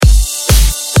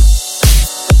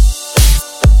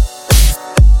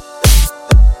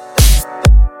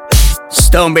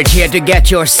StoneBridge here to get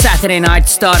your Saturday night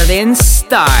started in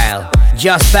style.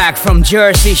 Just back from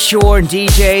Jersey Shore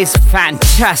DJ's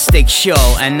fantastic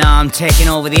show, and now I'm taking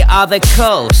over the other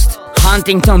coast.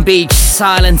 Huntington Beach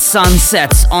Silent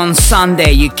Sunsets on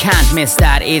Sunday. You can't miss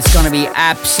that. It's gonna be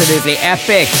absolutely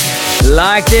epic.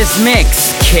 Like this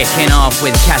mix, kicking off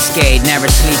with Cascade, Never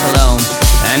Sleep Alone,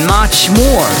 and much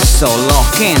more. So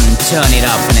lock in, turn it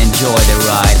up, and enjoy the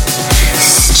ride.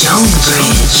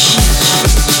 StoneBridge.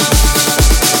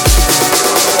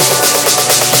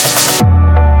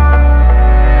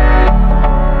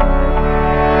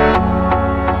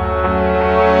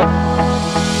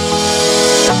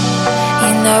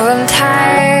 I'm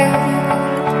tired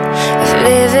of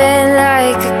living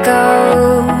like a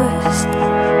ghost.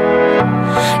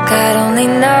 God only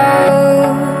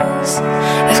knows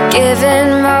I've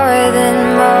given more than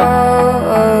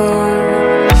most.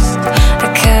 I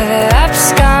cover up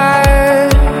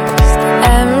scars, the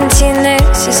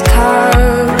emptiness is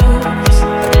close.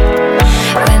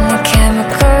 When the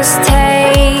chemicals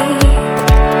take,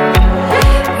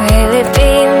 will it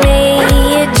be me,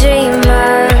 a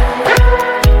dreamer?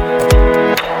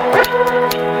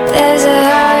 There's a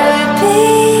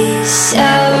heartbeat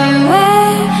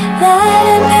somewhere that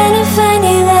I'm gonna find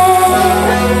you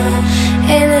there.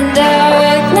 In the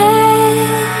darkness,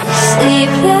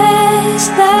 sleepless,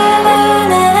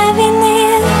 alone, I've been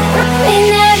there. We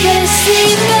never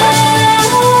sleep alone,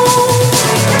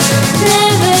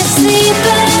 never sleep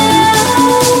alone,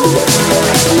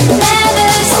 never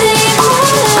sleep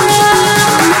alone,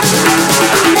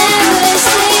 never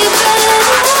sleep alone.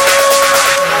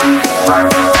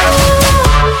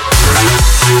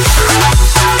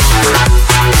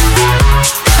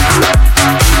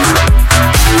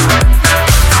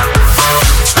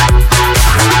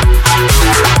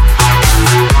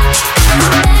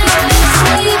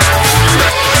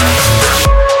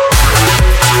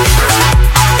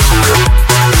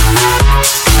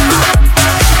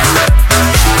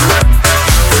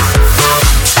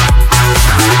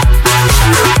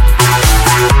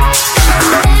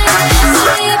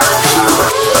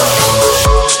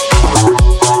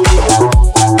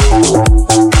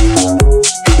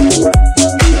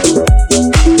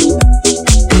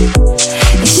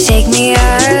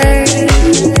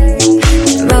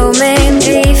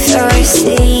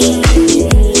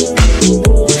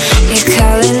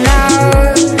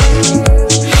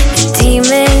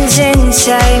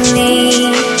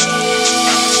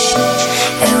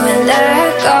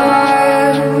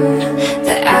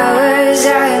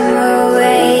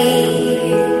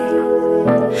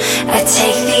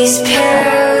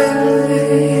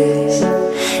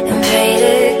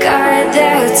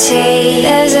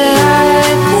 There's a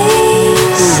heartbeat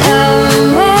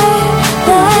somewhere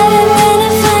that I'm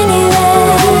gonna find you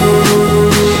there.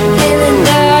 In the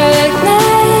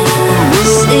darkness,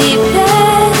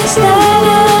 sleepless,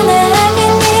 alone, I've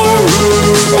been here.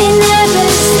 We never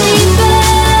sleep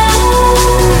alone,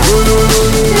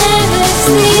 never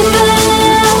sleep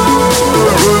alone,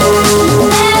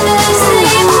 never sleep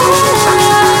alone,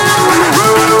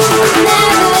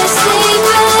 never sleep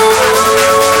alone.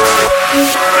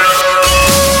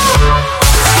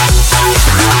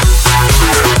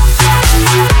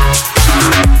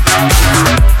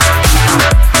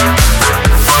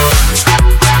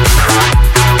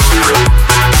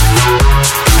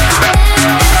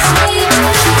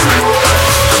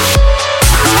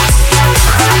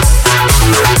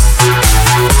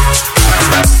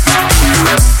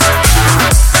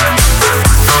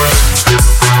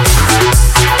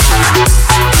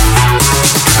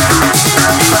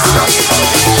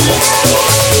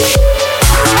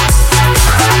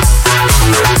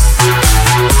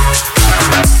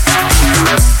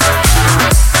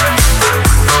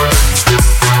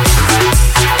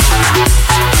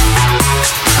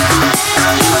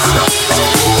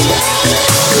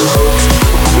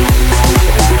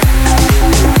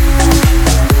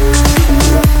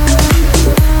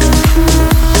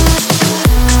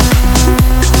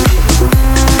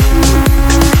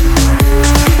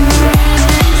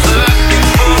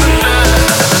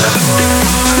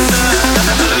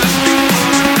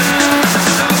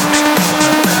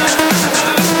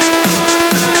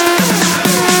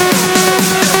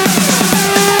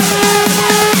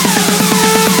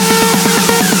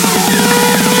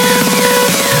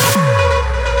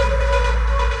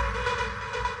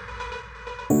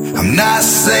 I'm not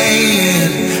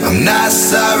saying I'm not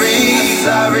sorry.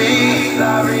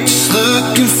 Just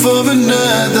looking for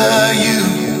another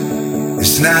you.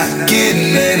 It's not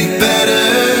getting any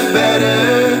better.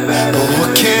 But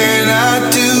what can I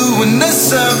do when there's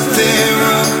something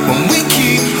wrong? When we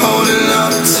keep holding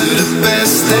on to the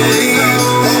best days.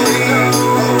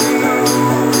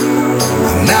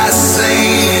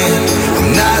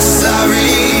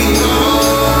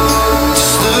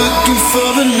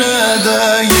 for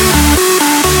another you.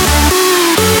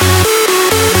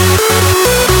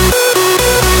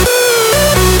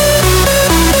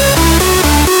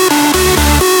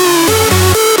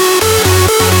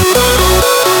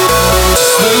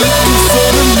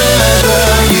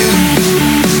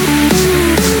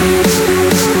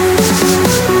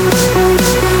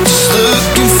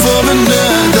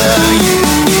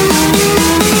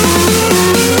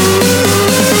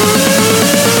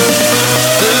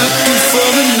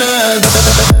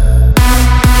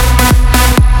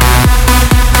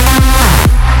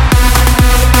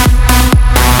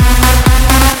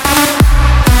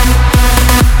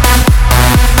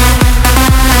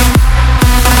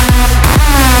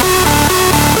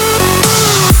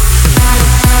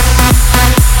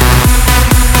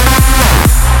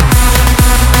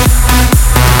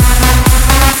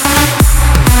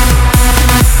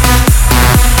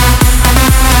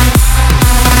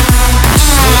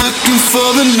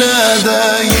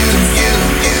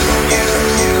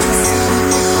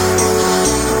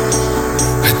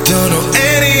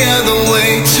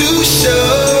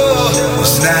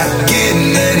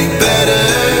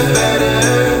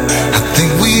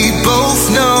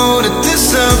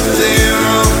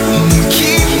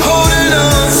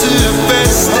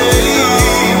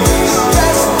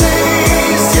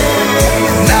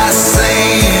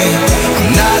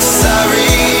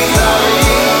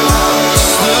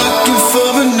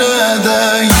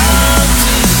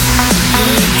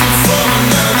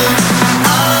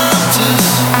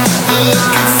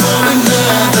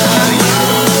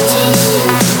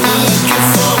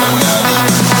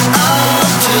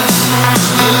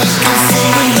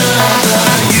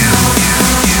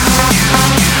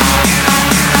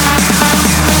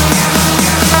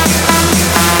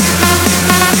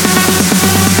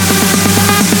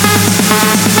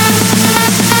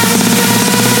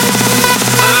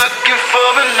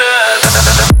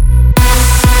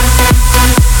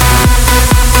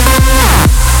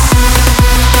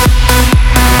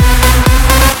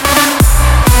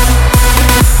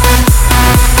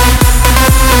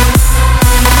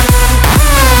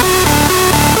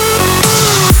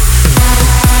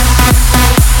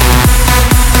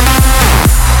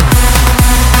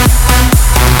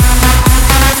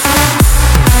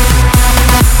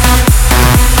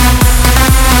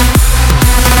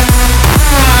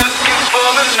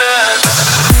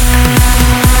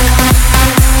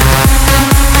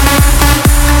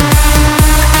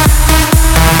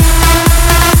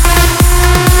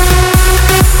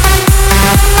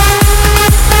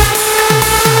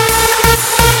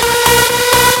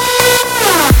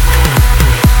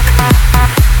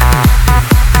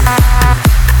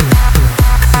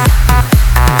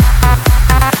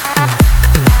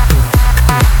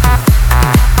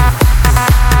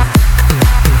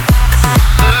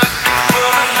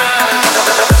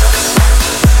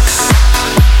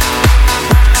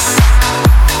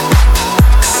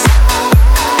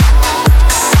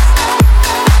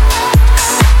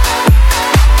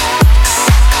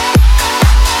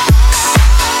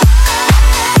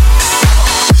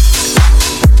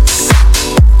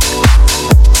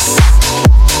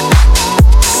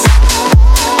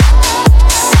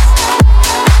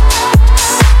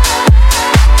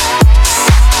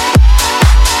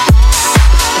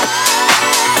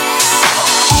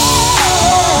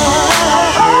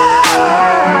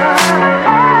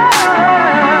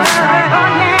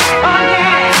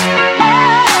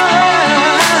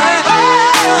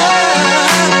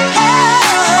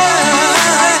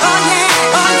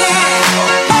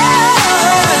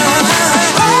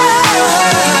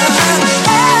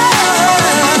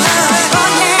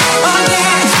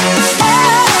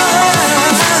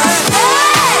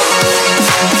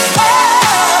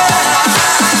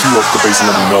 bass and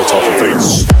let me melt off your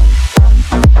face.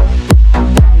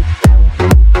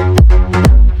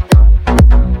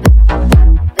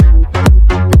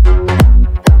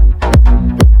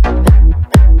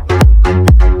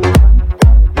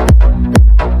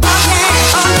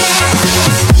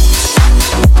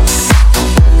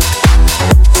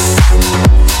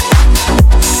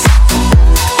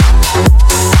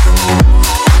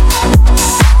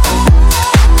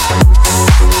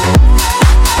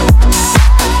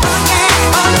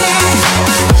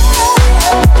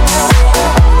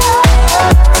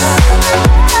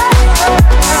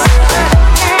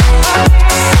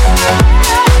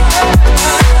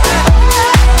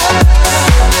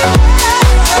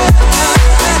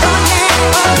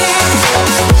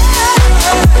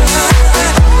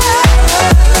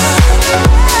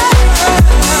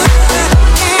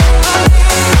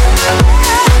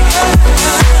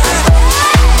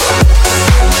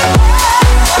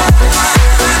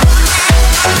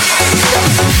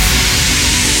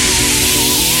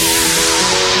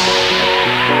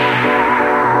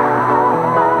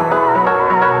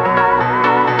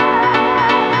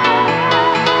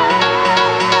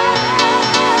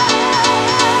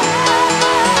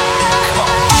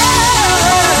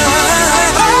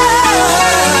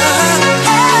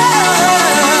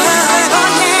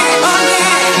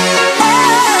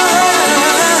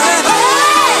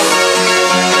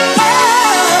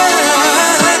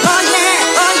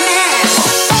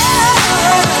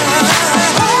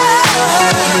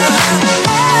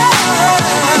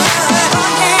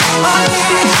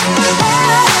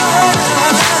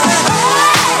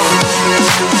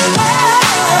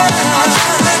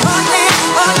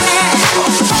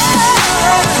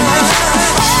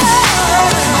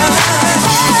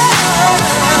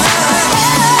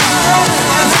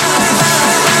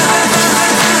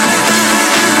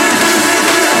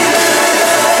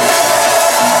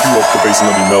 the bass and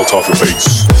let me melt off your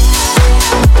face.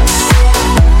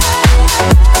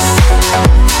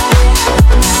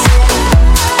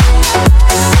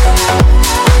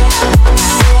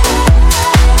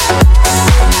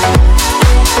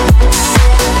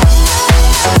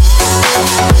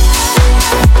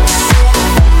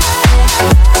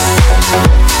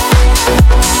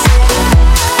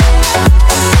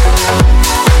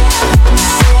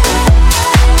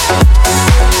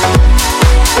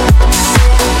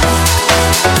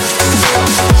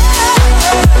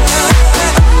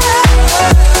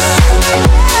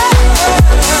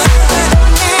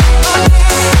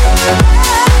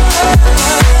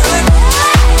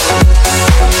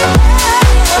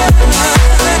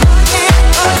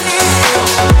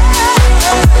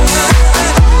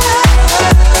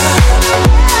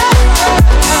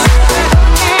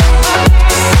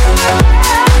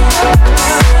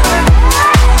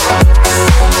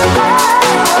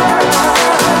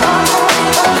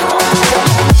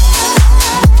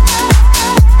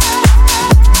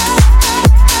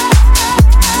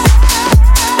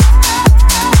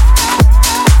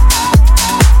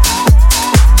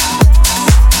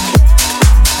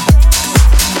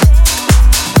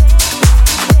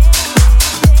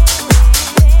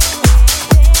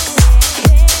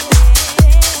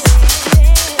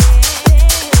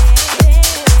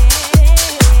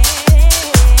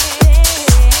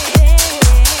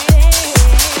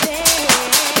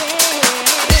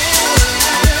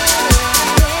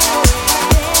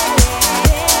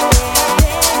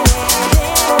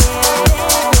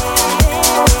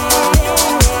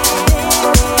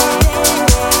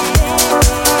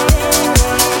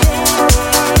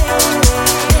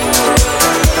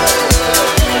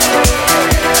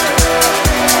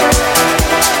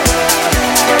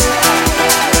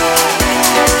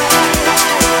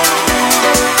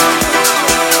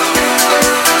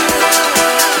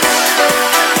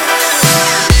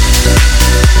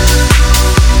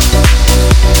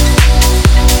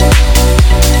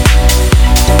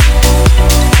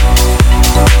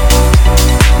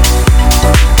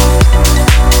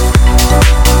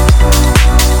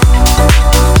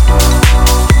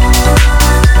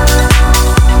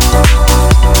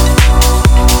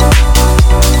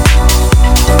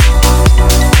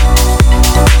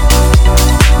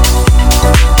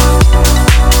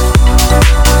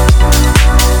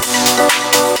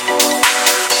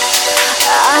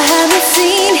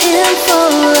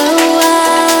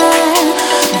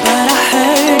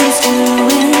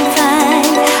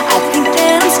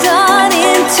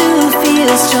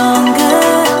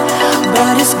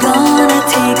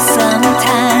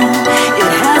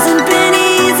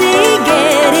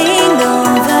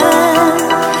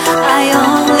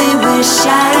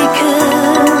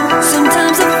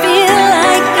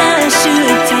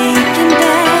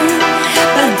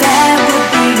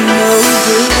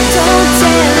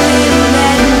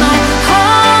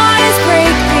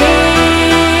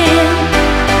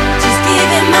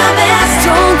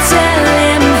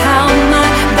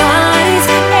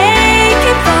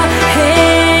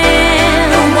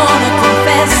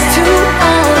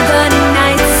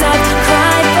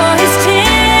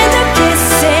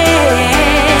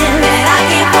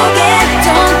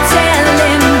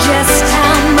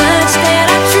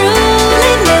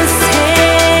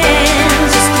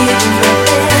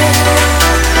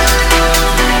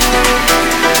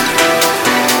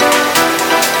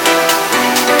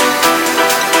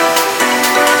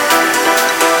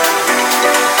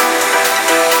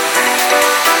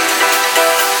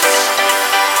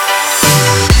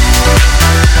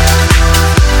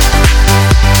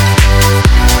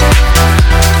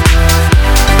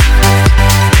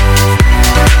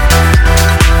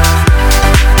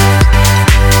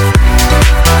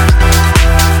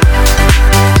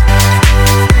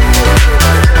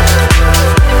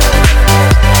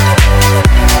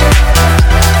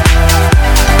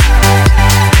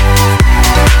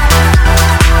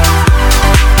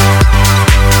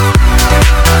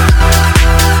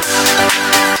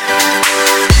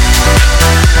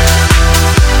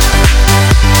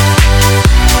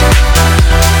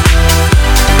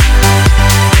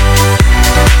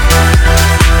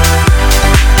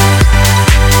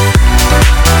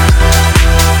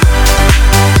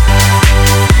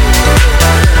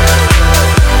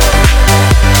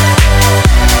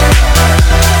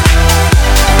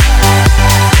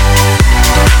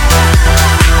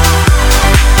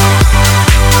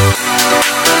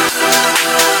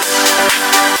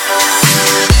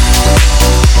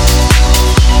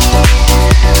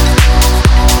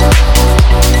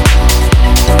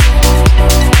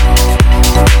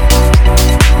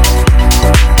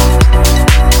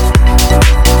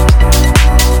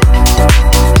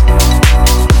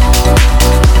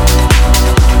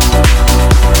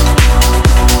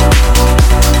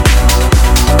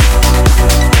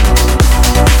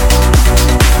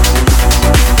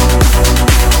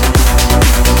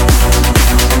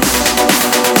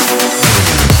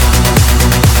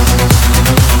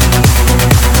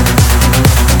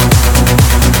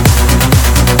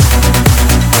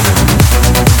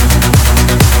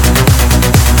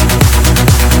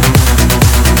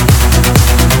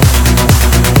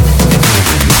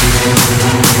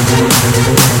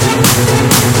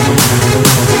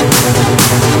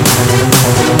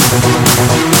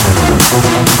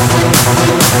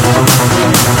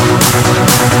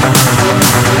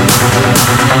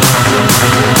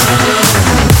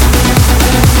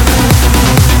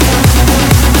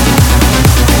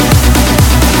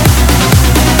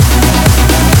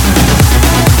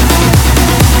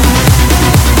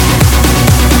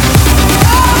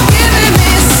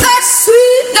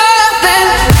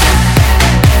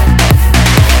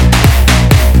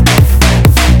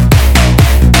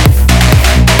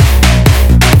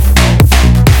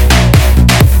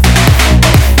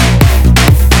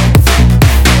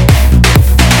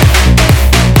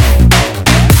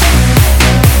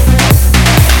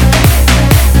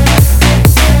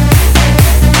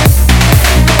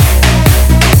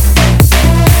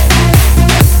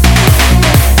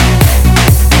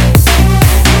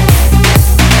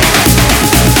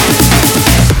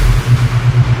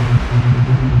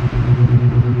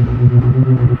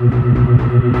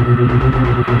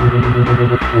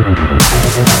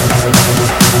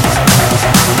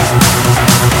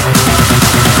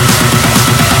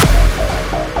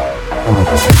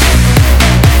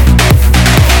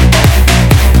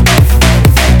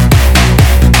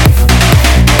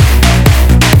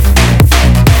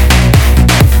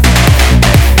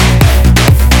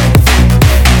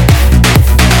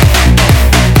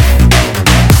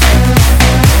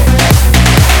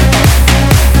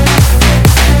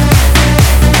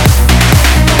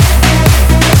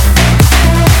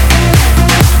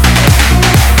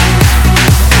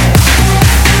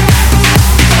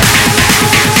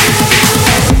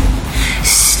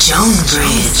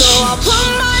 StoneBridge. So I put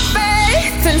my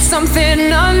faith in something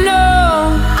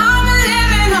unknown. I'm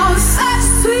living on such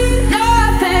sweet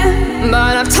nothing,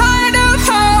 but I'm tired of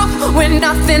hope with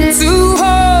nothing to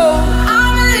hold.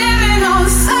 I'm living on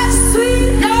such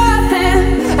sweet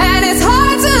nothing, and it's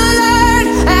hard to learn,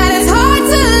 and it's hard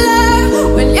to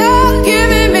love when you're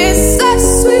giving me such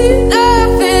sweet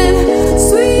nothing,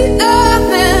 sweet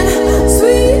nothing,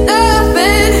 sweet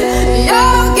nothing.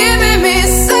 You're giving me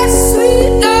such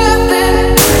sweet nothing.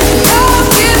 You're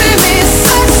giving me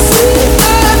such sweet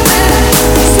nothing,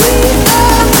 sweet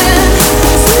nothing,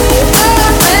 sweet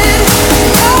nothing.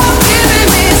 You're giving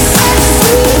me such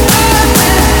sweet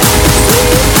nothing,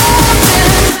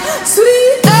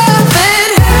 sweet nothing, sweet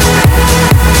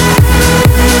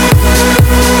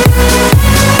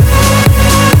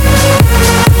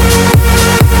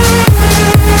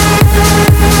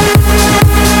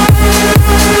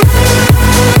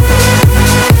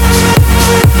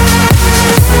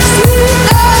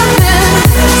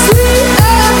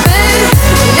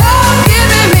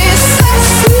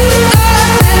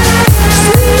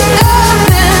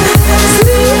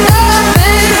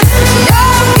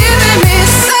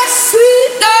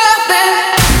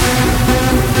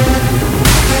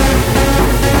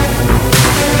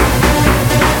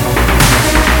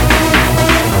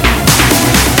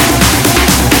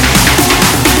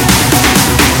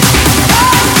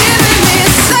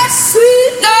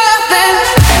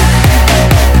nothing.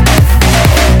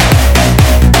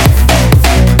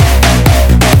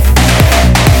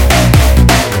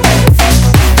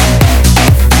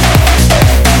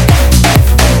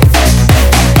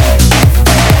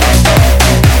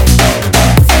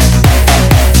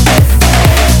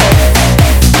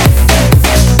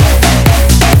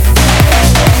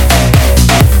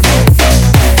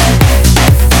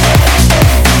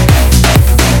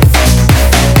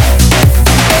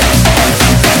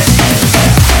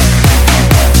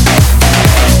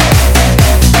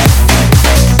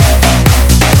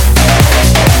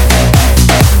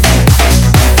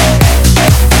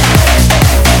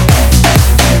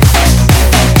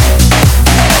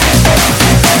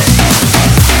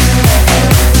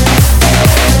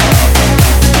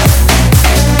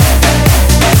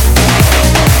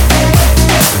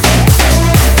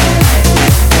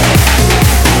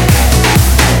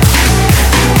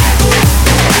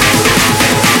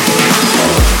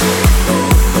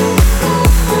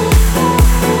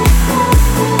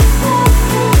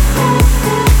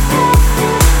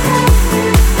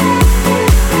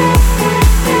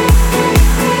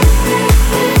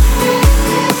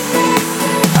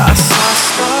 I saw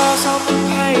stars on the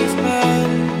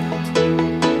pavement,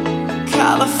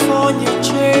 California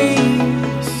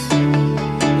dreams.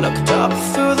 Looked up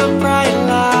through the bright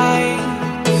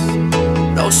lights,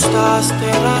 no stars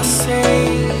did I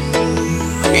see.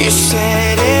 You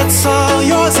said it's all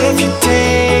yours if you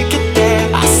take it there.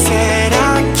 I said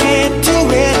I can't do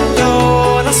it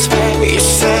alone, I swear. You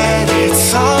said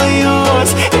it's all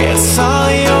yours, it's all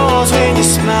yours when you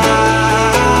smile.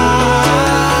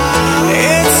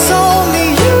 It's only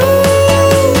you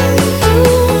who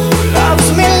loves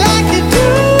me like you do,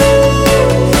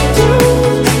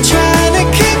 trying to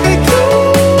keep me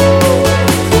cool,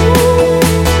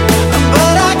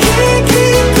 but I can't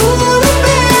keep cool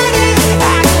about it,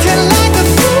 acting like a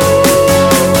fool.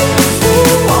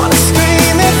 Wanna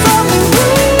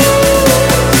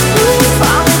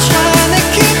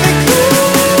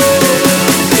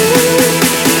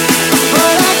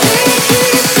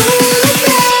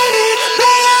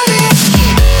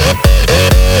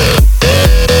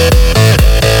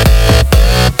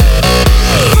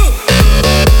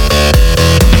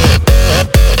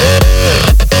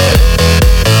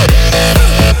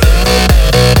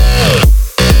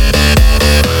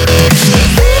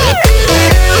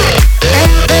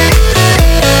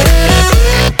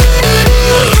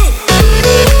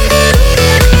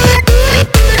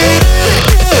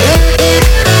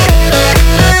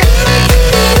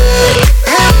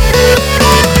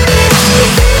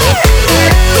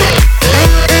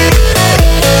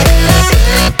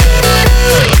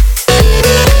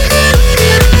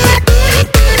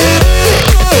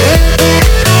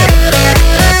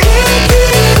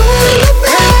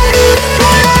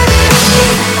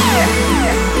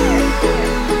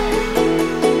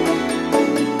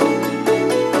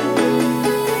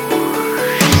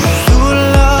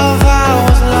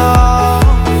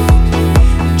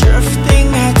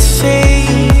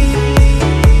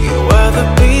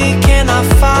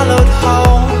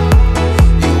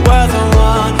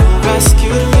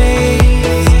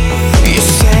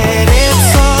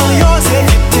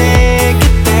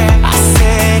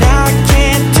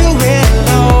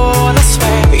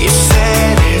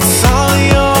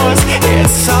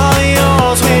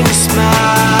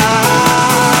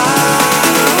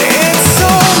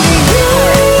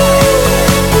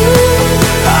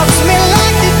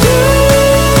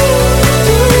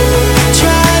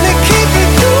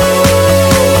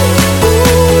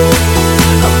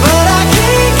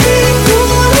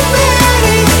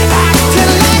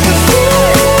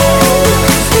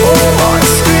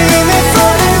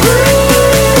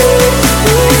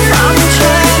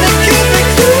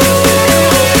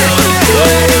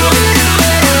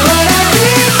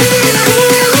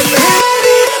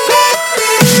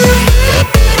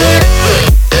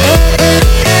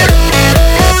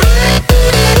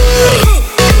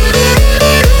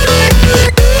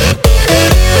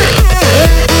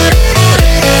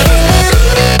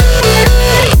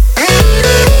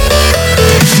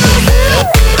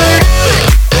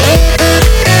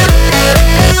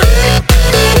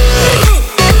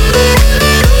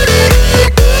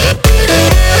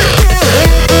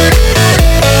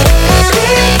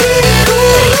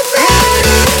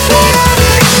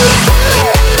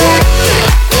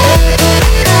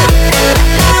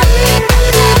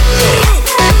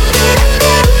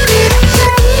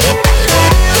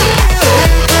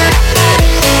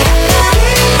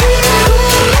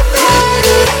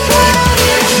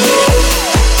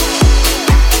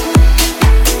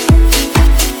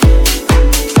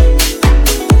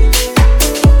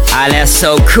Ah, that's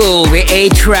so cool. The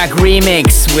 8-track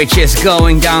remix, which is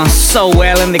going down so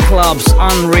well in the clubs,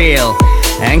 unreal.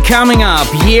 And coming up,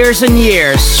 Years and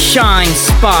Years, Shine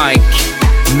Spike,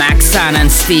 Maxan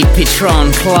and Steve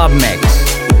Pitron Club Mix.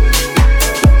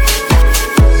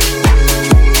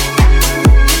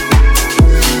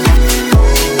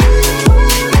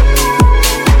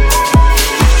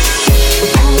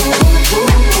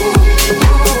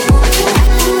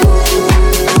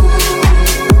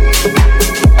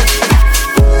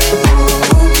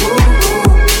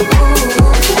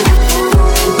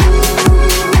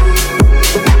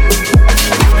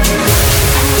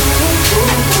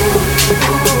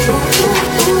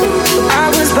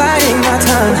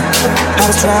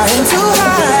 Trying to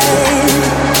hide.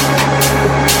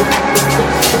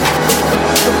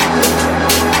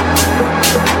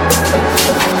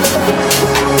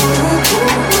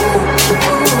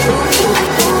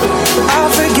 I'll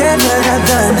forget what I've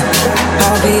done.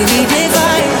 I'll be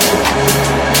redefined.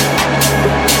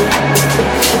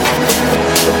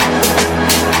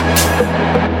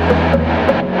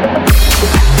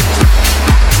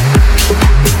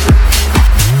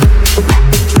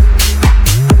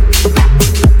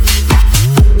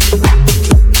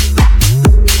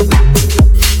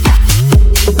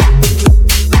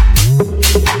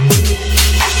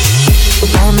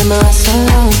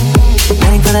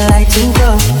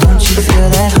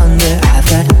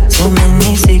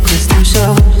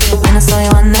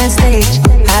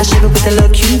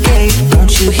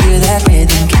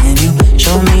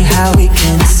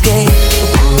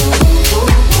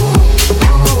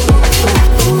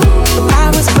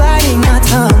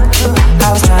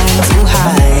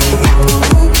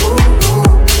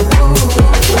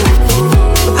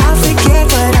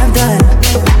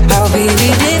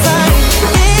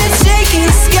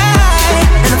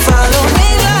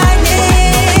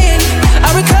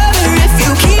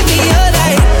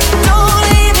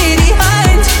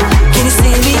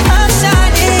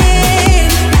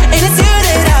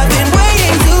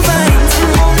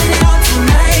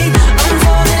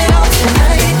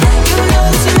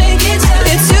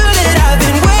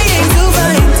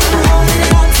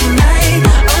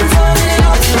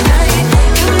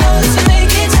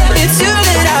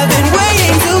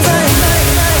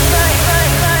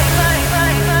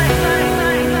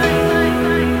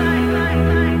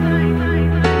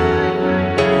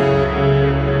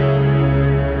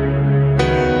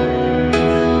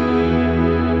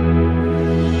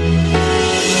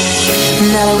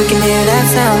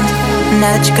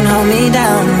 Now that you can hold me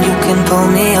down, you can pull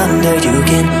me under, you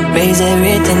can raise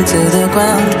everything to the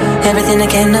ground. Everything I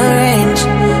can arrange,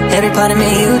 every part of me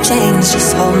you change.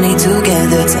 Just hold me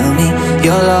together, tell me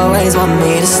you'll always want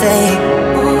me to stay.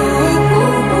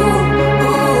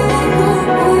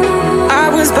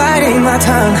 I was biting my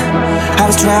tongue, I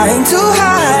was trying to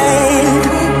hide.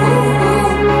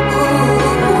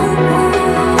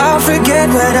 I'll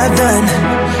forget what I've done,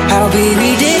 I'll be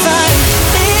redefined.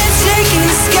 It's shaking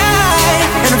the sky,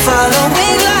 and I'm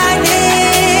following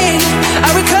lightning.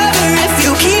 I'll recover if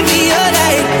you keep me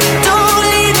alive. Don't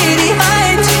leave me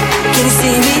behind. Can you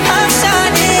see me? I'm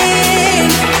shining,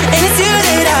 and it's you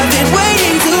that I've been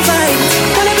waiting to find.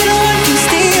 Wanna be the one you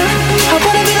steal, I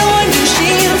wanna be the one you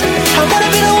shield. I wanna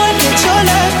be the one that your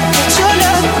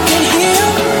love can heal.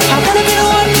 I wanna be the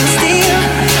one you steal,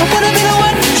 I wanna be the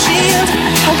one you shield.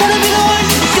 I wanna be the one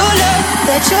your love,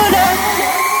 that your love.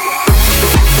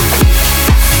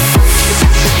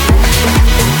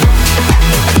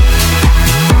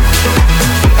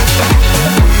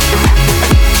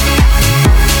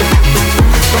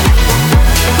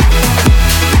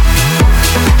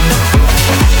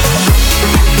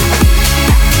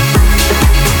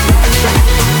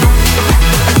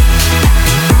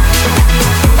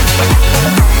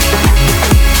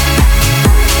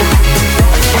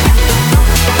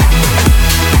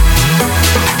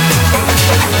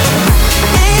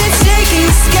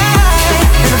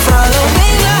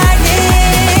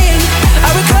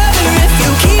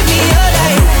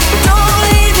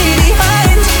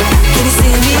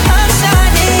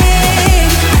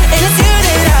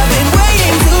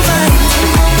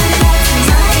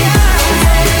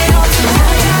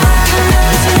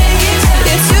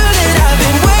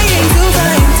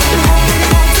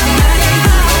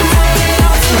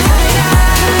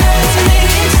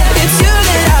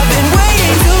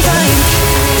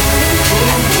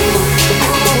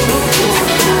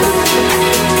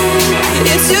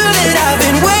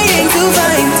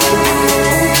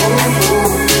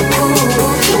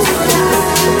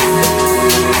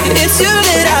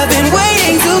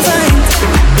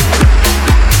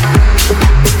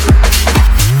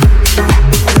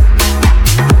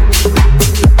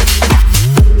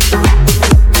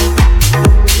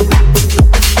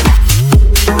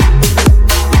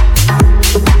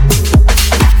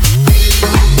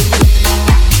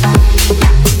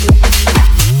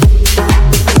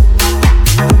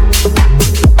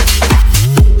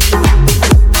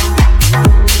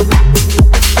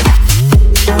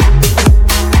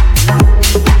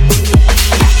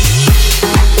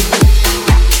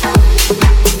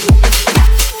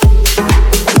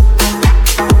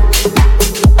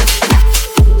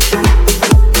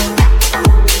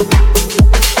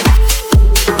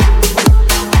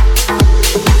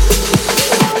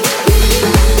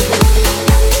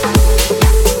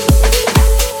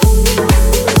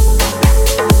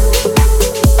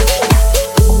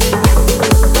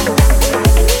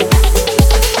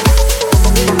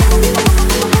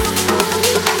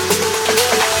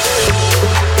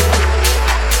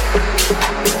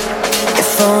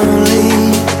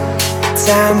 only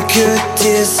time could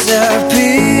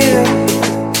disappear,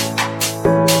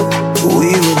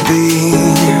 we would be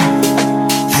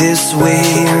this way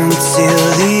until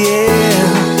the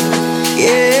end.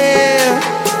 Yeah,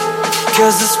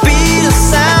 'cause the speed of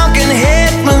sound can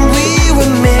hit when we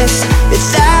would miss.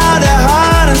 Without a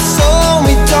heart and soul,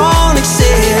 we don't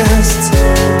exist.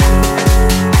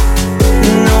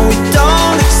 No, we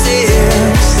don't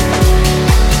exist.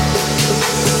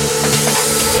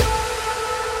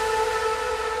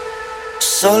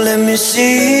 So let me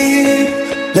see,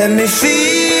 let me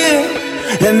feel,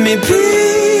 let me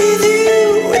breathe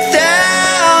you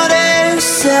without a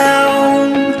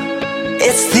sound.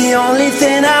 It's the only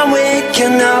thing I'm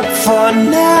waking up for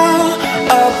now,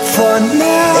 up for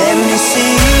now. Let me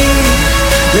see,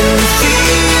 let me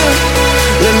feel,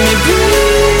 let me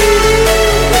breathe you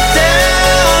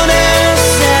without a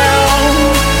sound.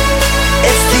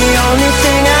 It's the only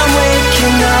thing I'm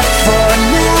waking up for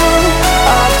now,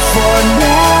 up for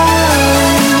now.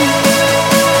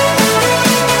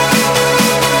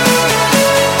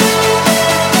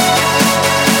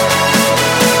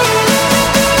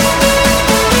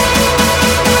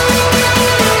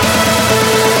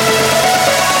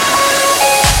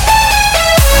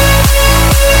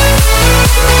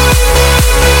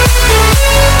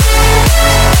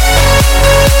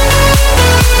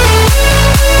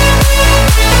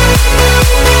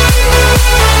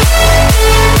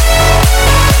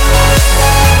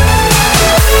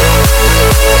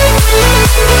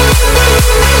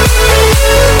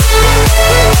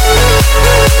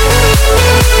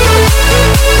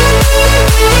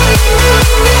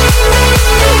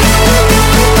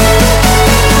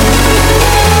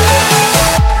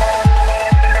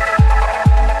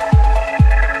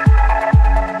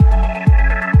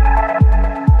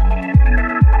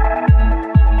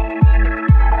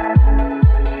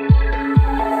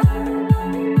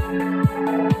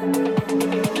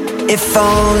 If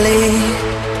only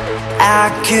I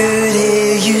could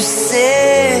hear you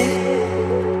say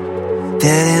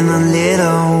that in a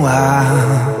little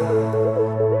while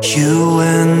you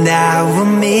and I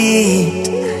will meet.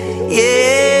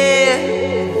 Yeah,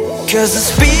 'cause the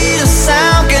speed of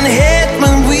sound can hit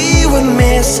when we would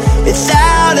miss.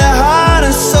 Without a heart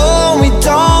and soul, we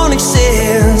don't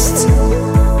exist.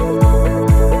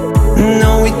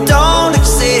 No, we don't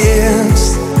exist.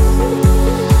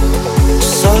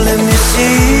 So let me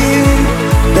see,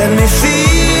 let me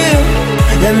feel,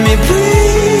 let me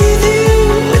breathe you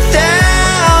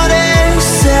without a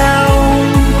sound.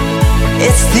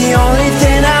 It's the only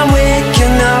thing I'm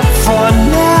waking up for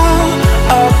now,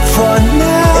 up for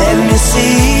now. Let me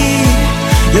see,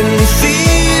 let me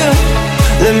feel,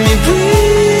 let me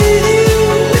breathe you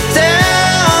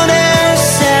without a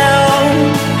sound.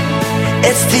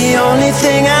 It's the only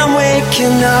thing I'm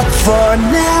waking up for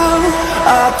now,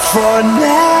 up for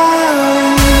now.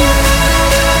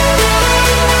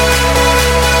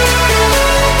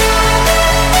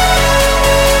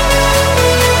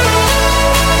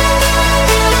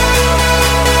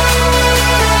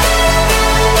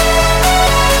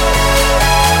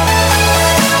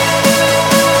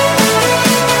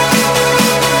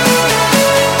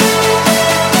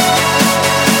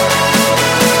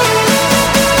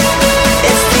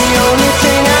 It's the only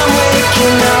thing I'm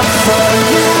waking up for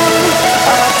now,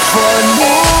 up for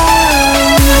now.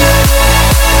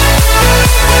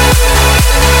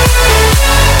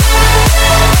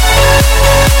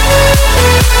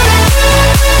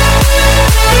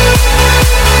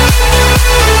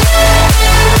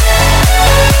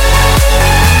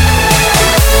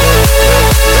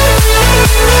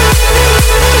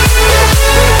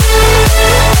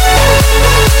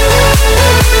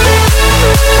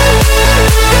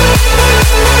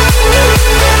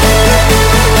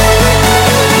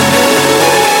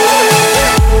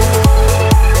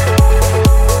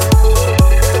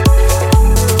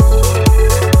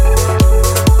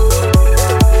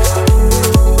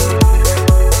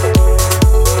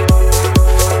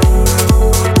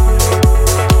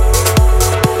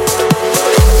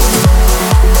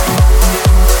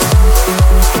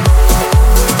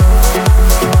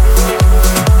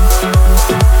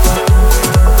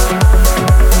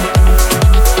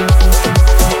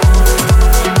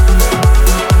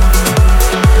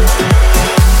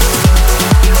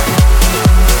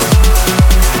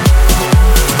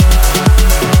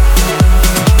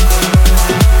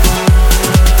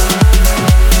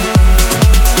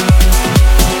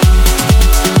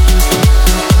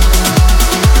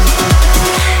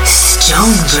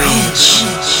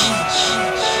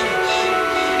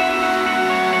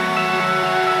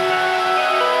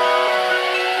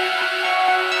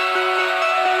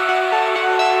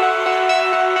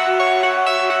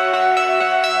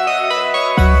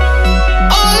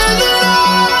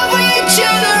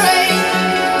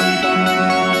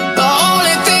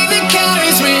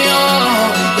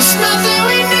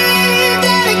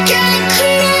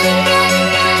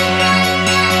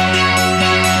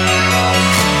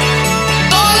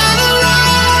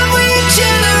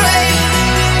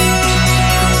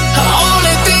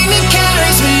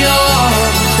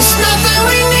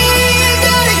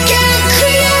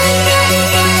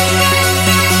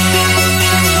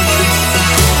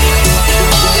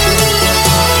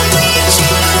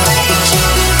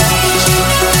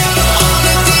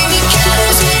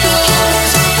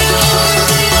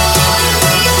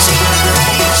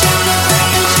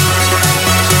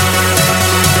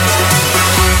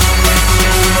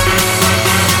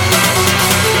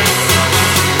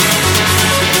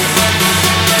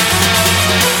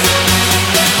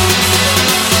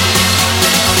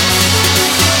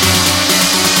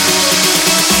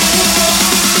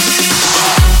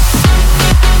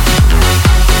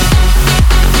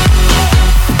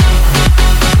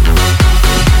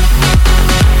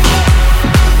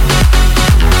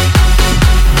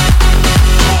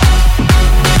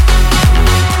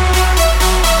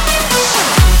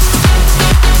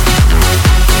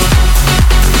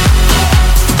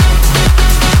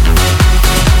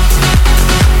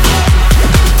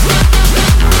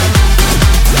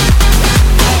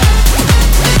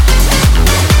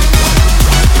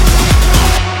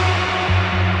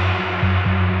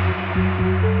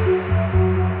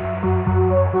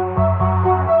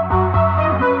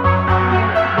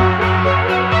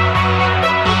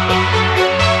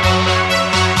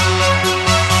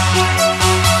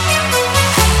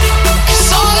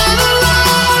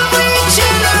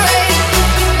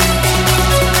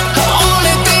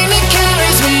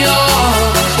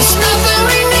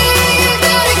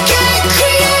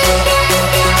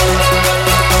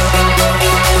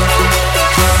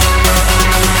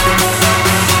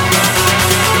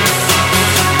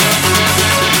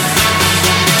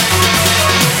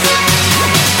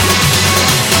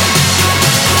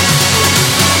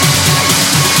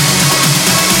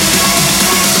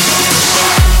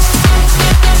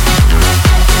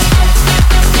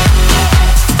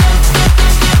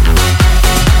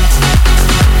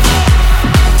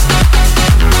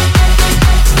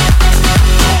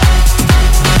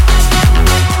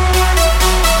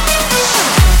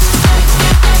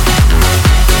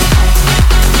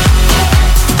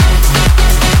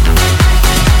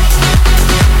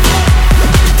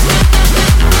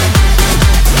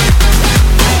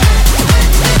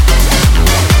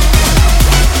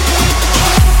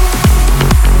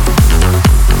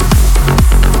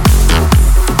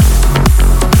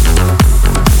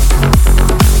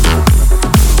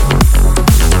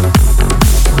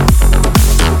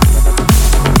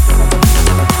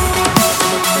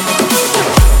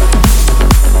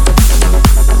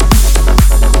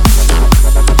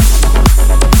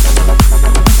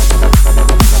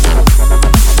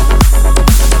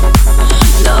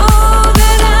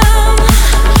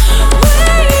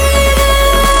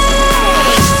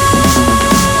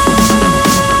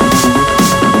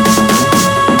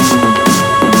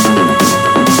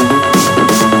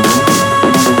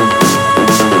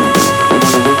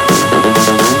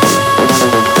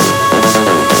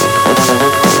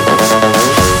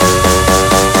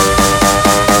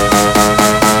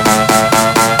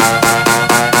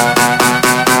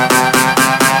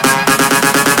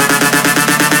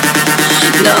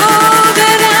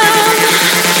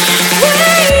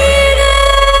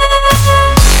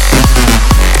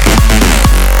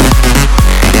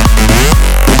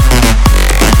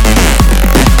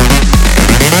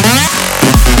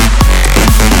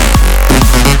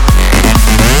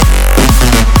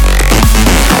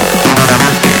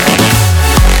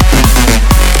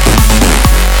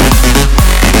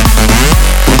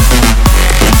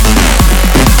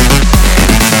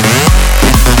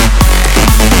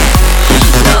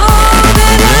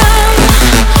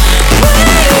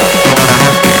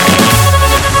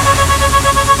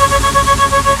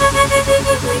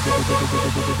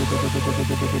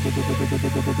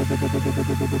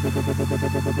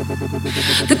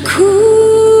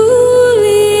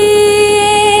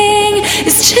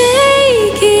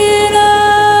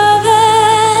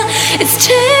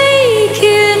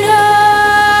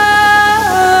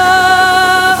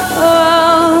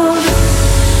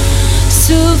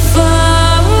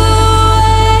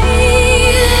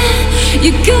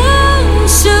 You go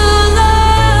so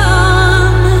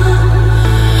long.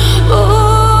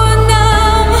 Oh, and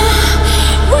I'm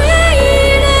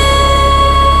waiting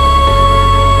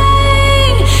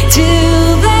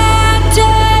till that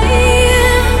day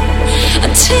I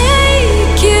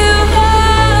take you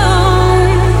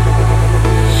home.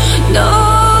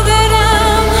 Know that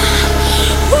I'm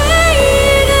waiting.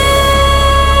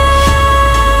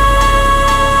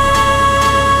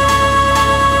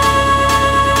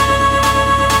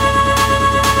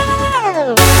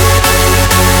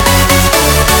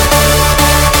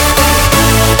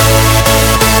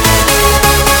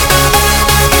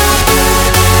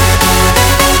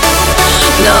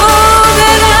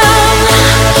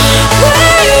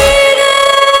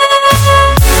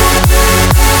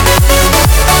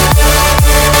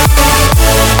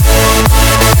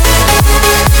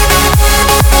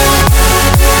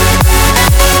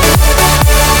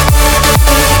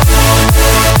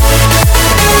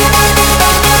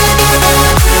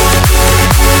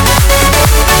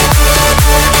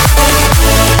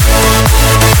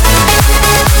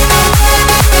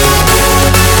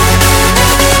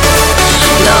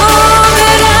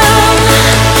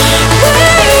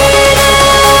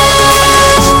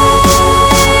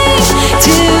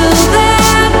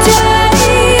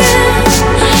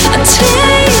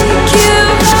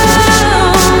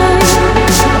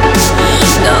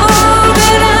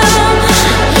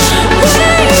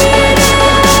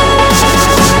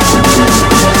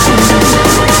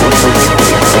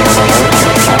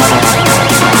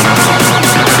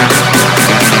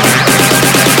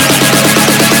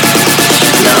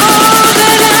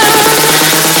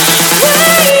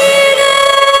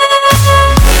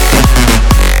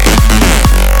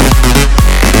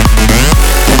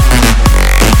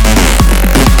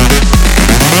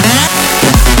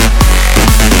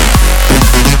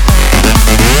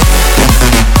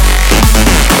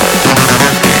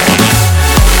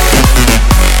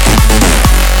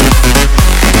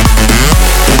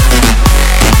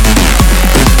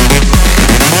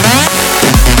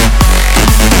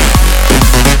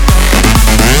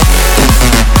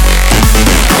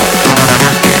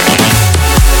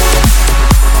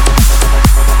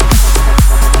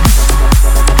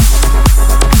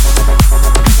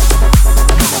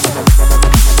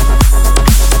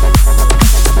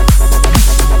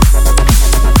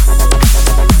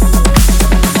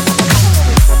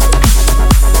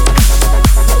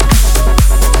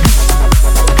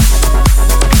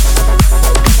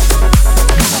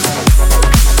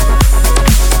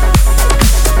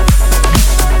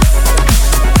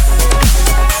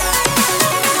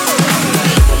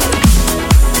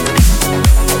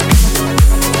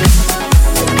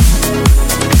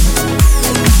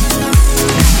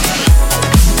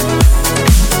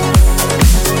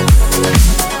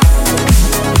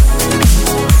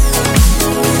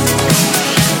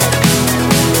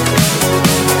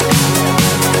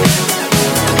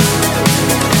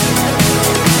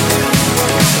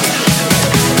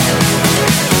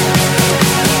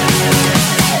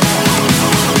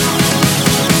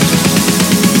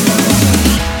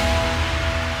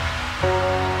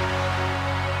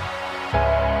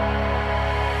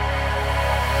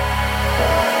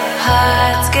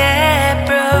 Hearts get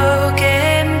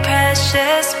broken,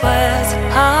 precious words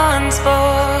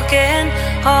unspoken.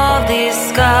 All these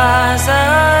scars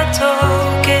are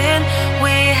token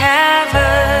we have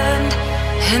earned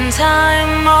in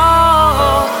time.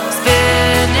 All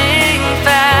spinning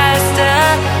faster,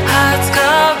 hearts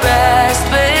caressed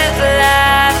with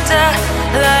laughter,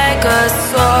 like a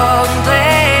song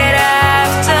played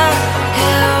after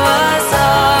it was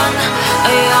on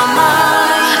your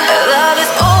mind. Love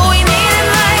is all we need in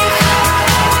life.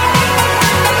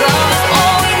 Love is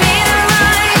all we need in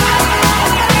life.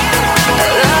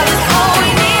 Love is all we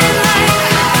need in life.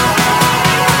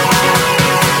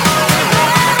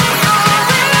 Love is all we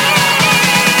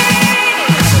need.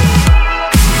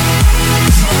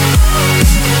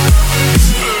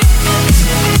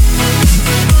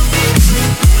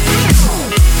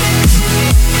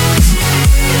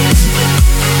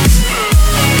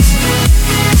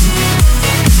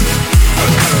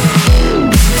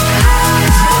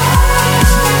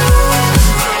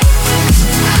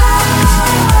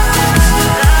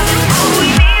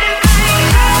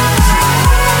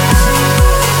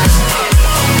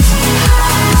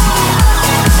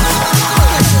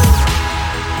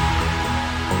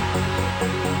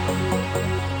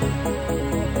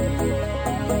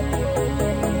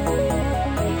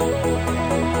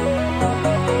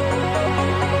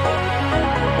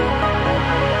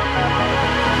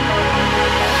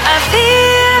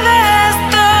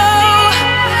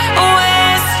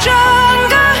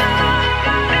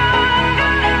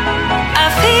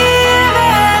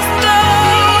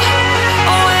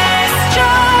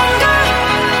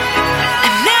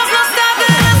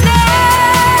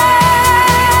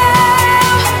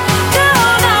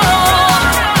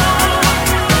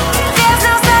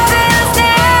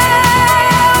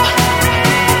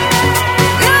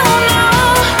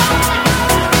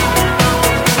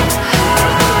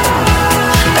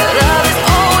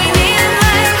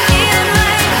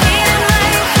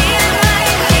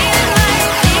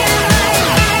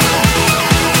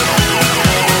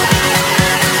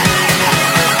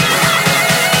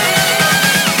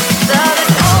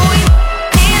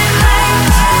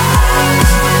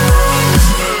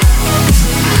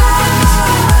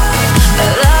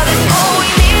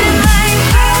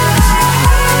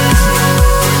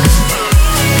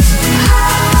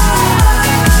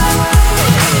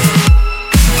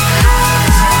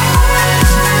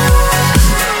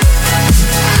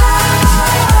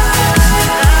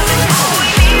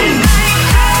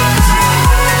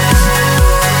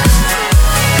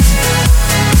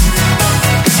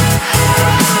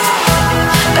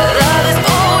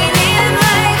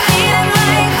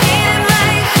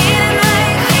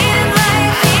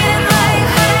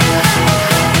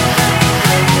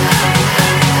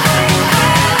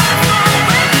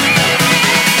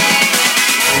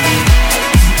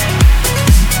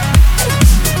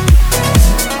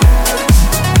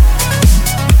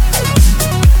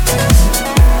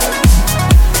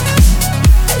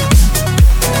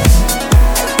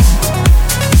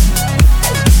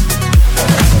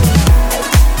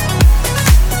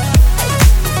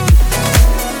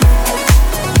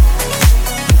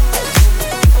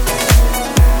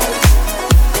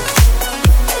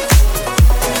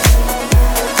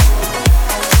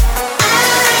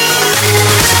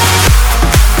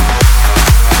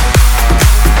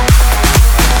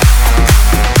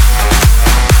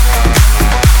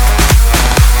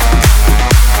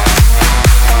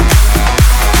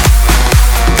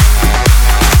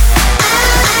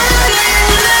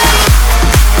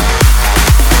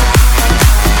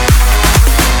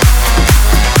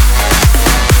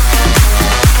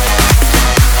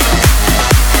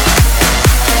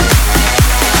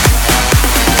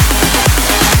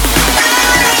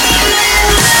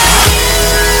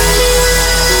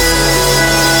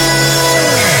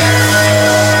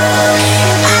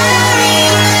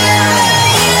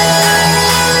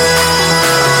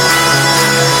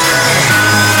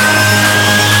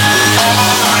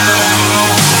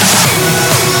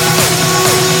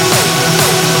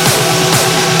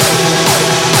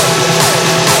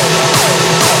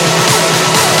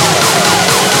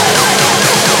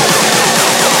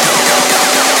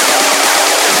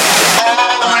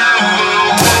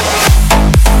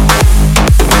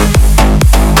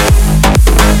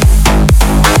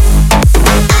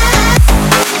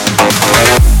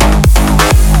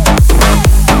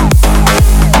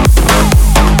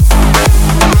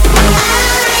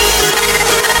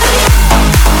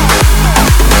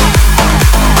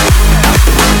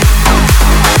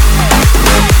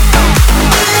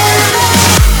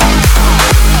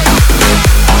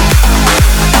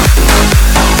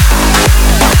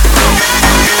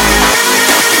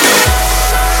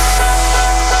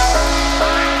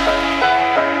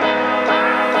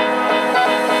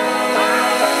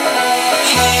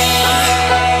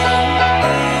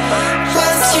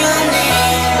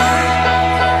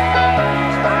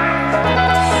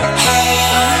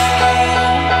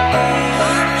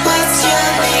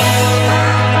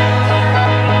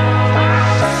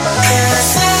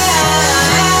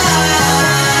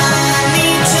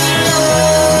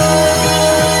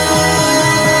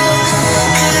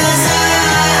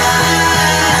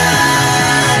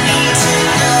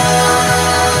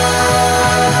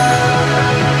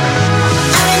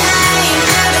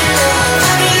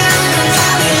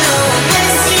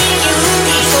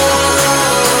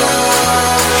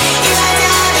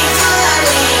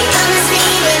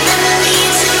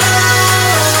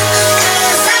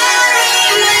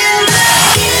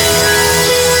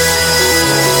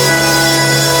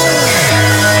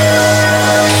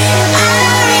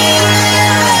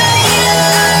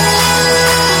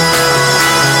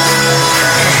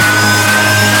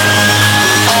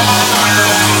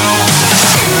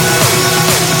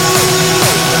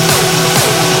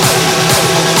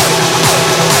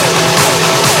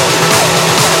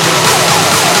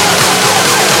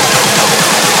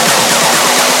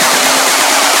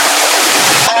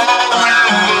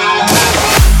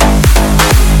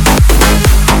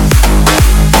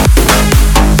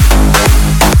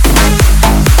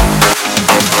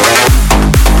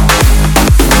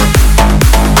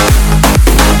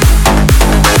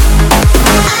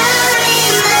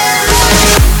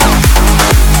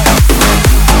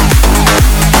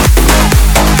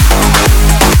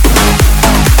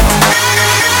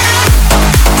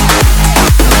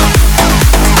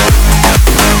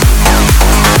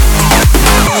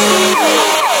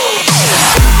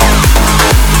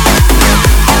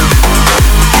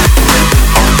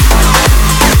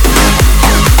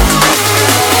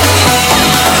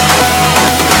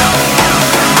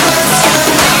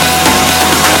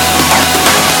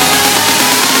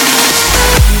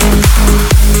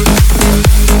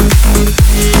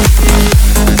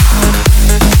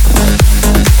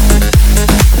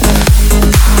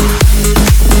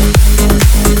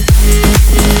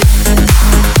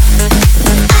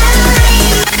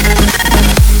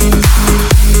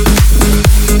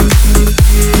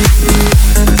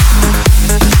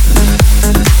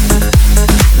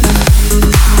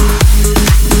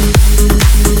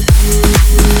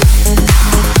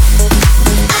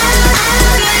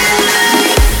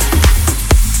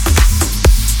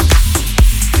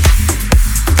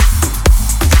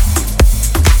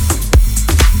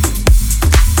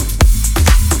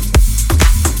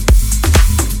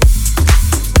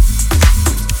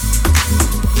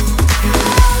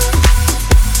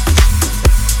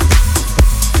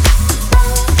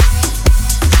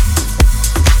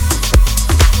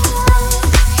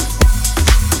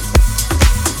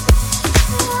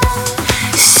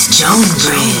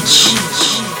 StoneBridge.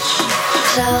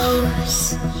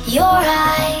 Close your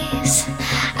eyes.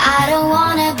 I don't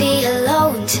wanna be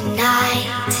alone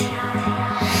tonight.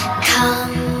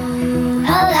 Come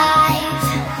alive.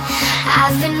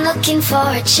 I've been looking for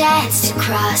a chance to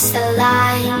cross the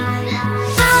line.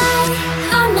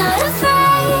 I'm not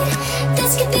afraid.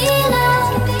 This could be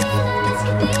love.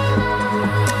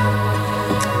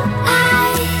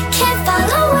 I can't fall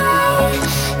away.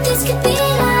 This could be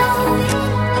love.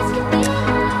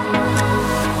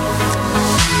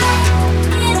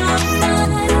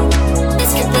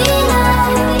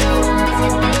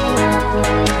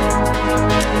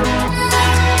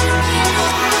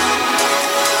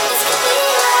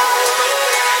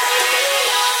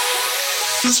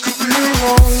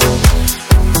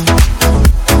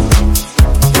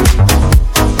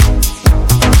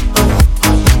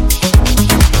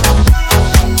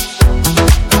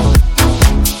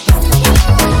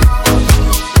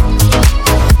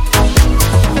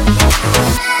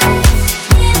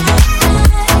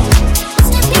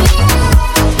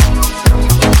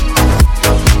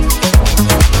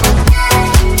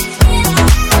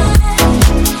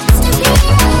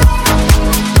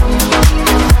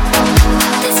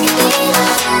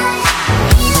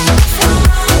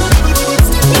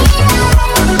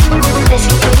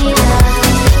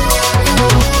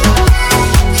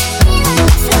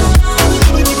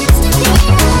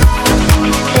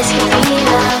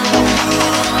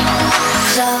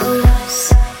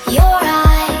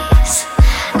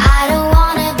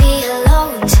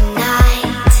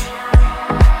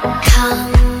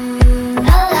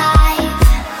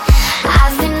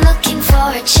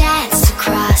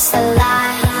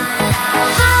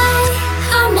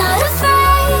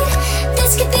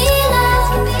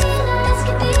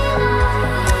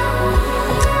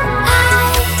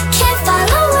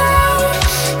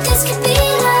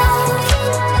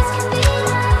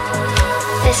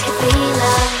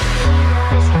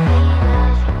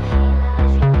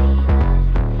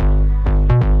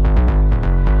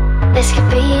 This could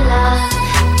be love. This could be love.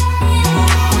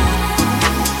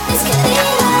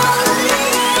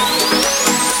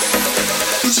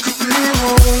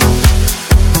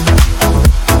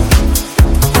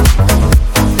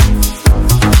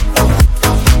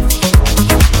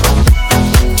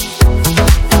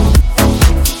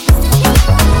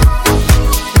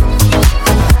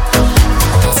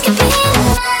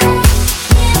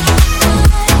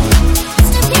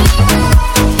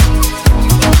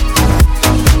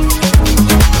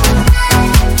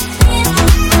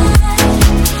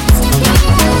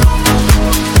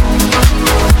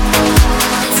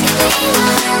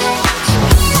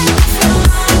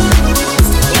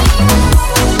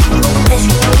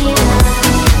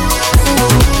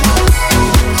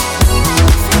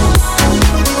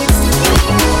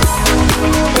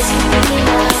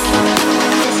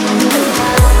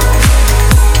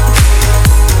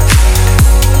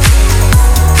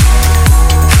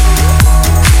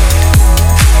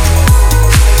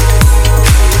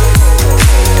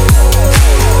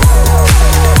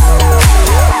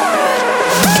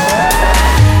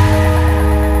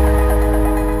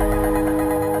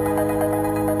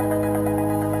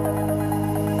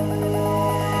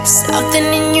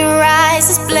 Something in your eyes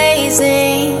is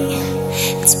blazing.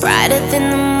 It's brighter than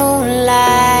the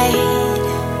moonlight.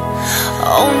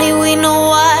 Only we know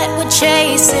what we're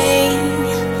chasing.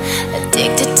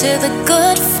 Addicted to the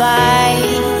good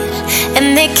fight.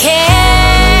 And they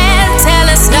can't tell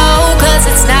us no, 'cause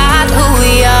it's not who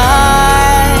we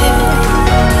are.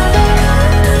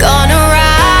 Gonna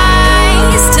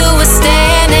rise till we're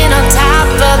standing on top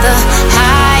of the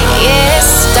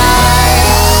highest star.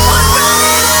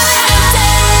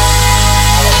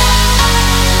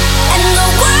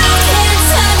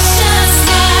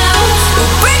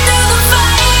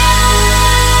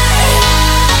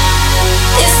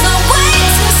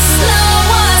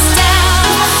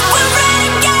 We're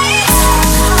renegades,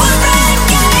 we're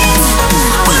renegades.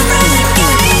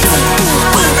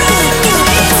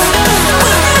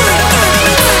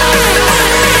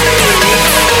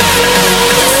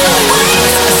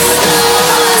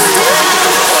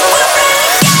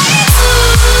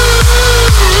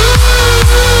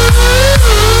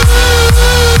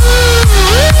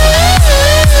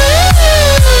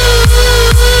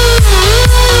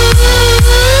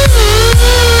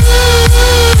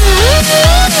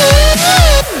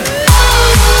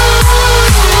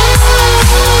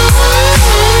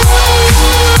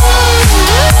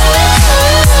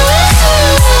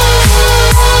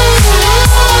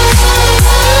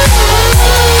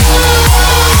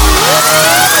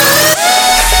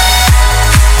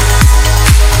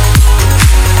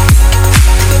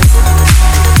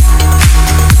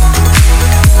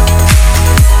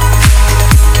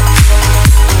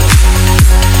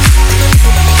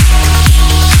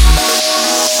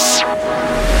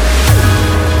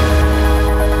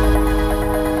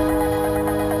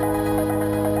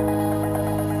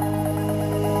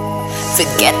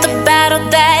 Forget the battle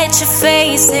that you're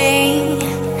facing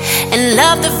and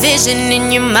love the vision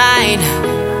in your mind.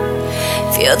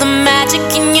 Feel the magic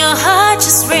in your heart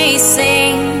just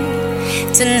racing.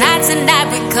 Tonight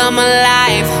we come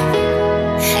alive.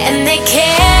 And they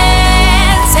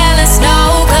can't tell us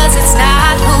no, 'cause it's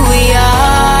not who we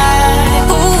are,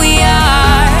 who we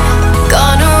are.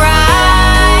 Gonna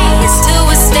rise till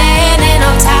we're standing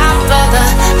on top of the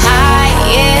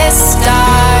highest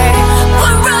star.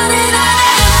 We're running on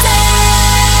empty,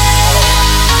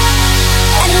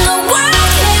 and the world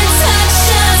can't touch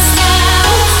us now.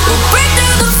 We'll break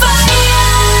through the fire.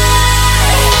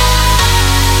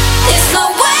 There's no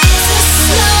way to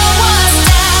slow us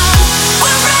down.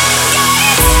 We're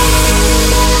renegades.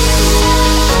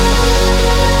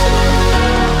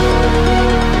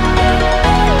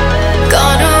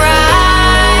 Gonna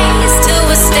rise till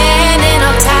we're standing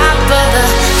on top of the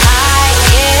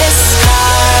highest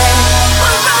star.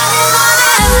 We're running on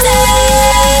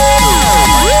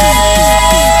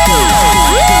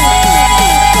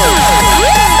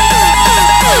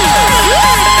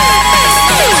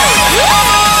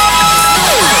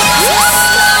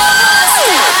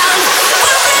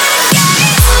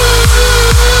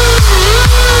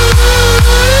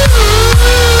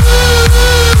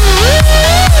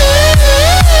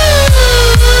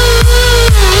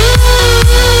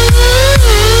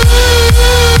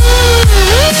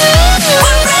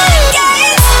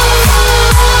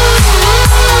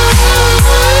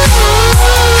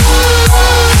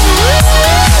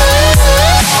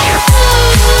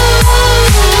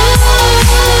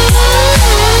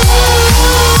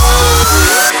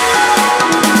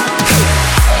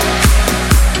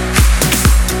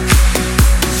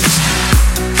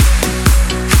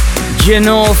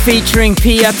Geno featuring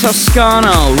Pia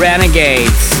Toscano,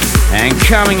 Renegades. And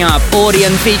coming up,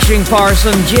 Odeon featuring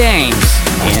Parson James,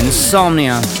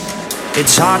 Insomnia.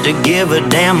 It's hard to give a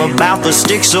damn about the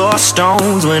sticks or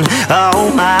stones when all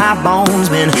my bones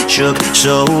been shook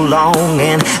so long,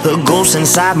 and the ghost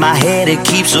inside my head, it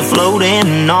keeps a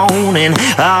floating on, and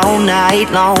all night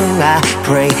long I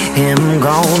pray him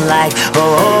gone like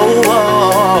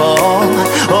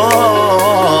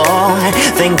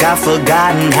think I've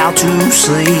forgotten how to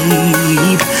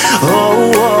sleep.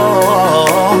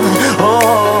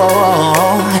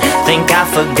 Think I've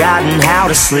forgotten how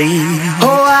to sleep.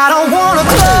 Oh, I don't wanna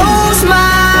close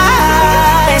my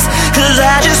eyes, 'cause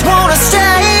I just wanna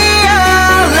stay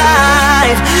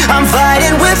alive. I'm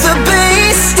fighting with the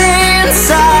beast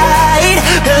inside,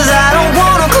 'cause I don't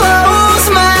wanna close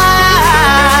my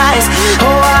eyes.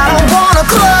 Oh, I don't wanna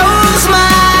close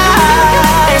my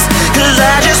eyes, 'cause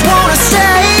I just wanna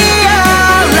stay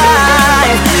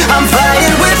alive. I'm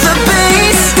fighting with the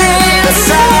beast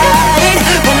inside,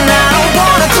 but I don't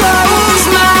wanna close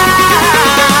my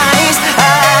eyes.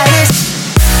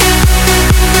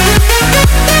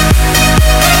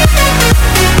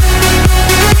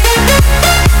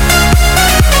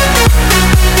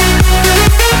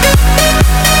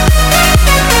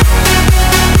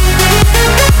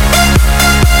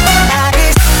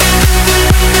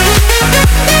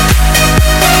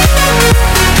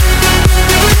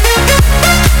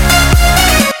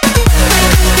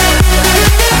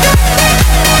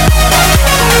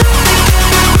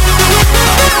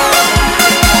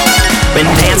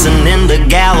 Been dancing in the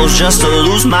gallows just to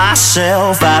lose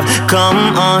myself. I've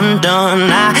come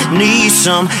undone, I need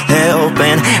some help,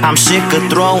 and I'm sick of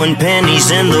throwing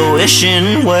pennies in the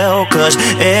wishing well, 'cause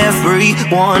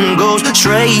everyone goes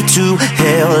straight to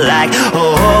hell like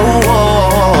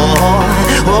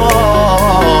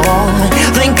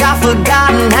think I've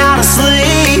forgotten how to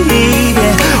sleep.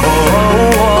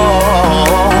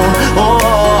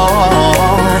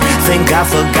 Think I've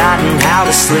forgotten how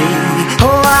to sleep.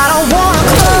 Oh, I don't wanna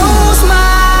close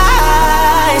my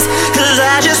eyes, 'cause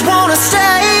I just wanna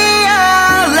stay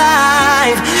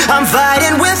alive. I'm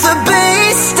fighting with the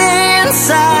beast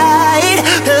inside,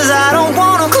 'cause I don't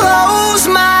wanna close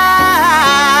my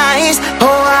eyes.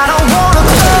 Oh, I don't wanna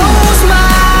close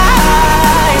my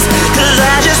eyes, 'cause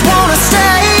I just wanna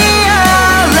stay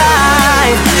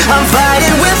alive. I'm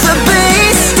fighting with the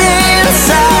beast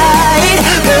inside,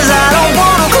 'cause I don't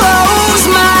wanna close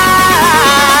my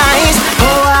eyes.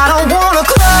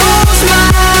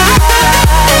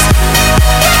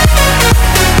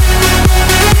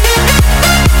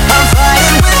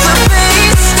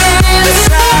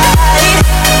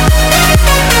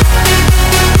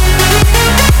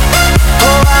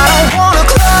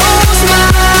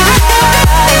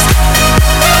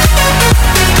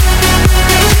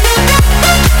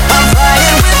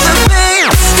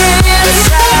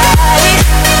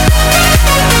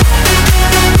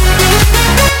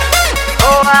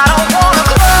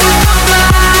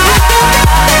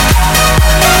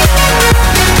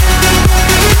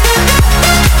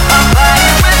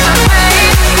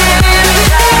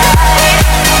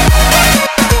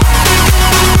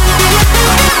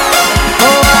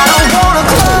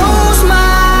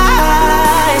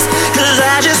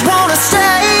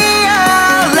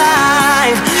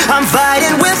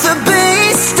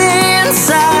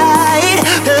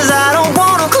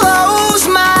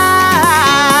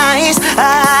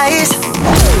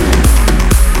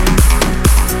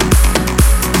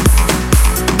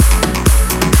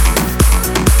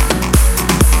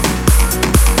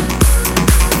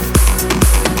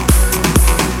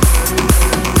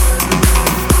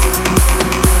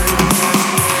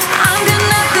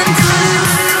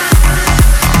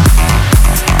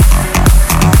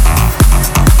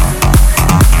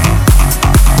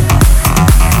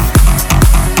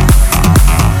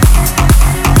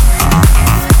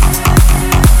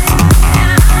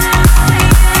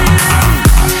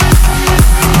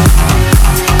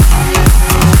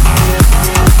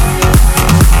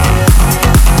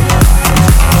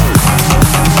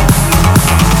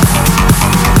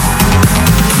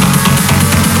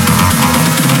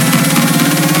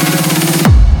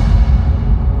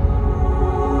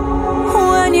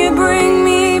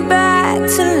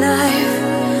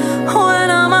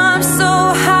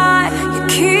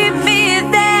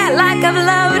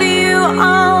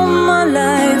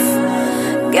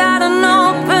 got an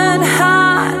open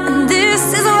heart, and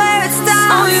this is where it starts.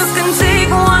 So you can take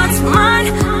what's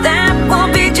mine, that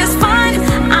will be just fine.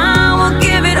 I will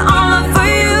give it all up for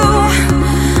you.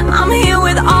 I'm here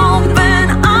with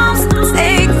open arms,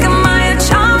 taking my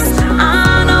charms.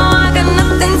 I know I got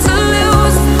nothing to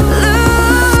lose,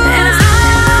 and I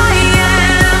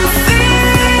am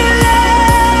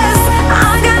fearless. I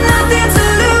got nothing to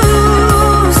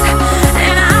lose,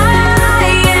 and I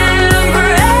am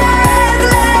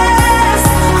breathless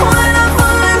when I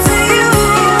fall into you.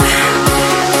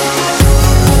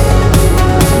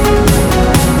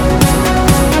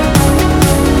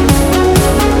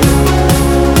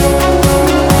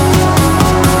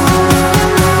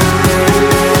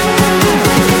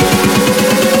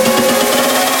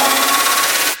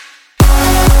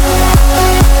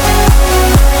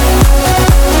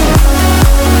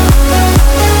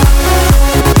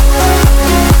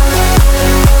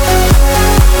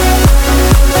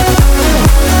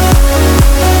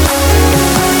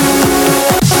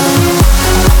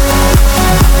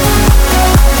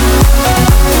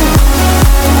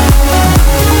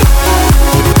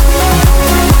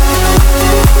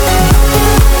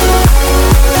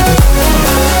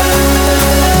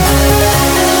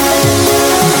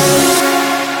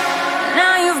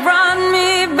 Now you've brought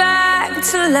me back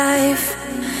to life,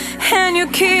 and you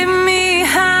keep me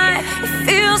high. It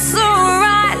feels so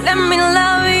right. Let me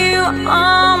love you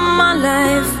all my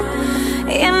life.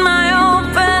 In my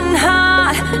open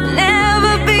heart,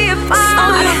 never be apart. So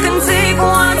you can take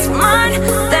what's mine,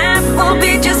 that will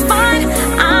be just fine.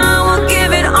 I will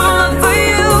give it all up for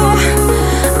you.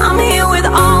 I'm here with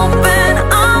open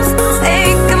arms,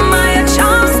 taking my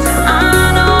charms. I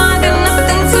know I got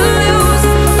nothing to lose,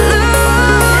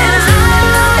 and I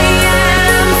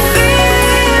am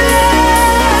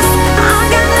fearless. I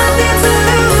got nothing to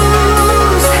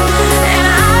lose, and I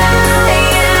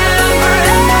am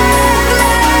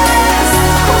breathless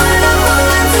when I fall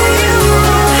into you.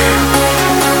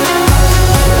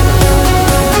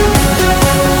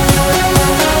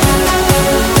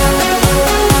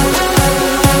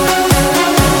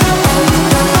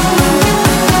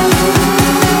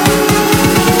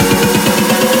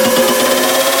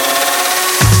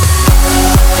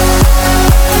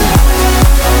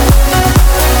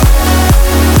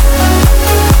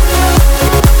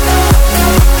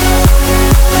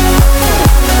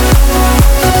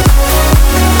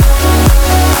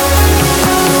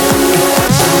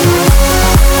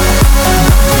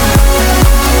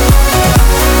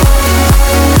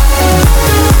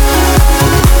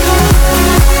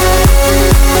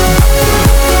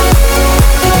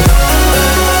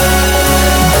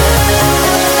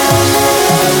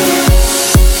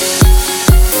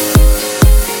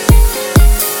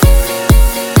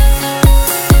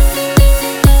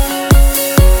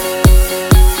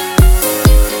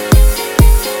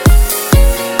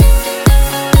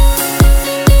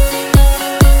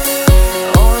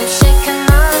 Oh, I'm shaking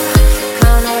up,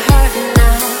 kinda hurting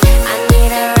now. I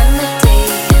need a remedy.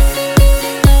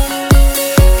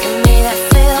 Give me that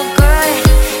feel good,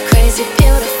 crazy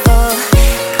beautiful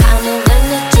kind of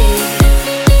energy.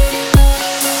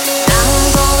 Now I'm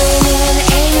going in,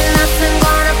 ain't nothing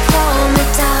gonna pull me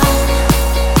down.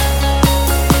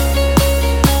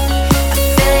 I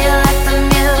feel you like the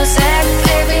music,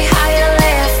 baby, how you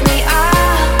lift me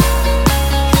up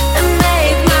and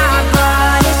make my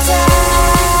body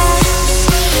dance,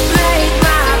 make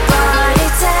my body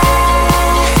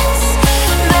dance,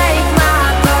 make my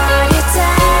body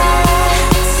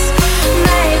dance,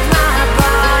 make my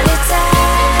body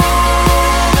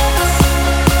dance.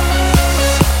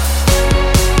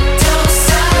 Don't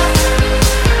stop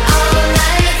all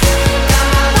night, got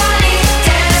my body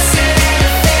dancing and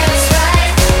it feels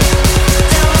right.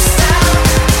 Don't stop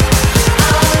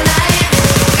all night,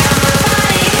 got my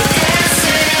body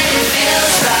dancing and it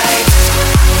feels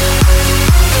right.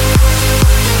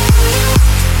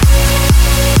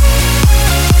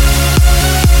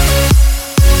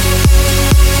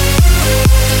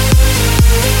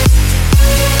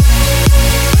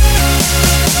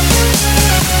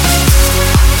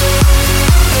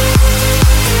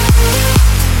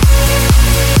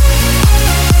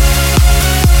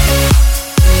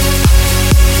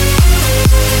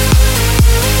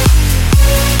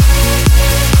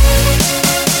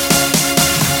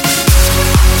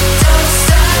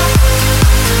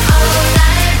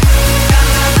 stop all night, got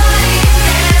my body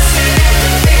dancing and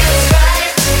it feels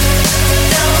right.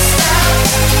 Don't stop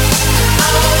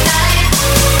all night,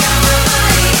 got my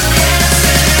body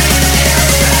dancing and it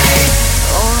feels right.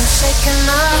 Oh, I'm shaking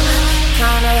up,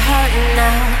 kinda hurting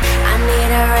now. I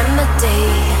need a remedy.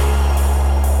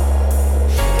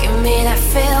 Give me that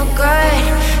feel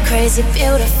crazy,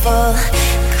 beautiful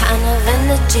kind of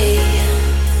energy.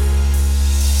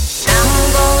 Now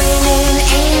I'm going in,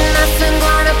 ain't nothing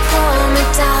gonna pull me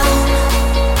down.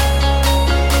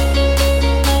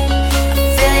 I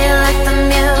feel you like the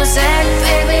music,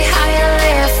 baby, how you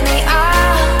lift me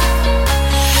up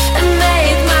and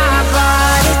make my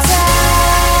body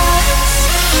dance,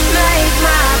 make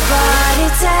my body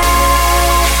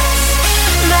dance,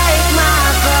 make my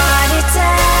body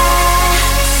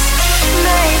dance,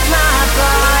 make my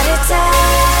body dance.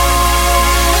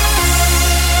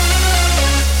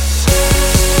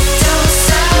 Don't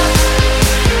stop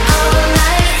all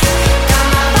night, got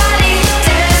my body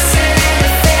dancing and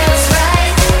it feels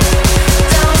right.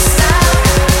 Don't stop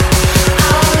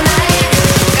all night,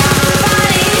 got my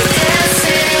body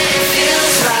dancing and it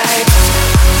feels right.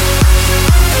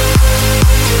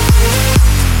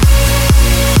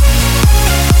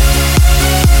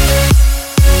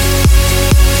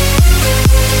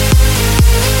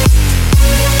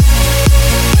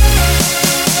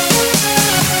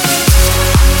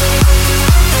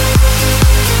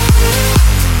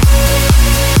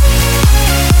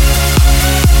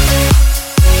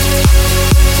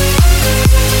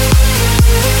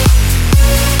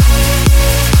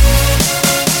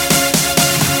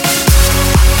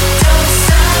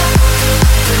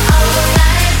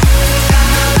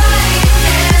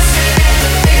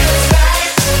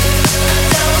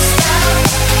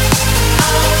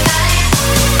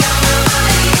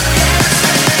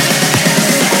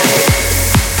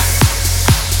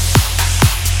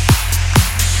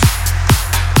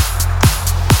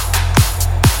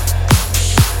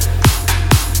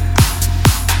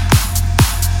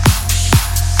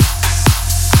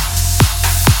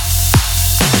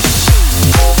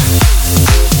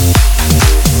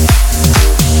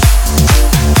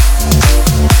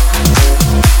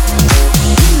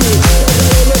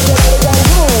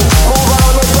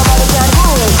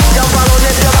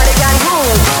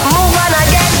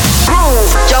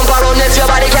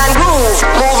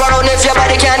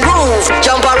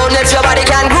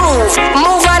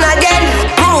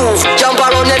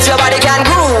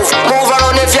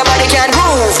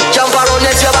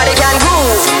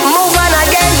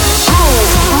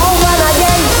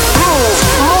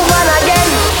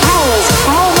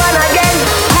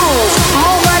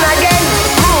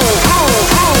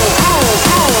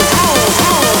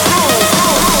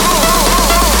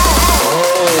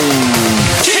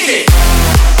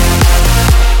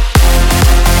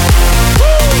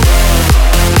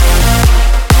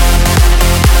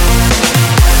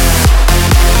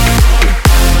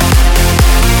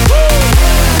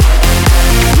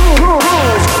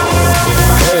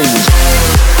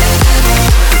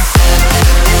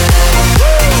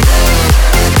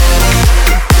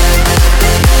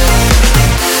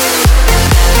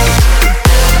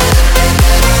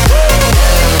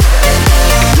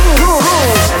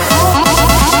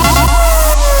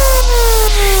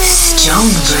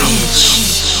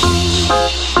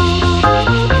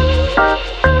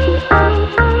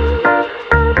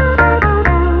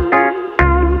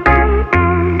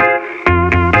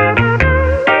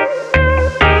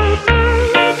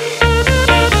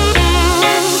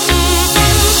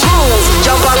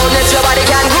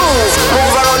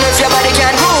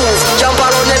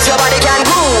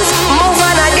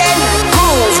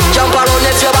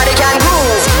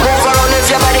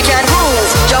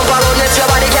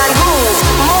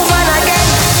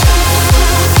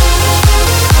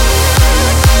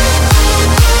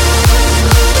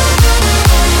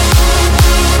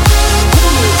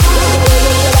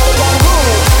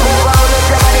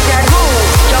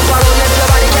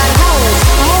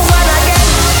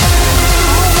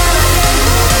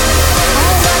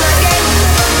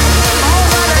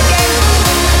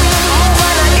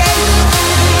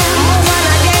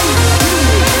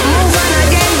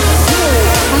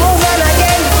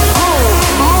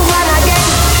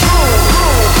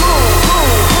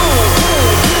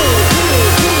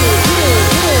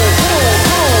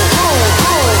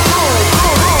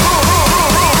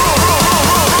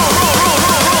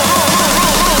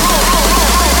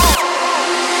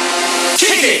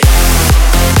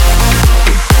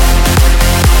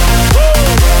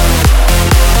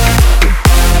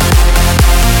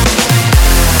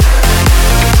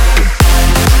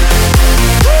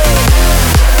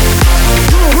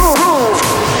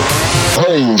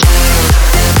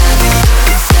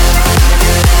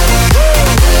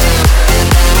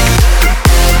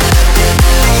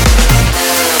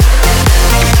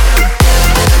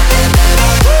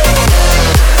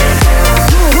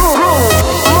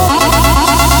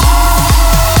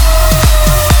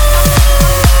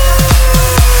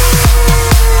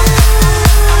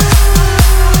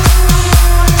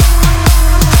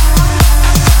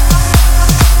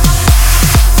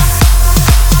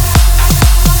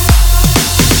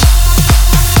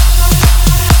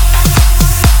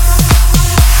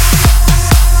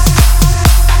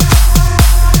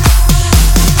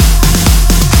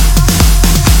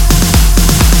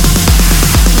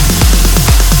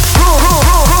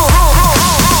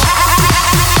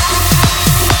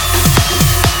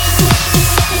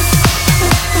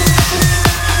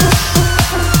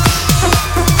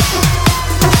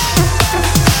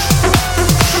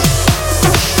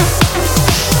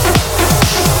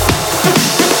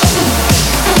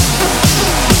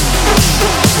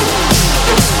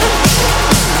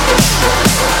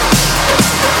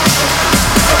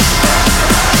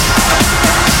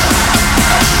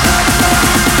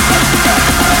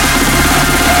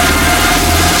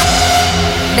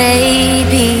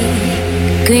 baby,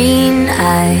 green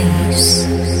eyes.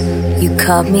 You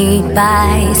caught me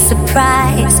by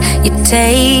surprise. You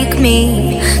take me,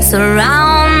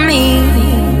 surround me.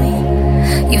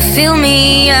 You fill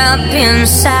me up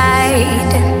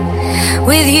inside.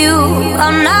 With you,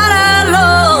 I'm not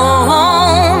alone.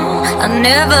 I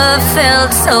never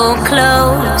felt so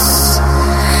close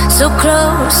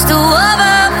to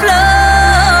overflow.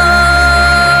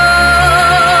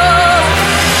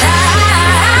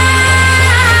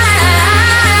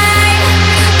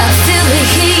 I feel the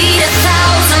heat,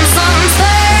 1,000 suns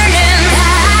burning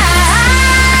high.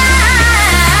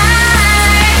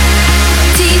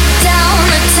 Deep down,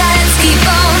 the tides keep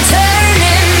on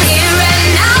turning. Here and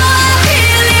now, I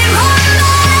feel it running.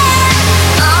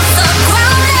 Off the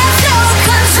ground, there's no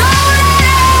controlling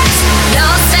it.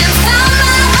 Lost and found,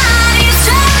 my body's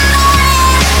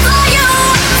trembling. For you,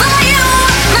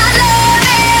 my love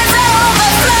is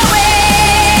overflowing.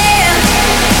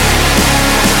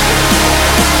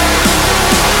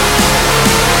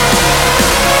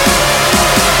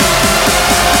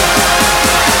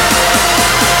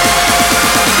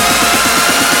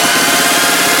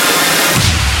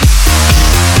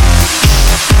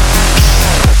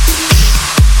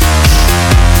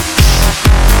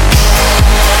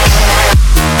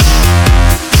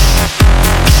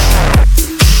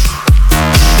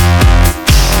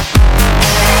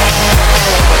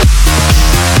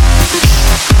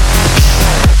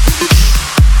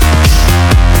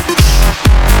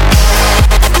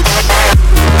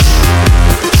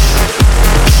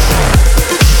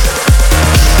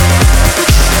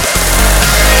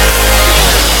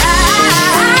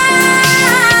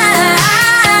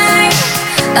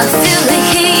 I feel the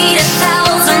heat,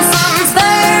 1,000 suns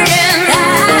burning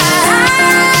high.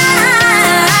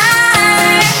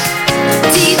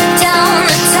 Deep down,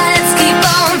 the tides keep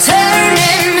on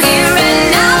turning. Here and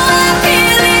now, I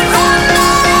feel it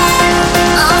running.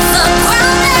 Off the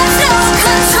ground, there's no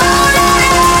controlling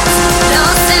it.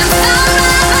 Lost and found,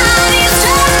 my body's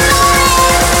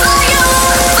trembling. For you,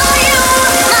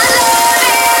 my love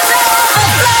is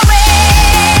overflowing.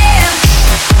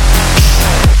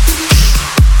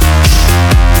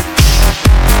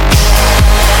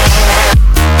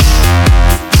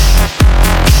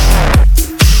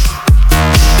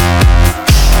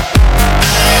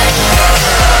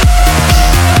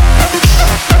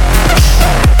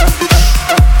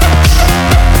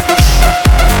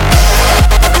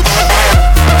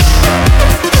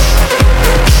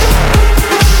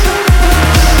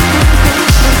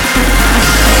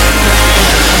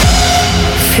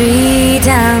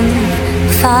 Freedom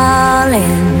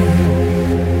falling.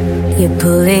 You're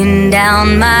pulling down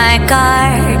my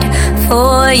guard.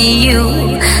 For you,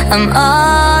 I'm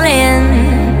all in.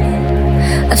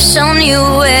 I've shown you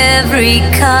every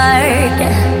card.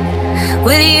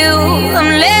 With you,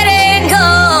 I'm letting go.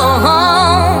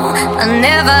 I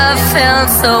never felt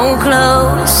so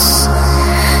close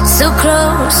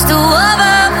to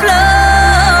overflow.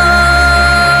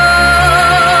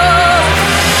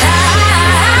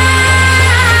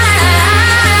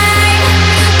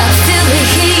 I feel the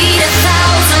heat,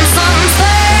 1,000 suns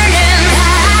burning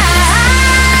high.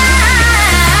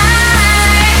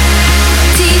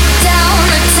 Deep down,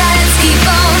 the tides keep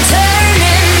on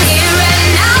turning. Here and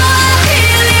now, I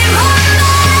feel it running.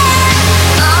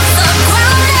 Off the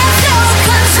ground, there's no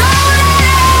controlling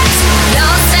it.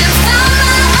 Lost and found,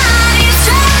 my body's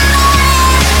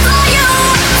trembling.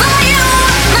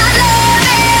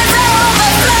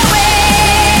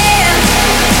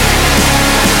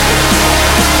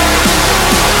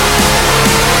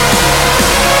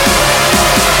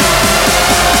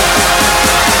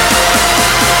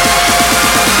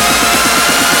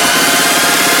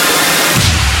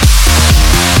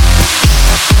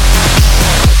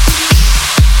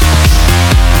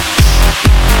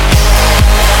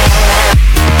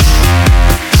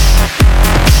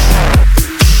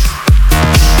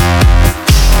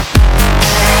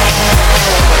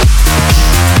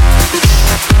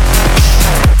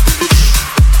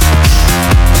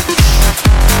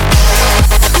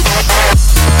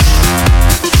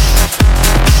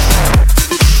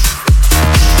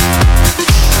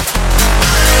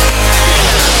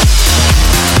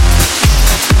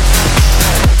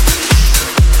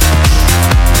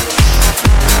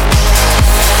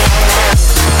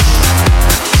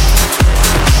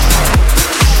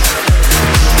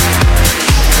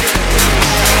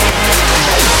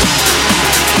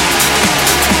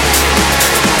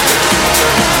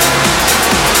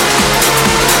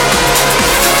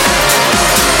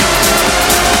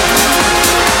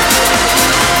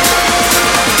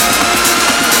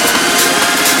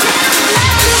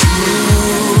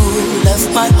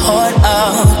 heart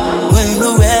out when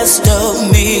the rest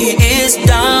of me is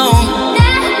down.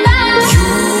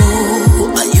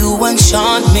 You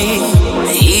enchant me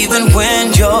even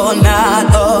when you're not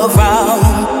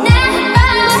around.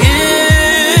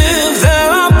 If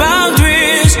there are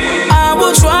boundaries, I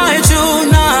will try to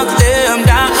knock them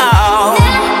down.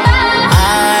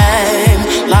 I'm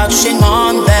latching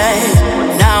on,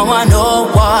 babe. Now I know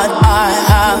what I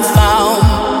have found.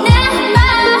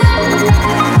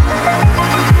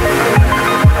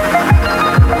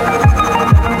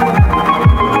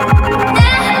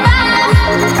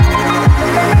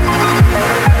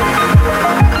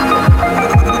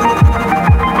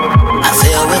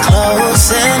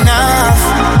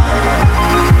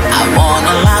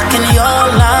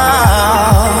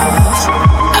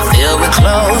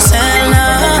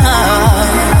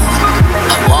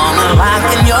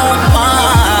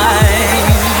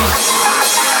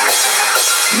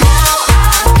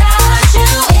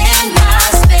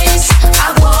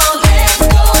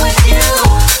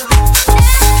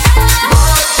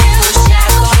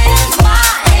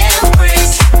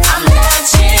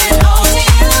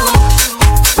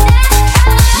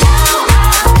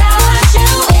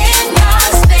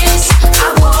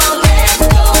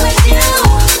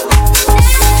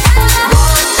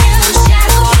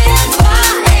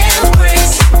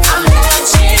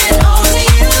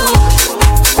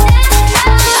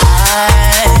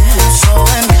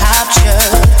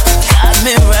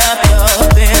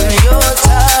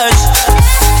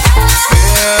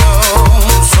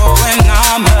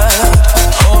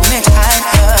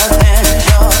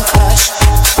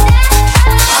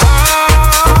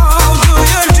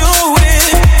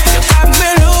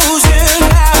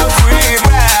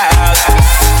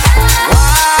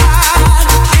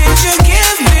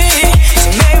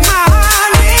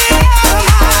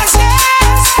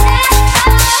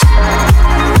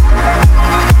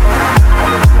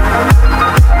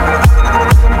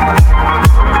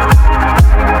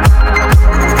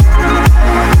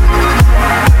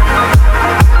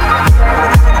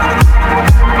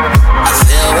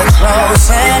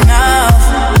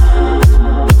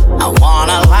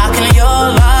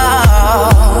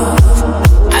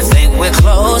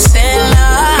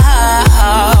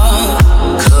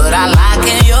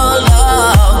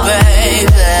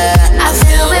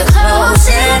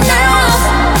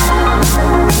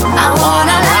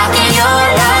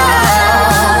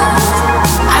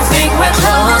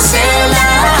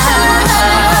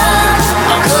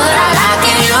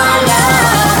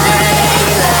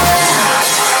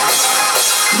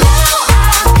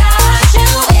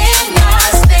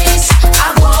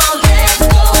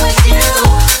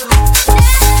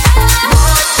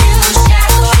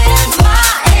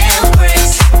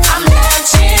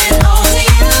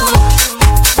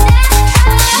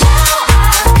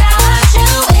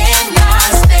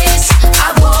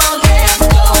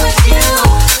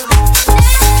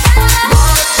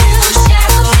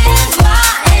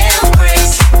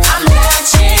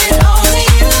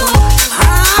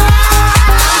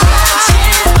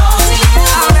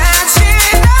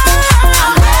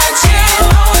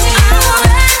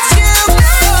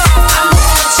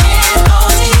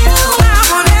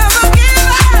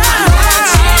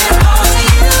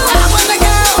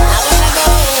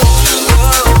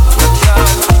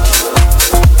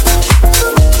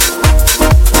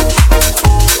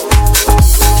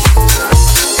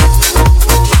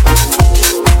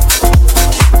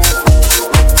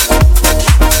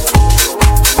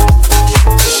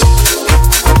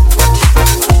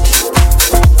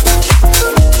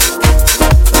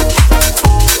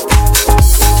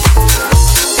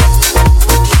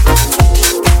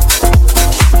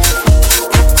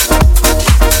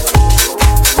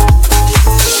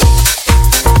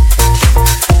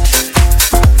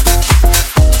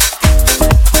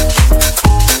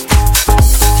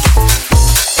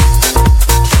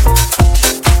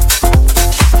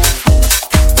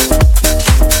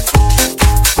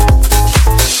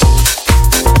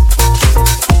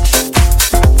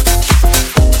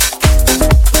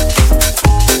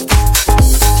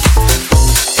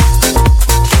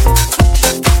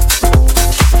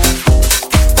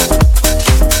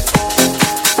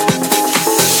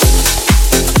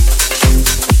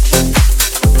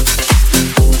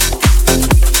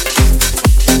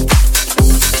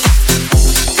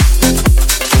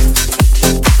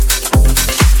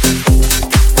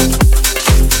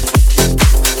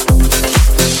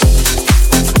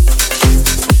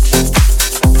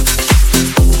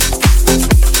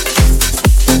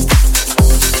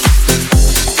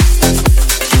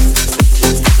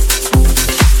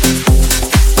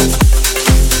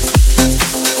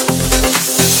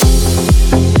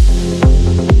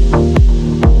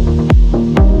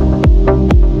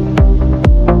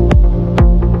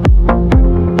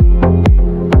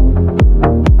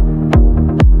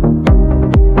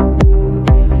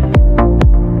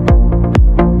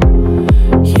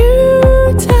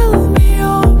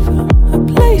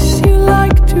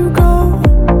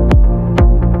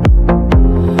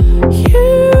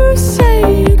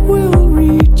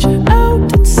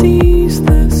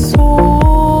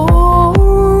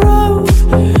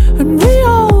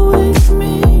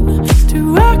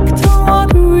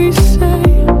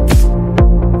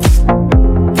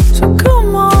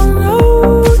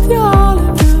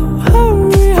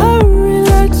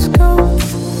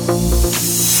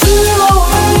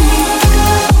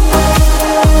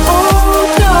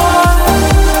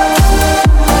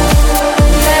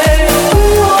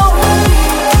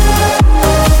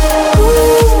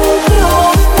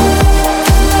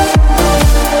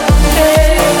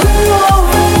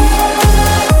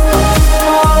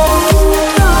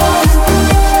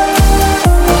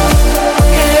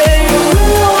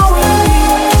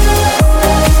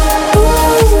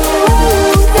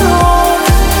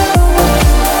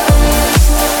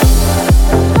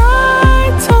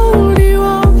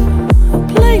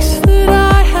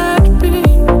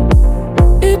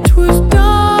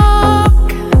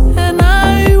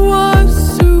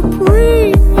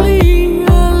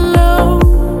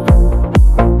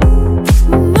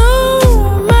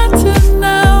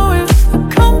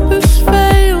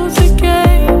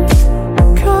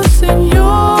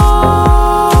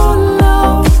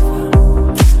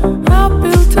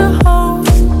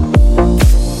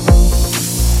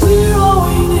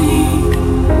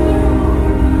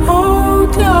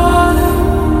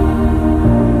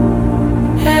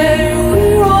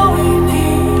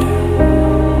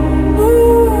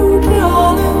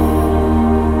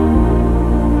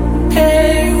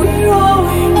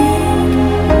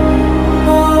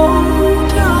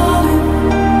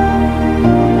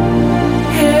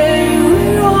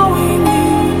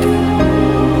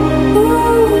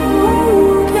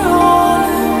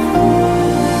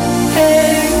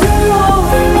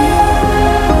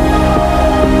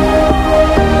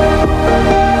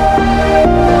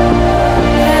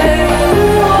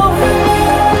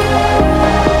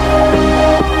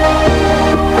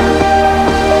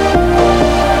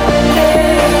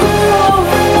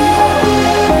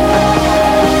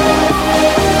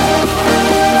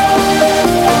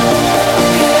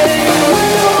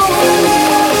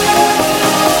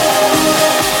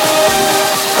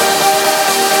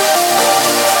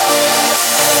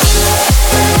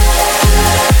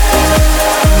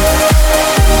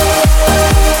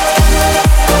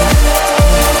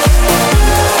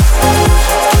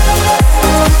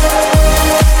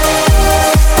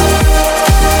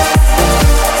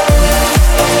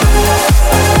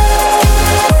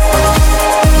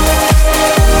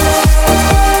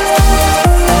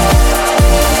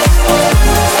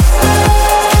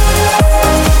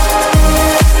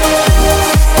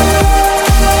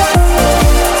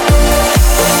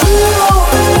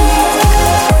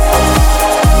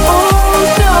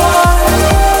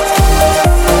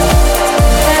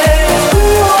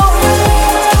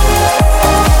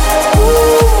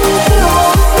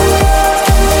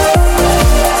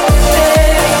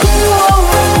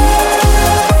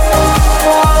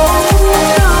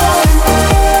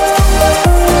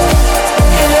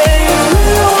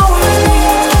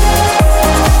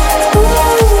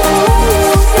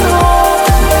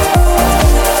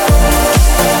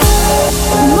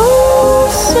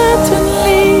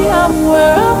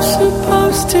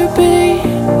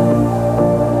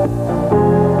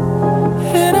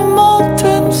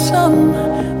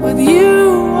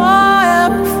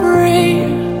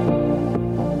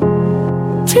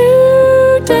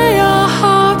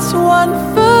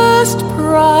 won first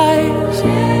prize,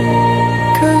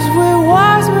 'cause we're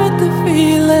wise with the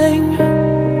feeling.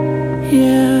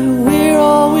 Yeah, we're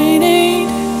all we need.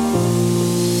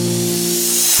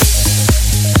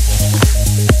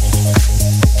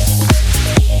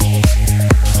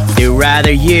 They're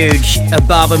rather huge,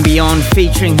 Above and Beyond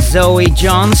featuring Zoe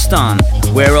Johnston,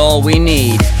 We're All We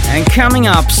Need. And coming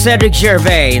up, Cedric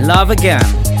Gervais, Love Again.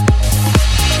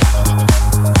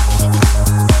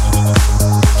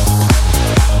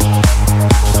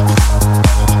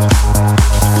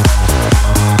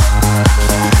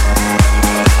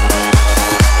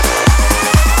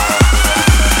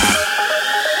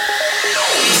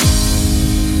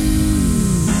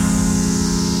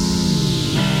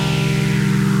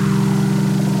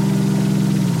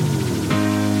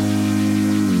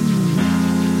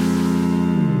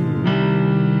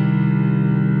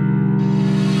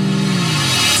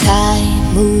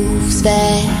 Moves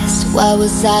fast while we're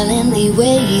silently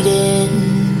waiting,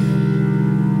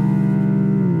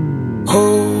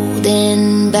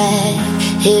 holding back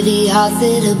heavy hearts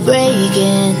that are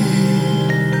breaking.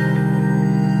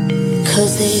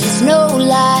 'Cause there's no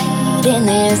light in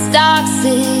this dark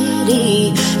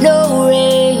city, no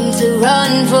rain to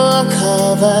run for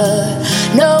cover,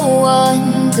 no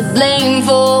one to blame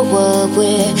for what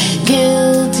we're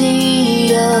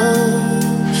guilty of.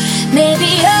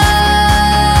 Maybe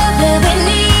all that we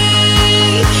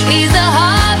need is a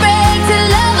heartbreak to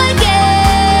love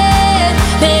again.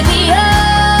 Maybe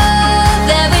all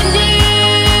that we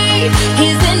need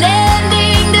is an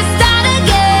ending to start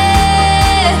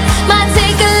again. Might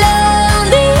take a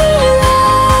lonely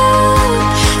road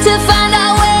to find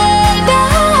our way back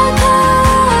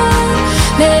home.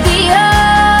 Maybe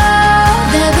all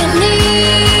that we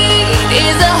need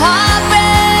is a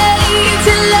heartbreak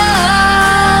to love.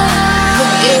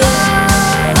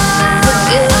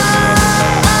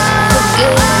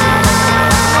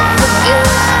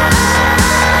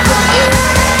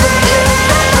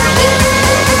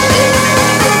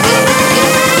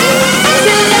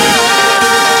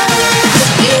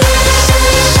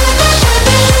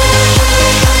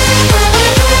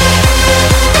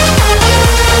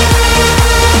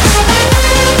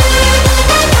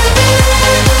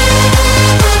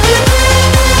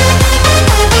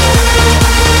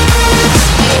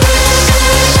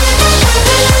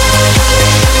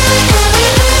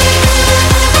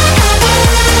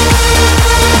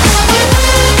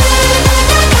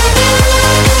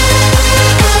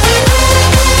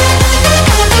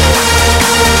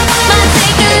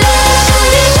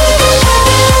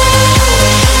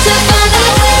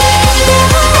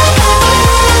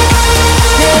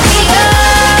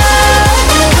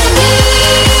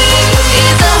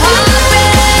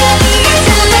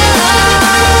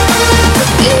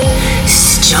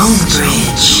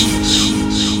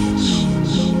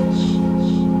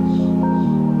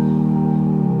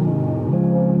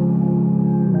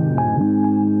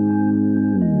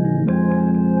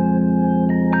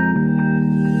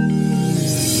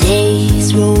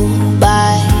 Days roll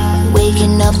by,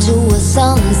 waking up to a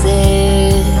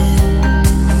sunset.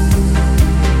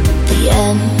 The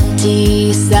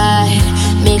empty side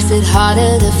makes it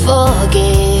harder to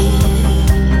forget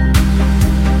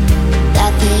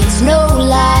that there's no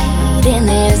light in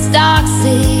this dark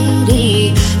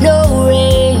city, no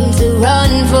rain to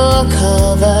run for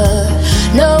cover,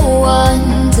 no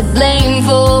one to blame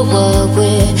for what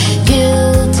we're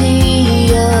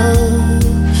guilty of.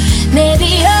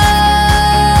 Maybe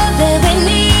all that we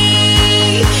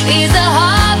need is a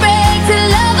heartbreak to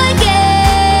love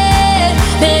again.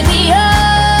 Maybe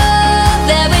all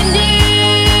that we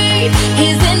need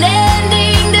is an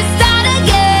ending to start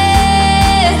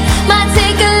again. Might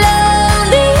take a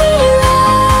lonely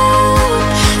road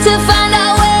to find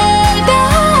our way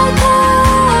back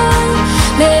home.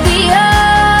 Maybe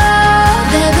all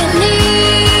that we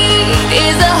need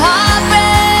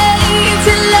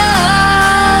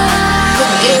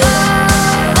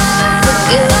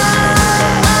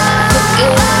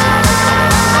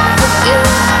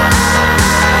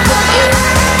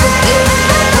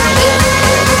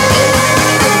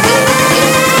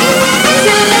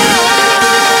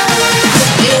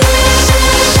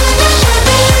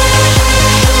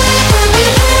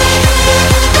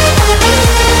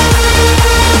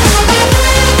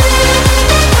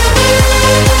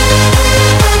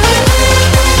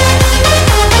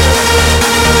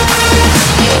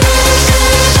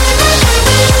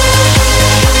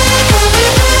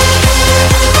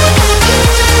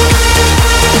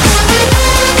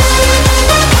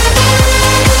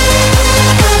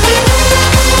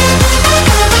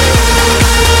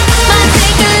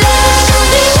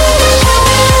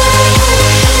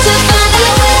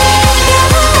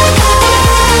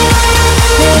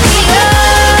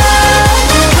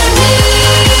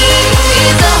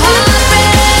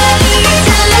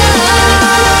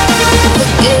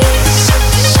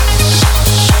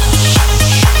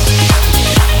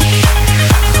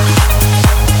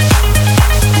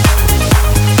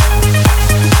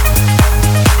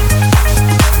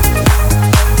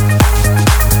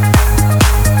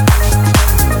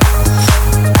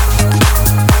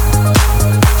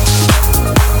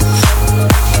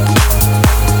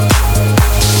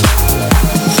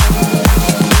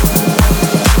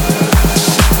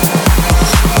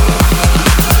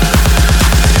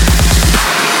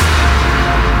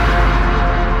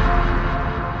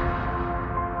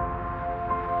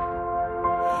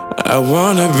I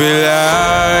wanna be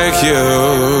like you.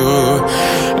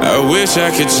 I wish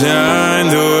I could shine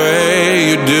the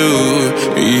way you do.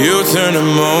 You turn a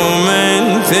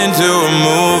moment into a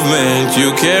movement.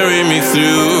 You carry me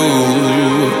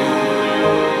through.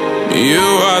 You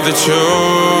are the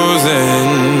chosen.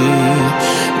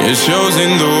 It shows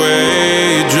in the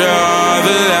way you draw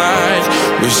the light.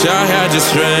 Wish I had the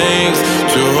strength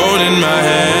to hold in my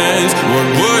hands. What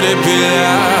would it be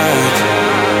like?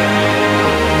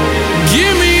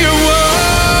 Give me a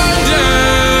wonder.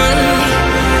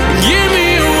 Give me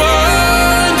a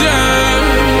wonder.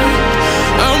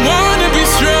 I wanna be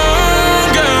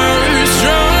stronger,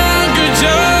 stronger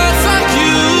just like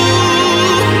you.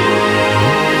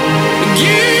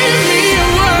 Give me a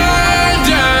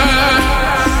wonder.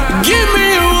 Give me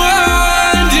a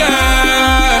wonder.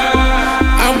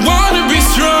 I wanna be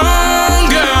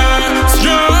stronger,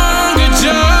 stronger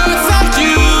just like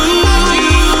you.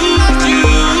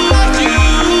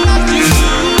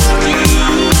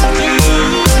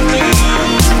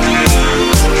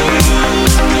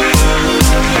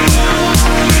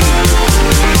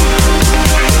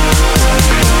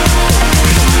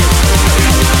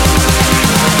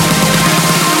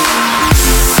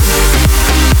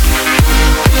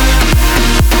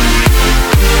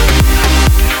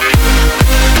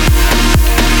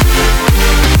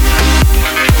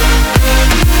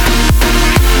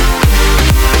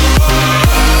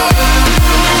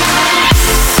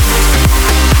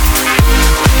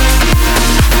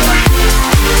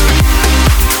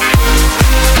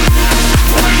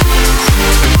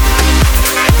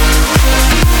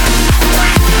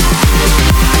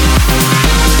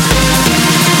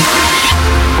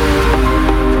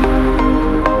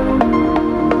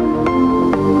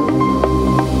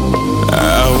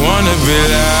 I wanna be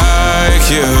like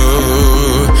you.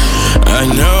 I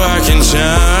know I can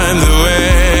shine the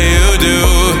way you do.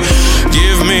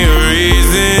 Give me a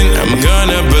reason I'm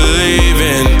gonna believe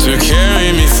in to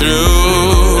carry me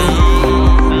through.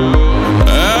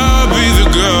 I'll be the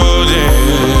golden.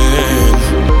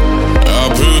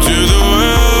 I'll prove to the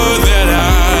world that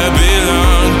I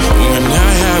belong. When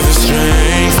I have the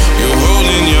strength you hold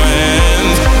in your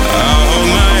hands, I'll hold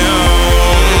my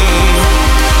own.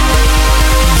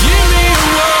 Give me a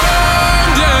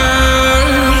wonder.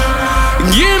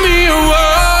 Give me a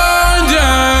wonder.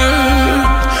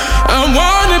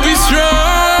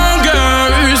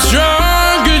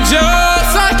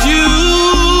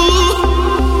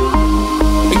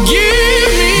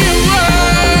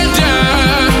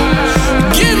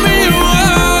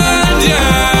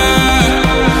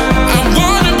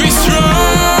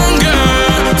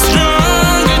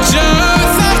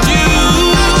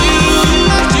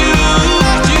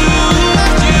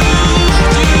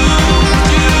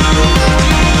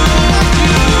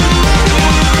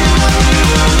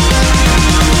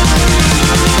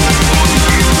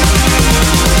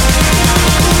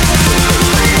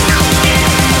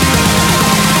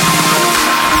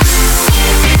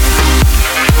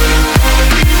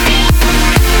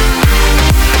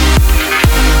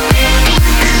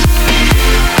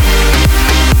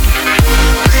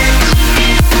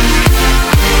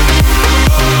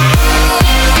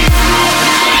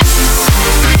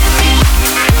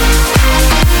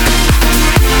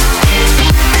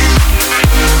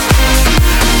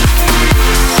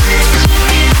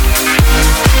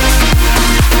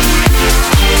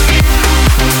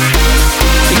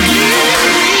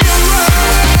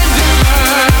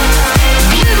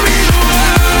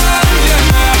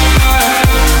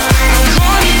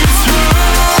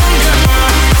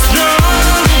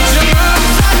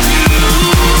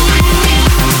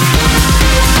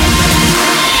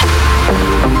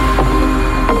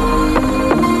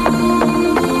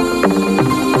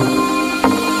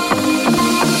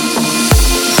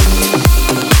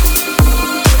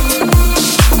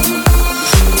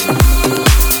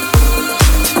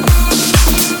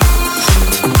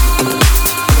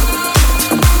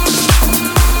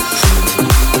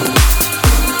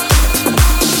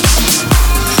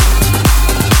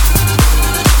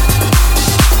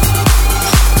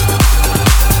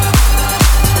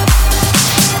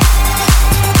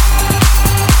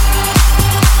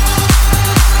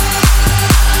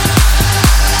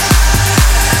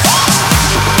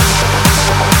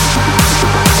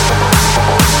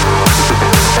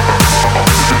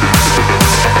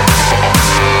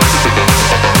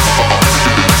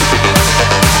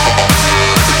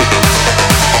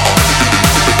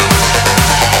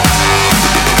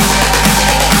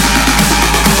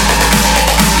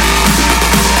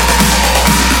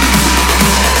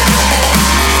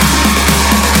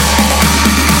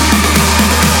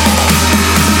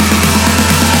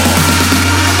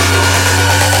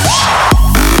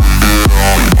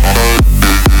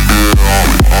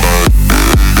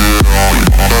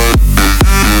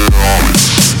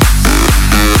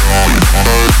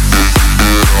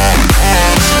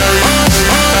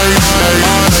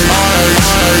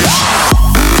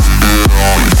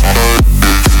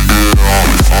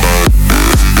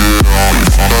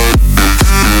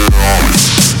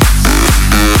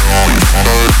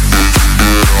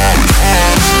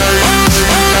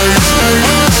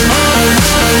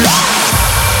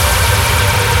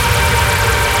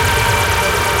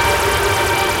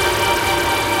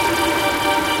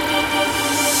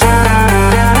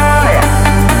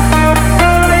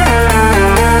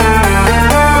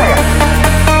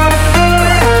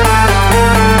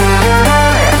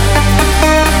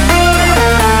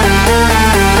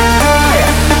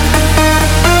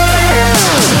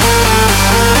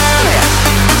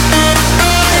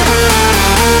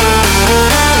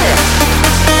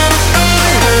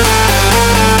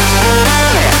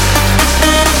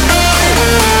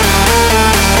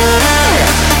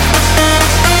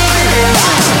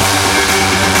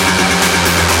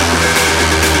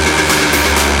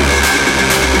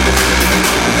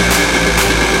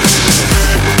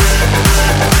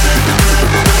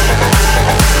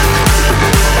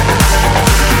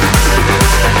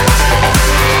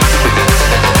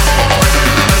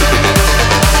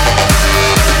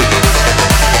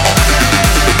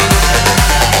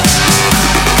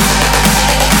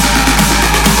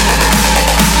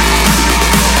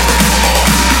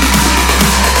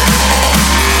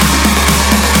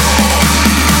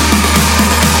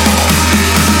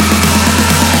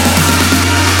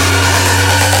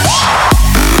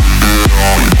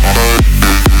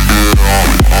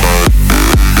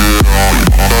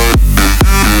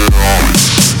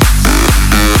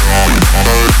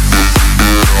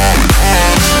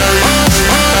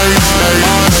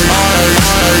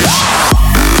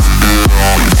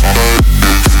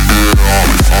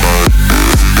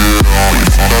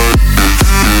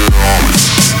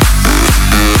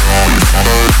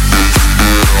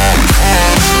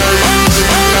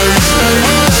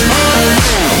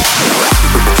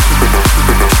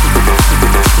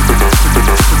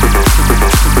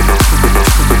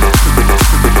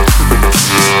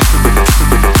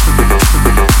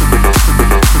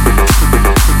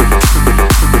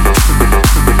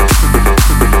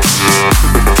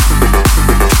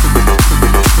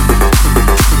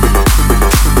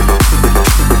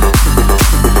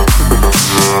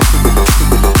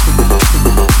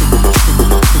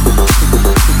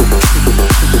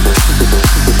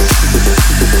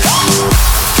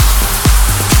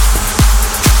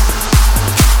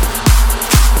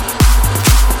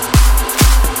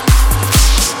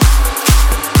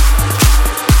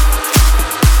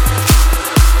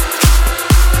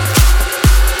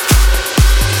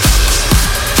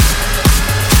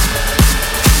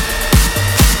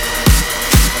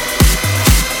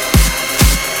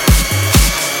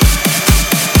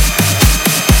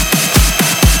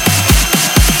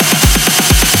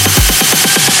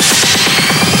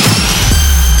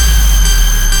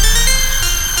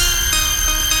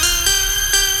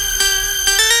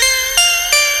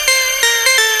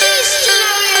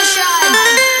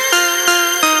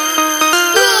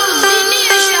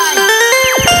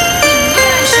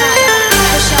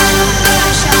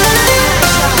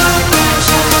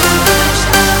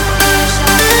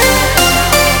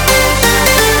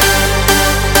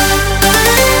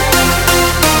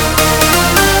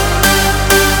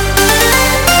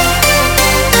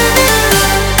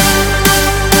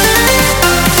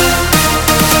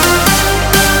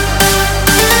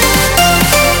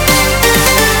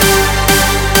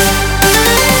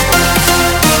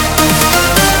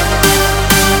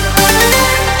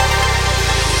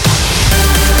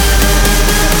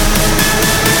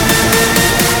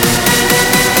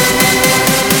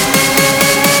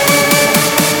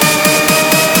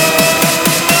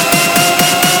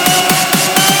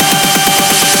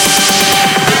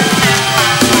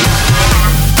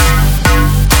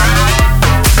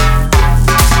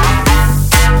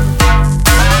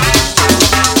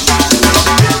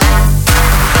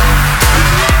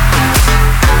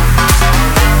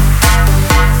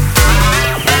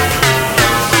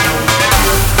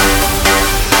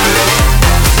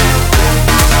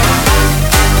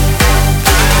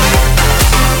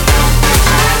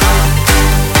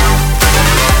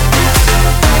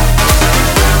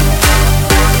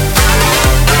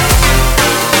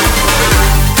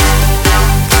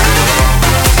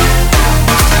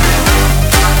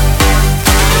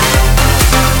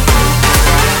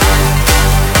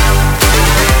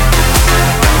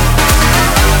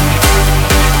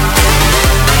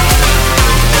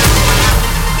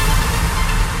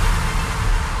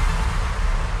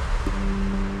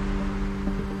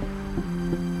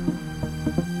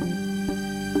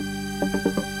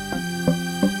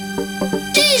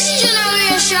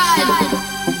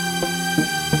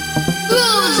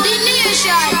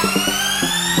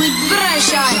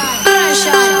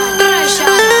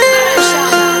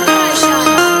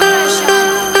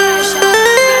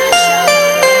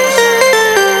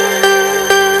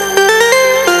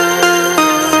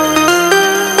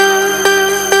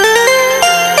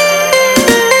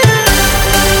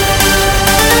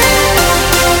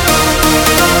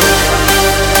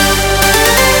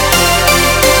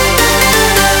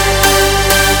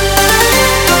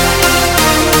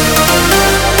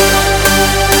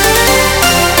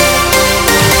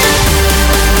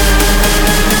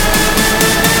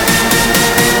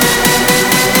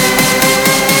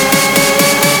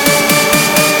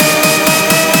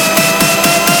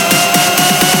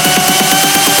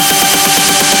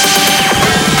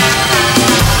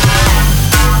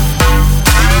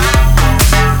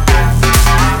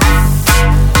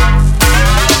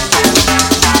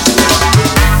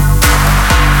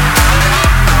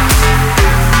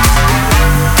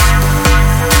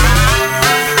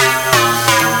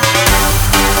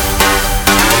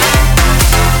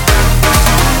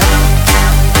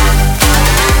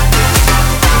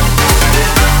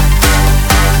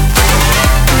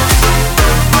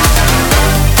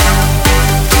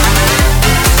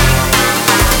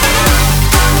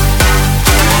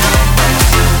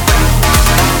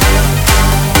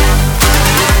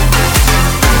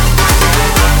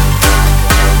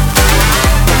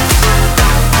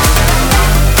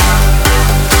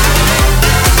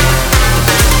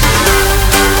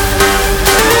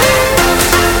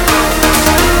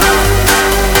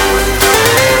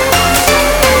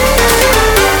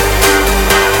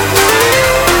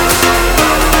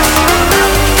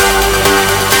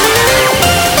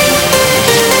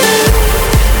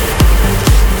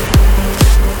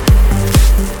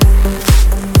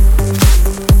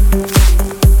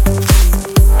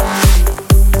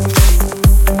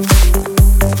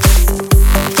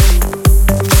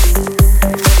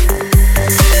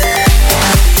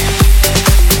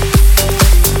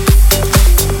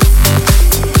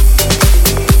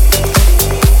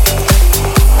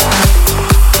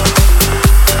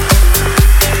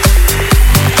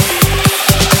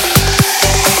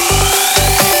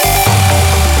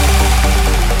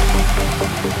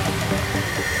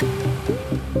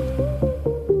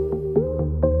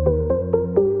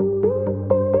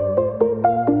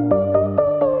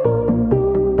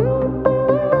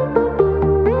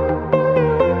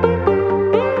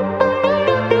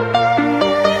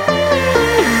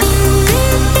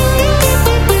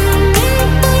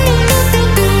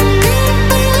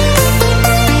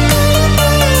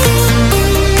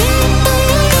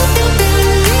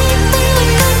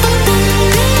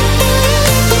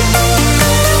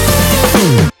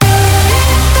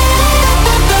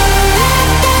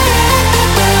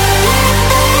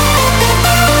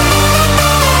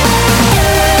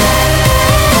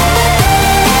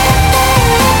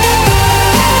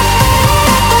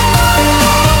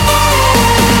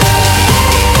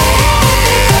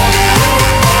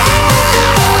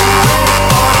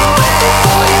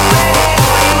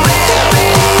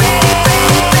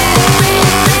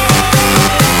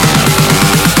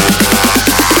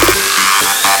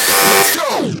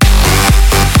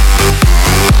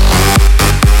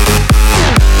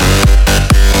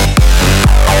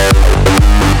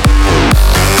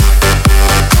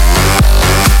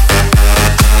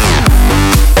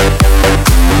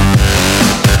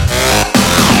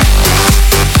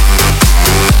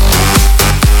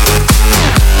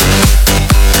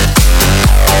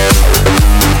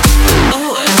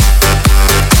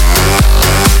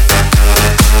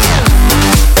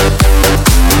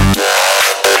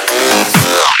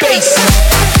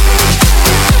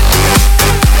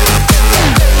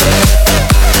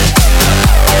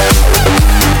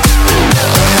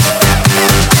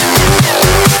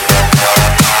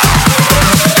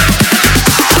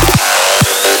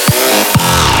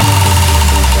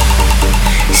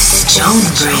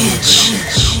 StoneBridge.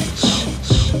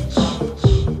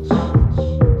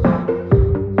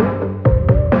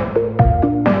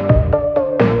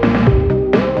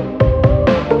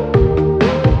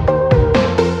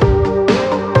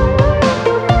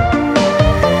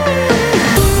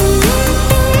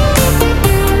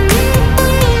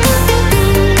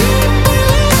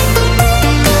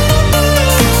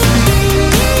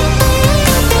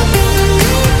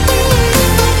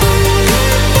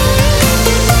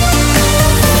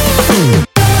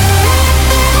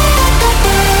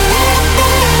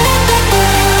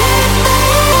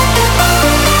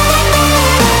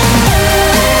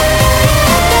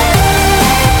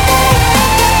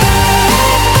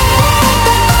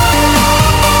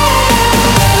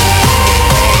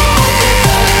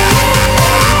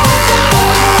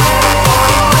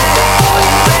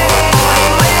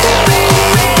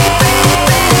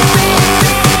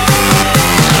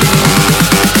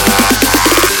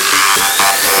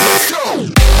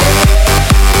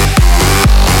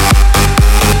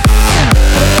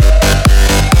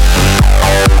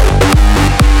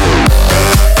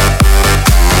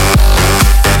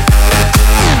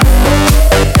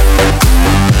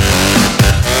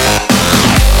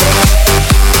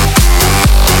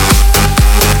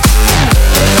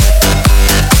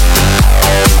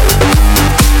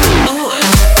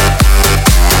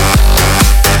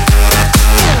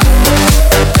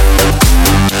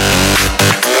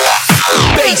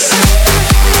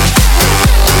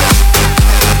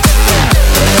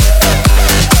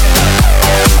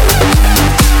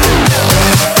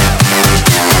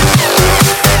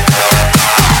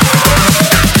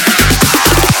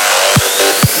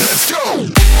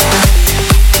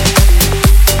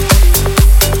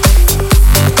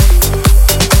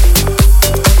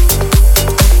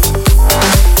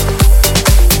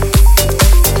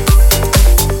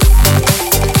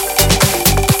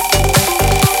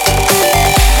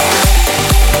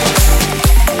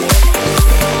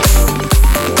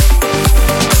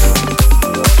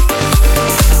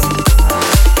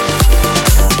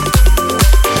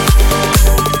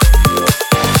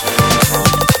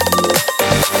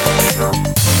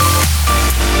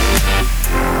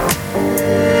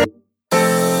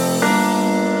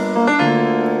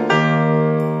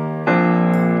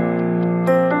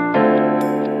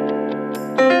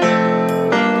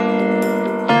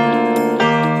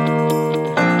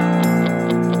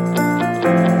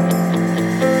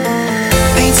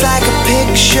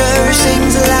 picture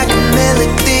sings like a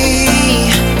melody.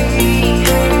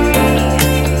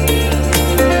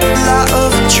 Law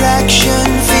of attraction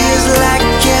feels like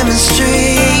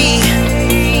chemistry.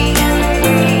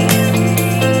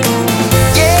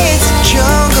 Yeah, it's a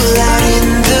jungle out in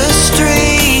the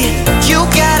street. You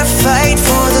gotta fight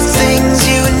for the things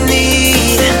you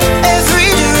need. Every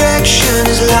direction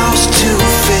is lost to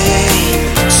fade.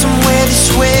 Somewhere this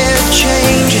world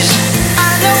changes.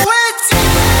 I know it's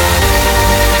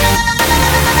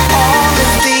all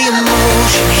of the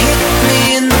emotion hit me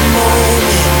in the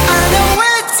moment. I know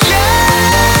it's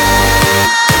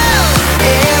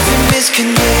every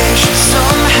misconnection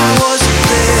somehow was a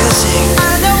blessing.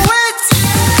 I know it's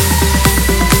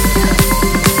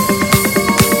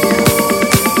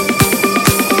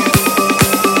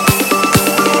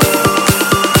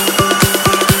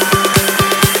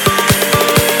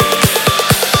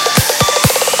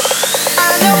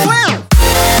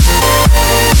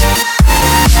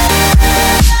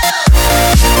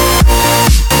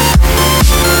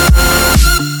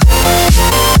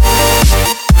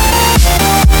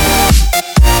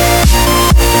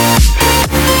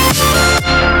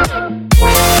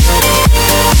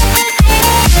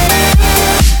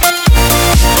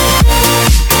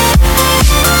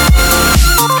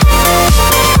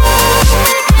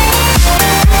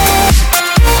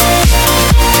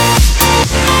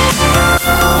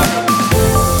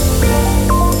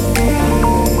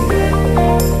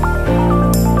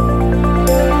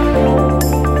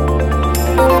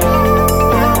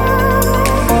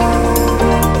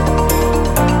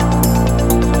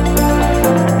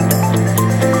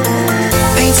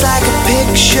paints like a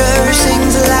picture,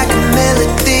 sings like a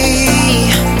melody.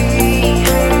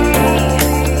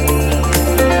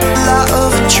 Law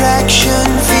of attraction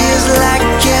feels like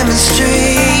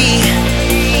chemistry.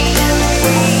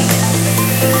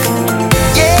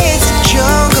 Yeah, it's a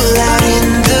jungle out in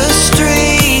the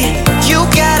street. You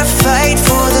gotta fight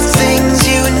for the things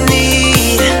you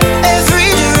need.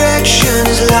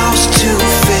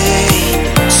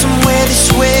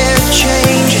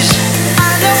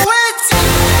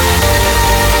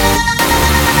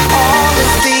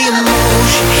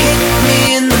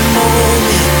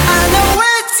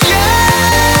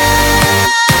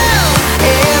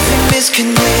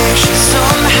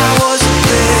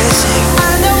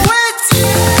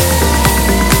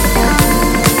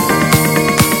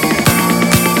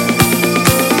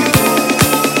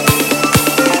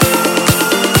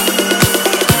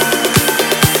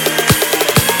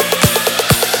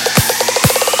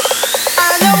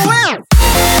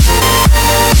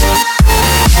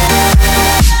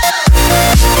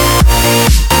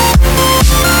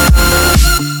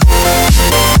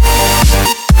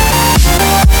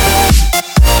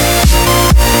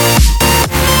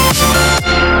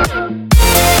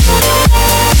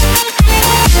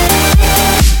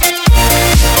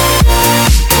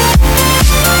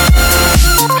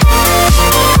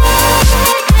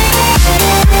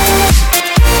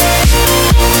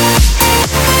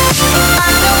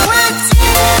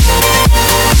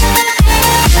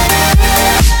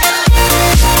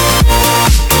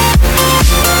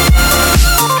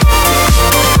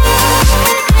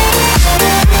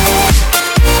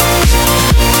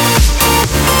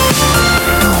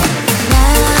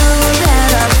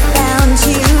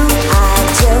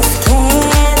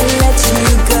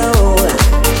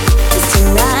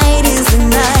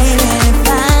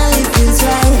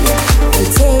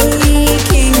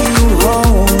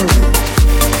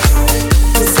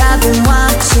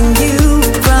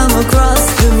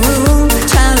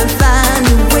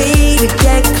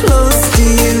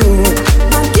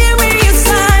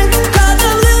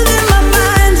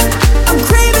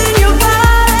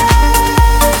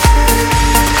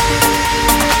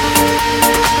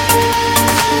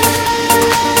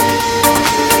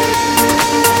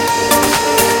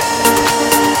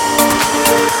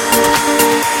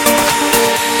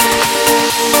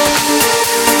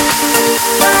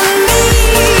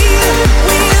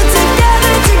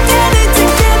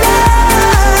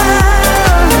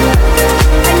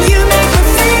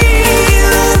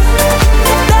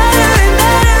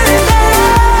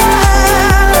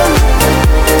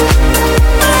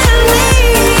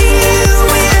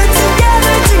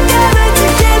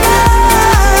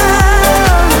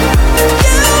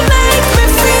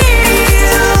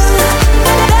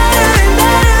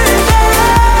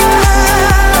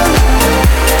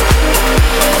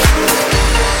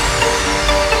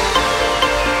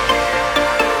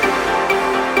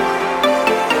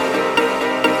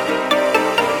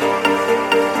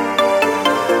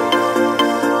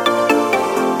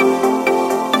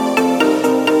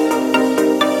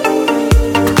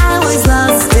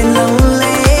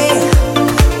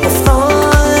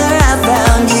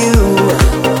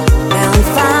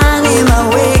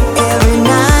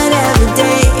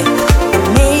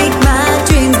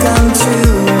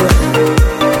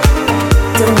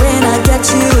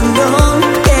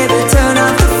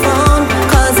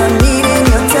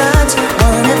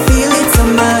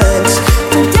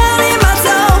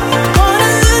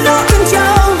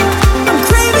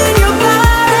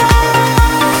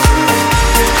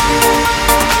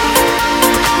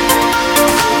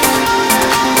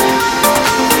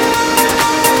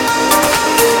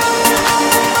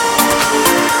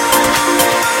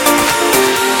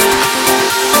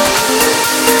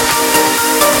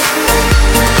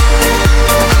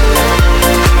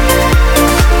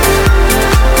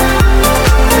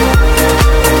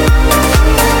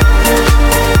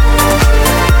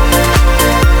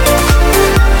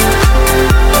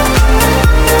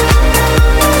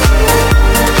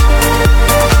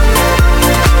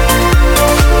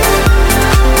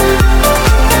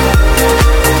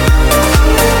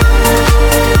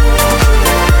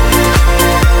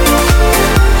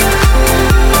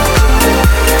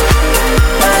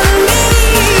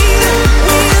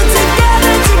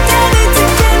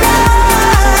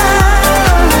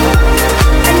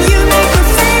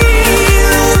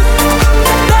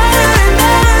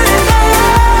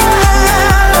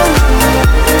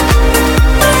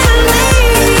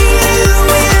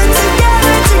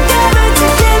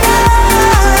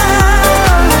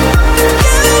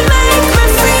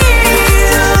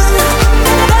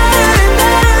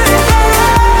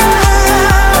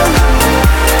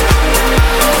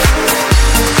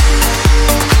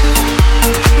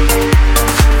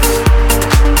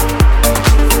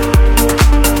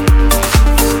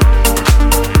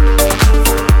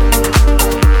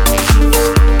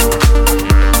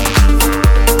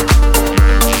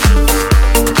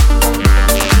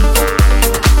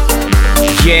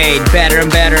 better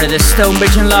and better, the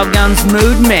StoneBridge and Love Guns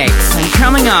Mood Mix. And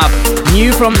coming up,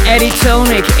 new from Eddie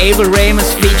Tonic, Abel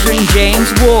Ramos featuring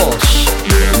James Walsh,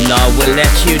 Love Will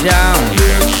Let You Down.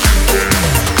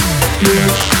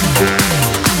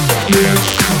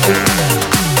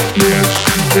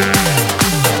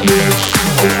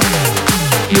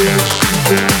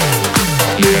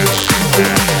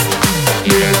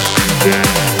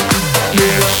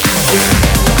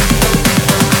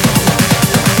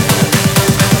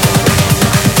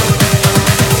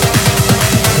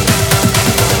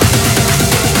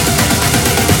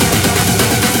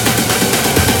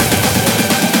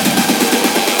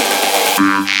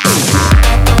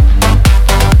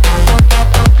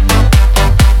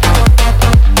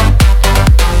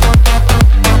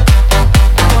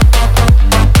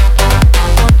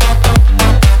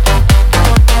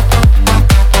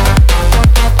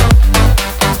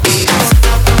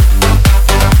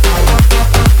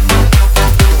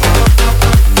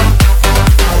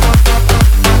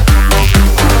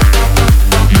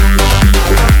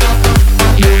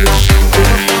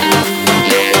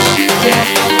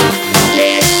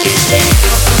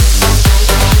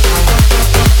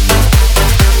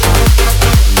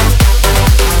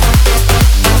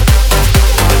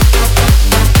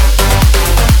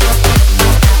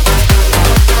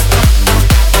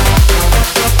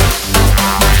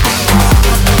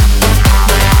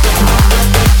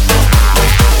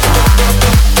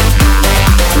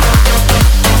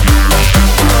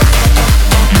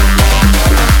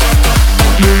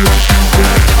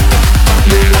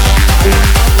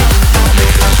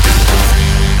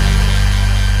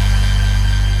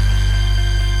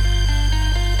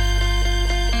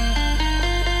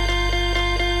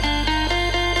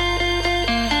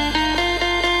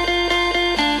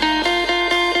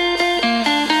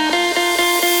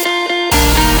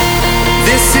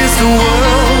 The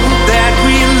world that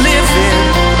we live in.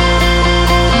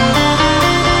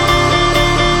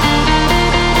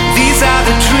 These are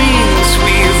the dreams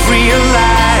we've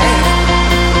realized.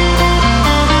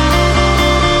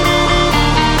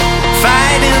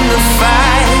 Fighting the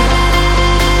fight,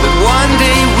 but one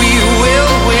day we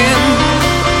will win.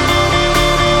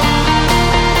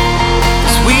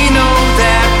 'Cause we know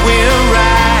that we're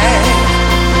right.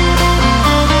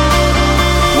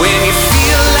 When you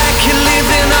feel like you're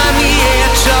living on the edge,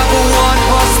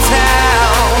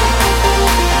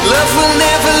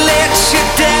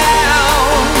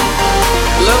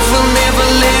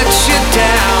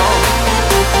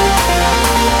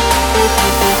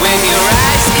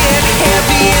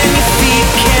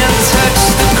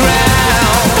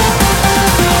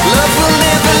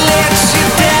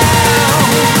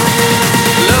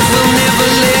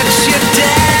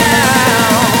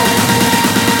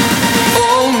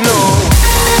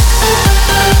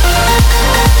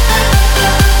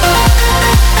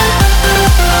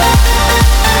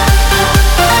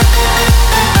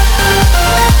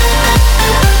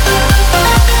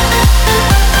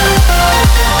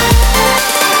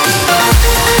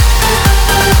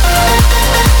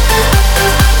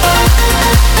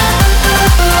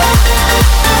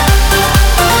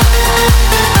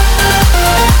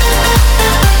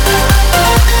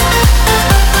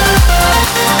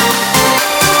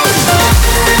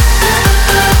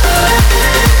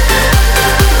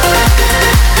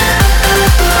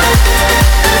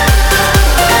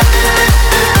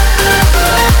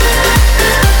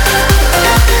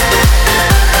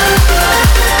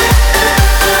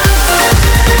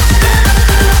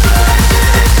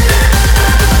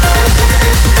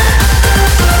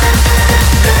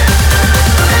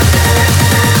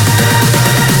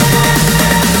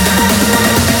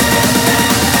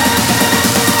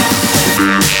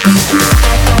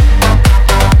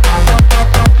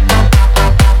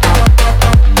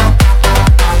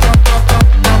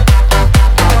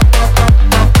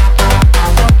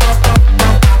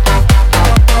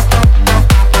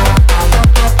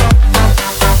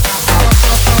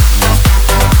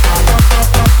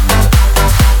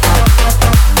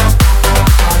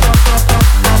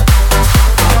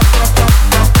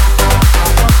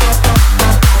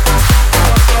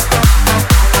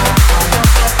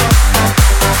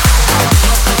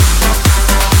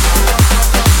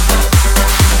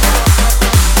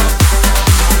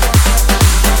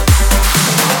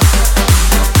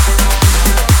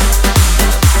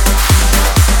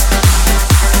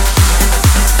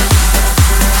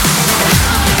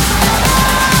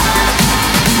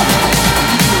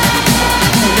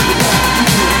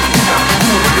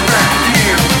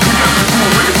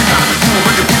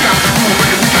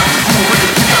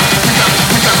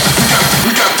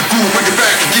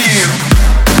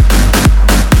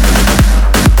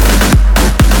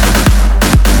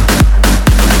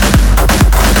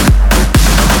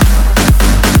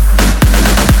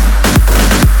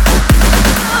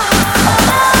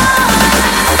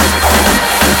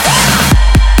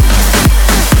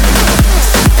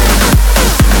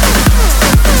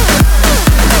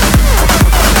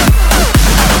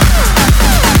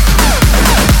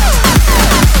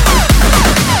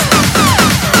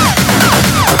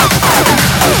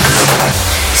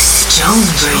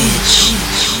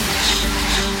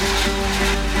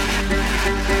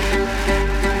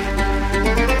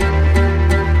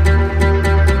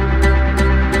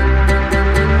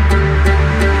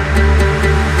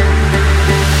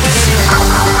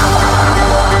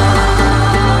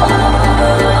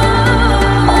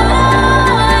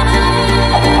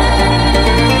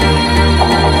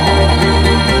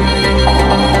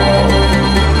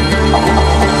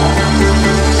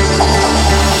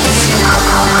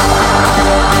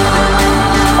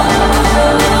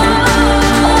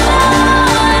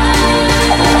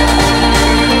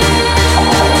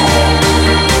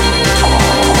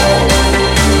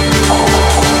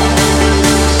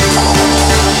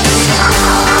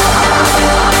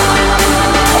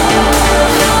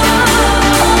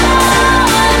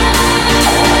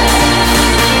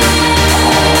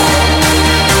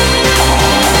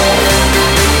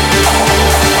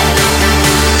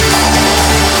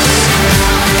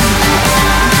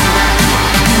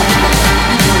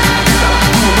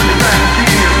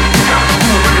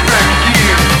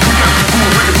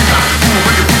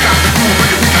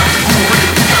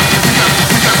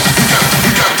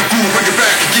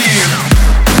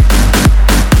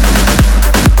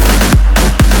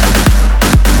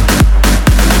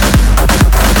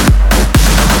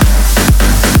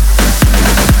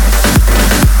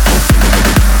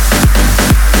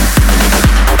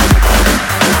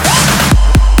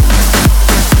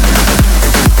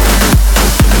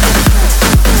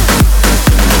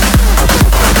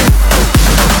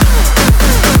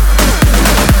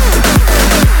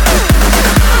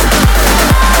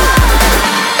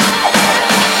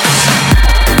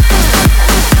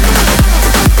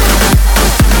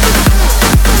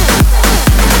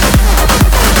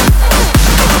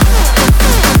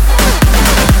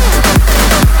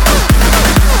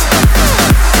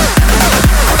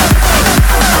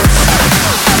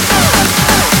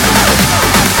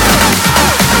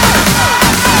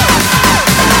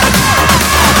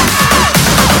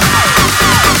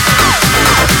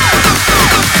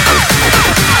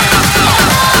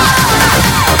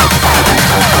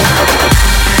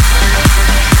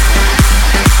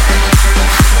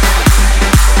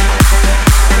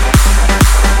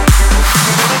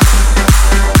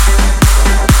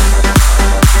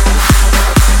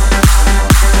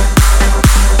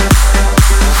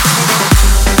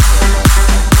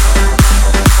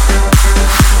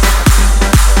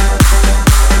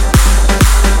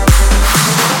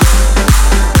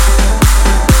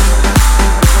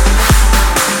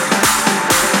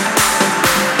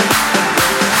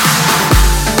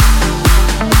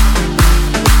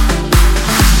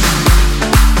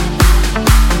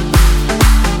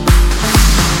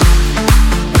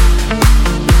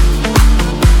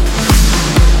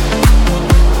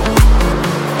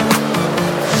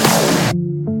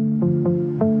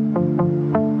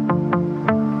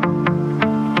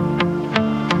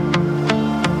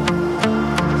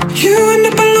 You end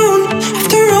up alone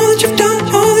after all that you've done,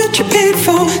 all that you paid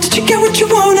for. Did you get what you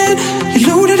wanted? You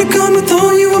loaded a gun with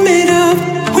all you were made of.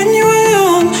 When you were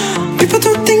young, people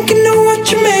don't think you know what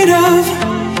you're made of.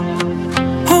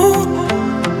 Oh,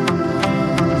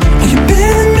 are you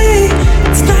better than me?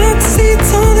 It's not hard to see,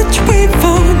 it's all that you wait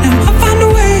for. Now I'll find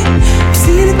a way. I've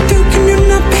seen it through, can you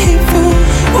not be hateful?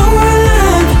 While we're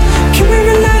alive, can we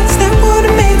realize that what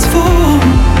it made's for?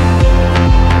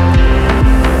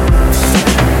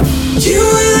 You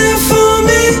were there for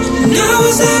me, and I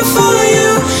was there for you.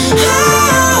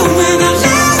 Oh, when I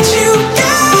let you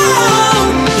go,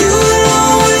 you will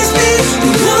always be the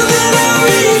one that I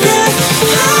regret.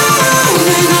 Oh,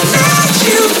 when I let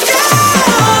you go.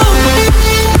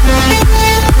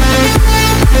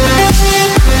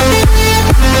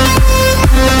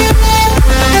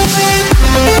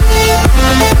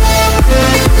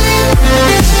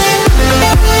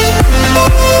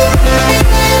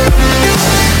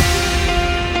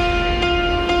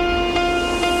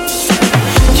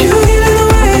 You hid it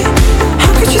away.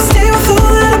 How could you stay with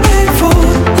all that I paid for?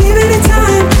 Leave any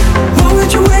time. Why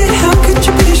would you wait? How could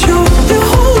you be sure? You're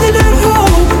holding at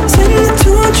home, spending the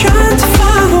two on trying to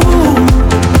find home.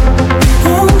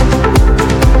 Oh,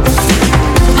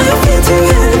 I feel too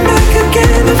heading back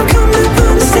again. I've come to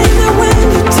understand that when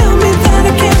you tell me that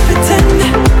I can't pretend.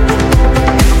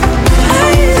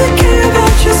 I either care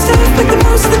about your stuff, but the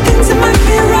most of the things that might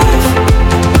be rough,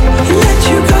 and let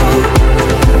you go.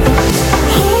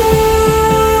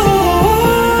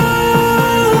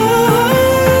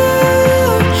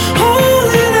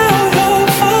 Holding out hope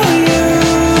for you.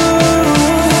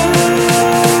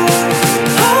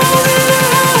 Holding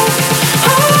out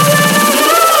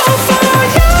hope for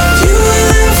you. You were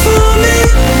there for me,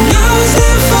 and I was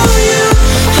there for you.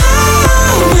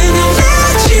 Oh, when I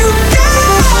let you go,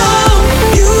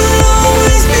 you will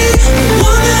always be the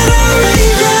one that I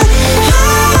regret.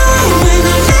 Oh, when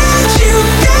I let you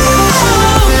go,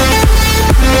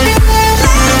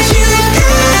 let you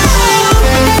go, let you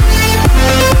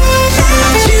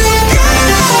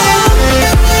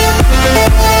go.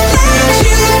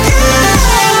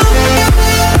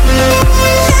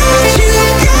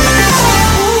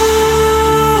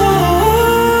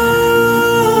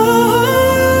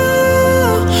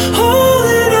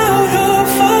 Holding out hope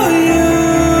for you.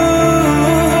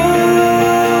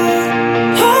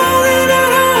 Holding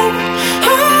out hope,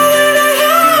 holding out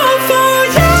hope for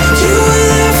you. You were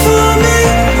there for me,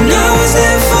 and I was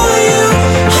there for you.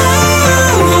 Oh,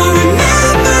 I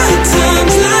remember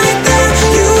times like that.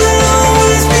 You will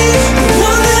always be the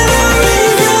one that I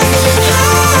regret.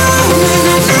 Oh, when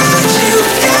I let you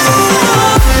go.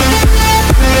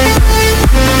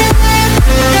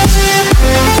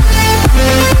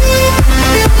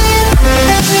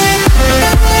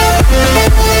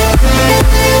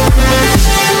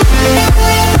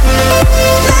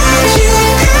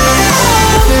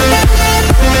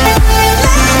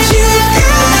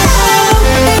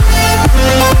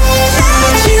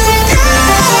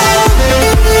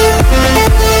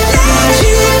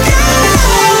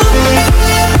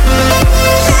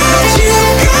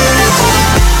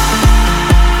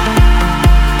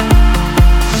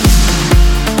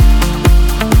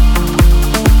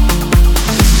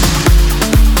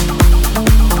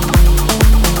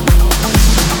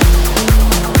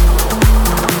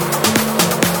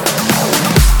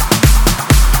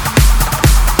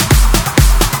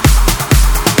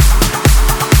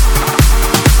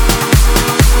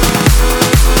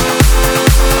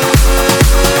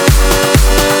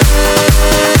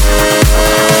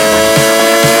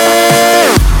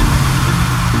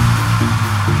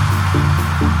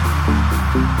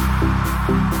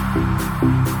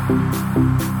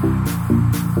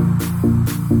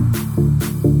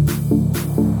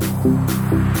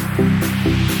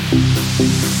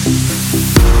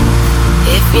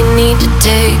 If you need to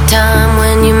take time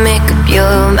when you make up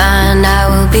your mind, I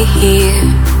will be here.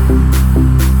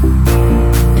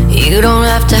 You don't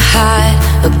have to hide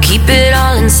or keep it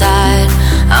all inside.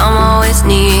 I'm always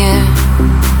near.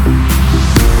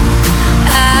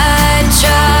 I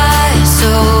try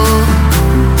so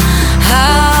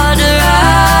hard to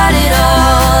write it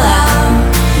all out.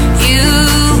 You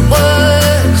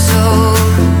work so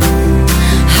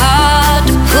hard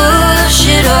to push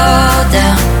it all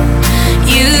down.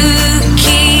 You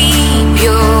keep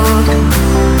your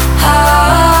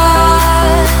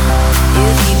heart, you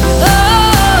keep your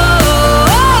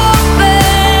open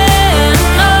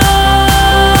up,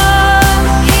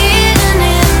 hidden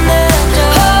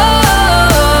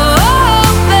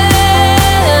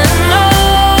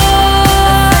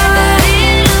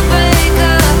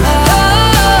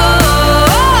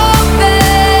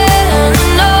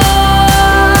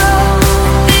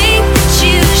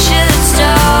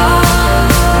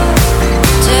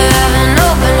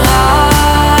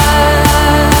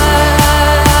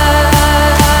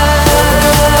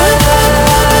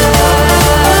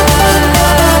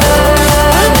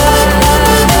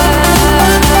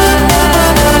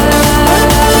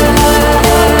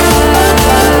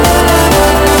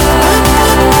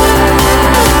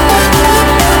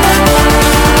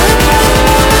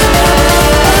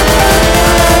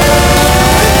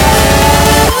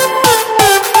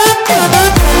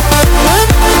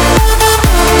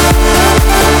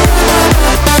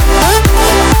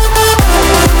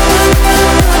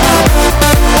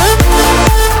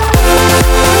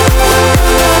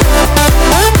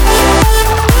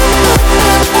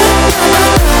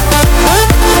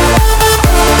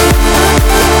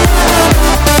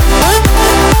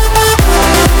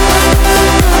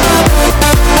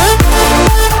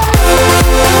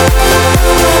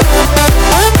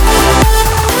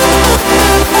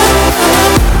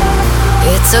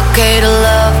It's okay to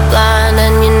love blind,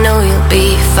 and you know you'll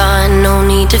be fine. No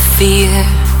need to fear.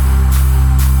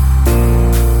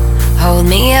 Hold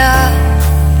me up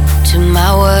to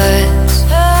my words.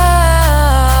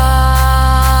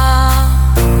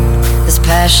 This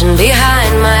passion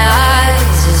behind my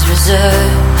eyes is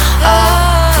reserved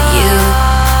all for you.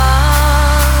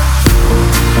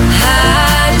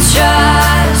 I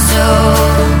try so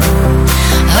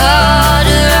hard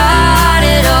to write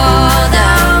it all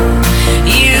down.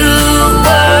 You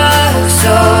work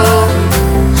so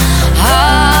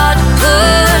hard to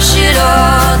push it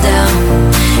all down.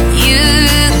 You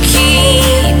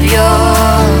keep your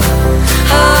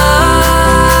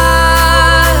heart,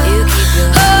 you keep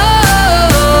your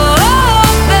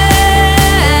open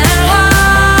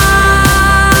heart,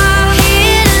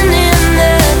 hidden in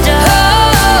the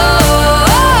dark.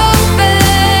 Open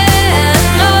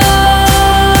heart,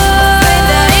 afraid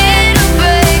that it'll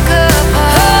break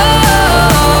apart.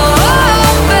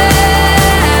 Open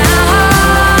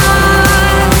heart,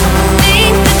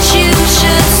 think that you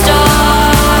should start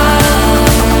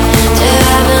to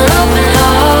have an open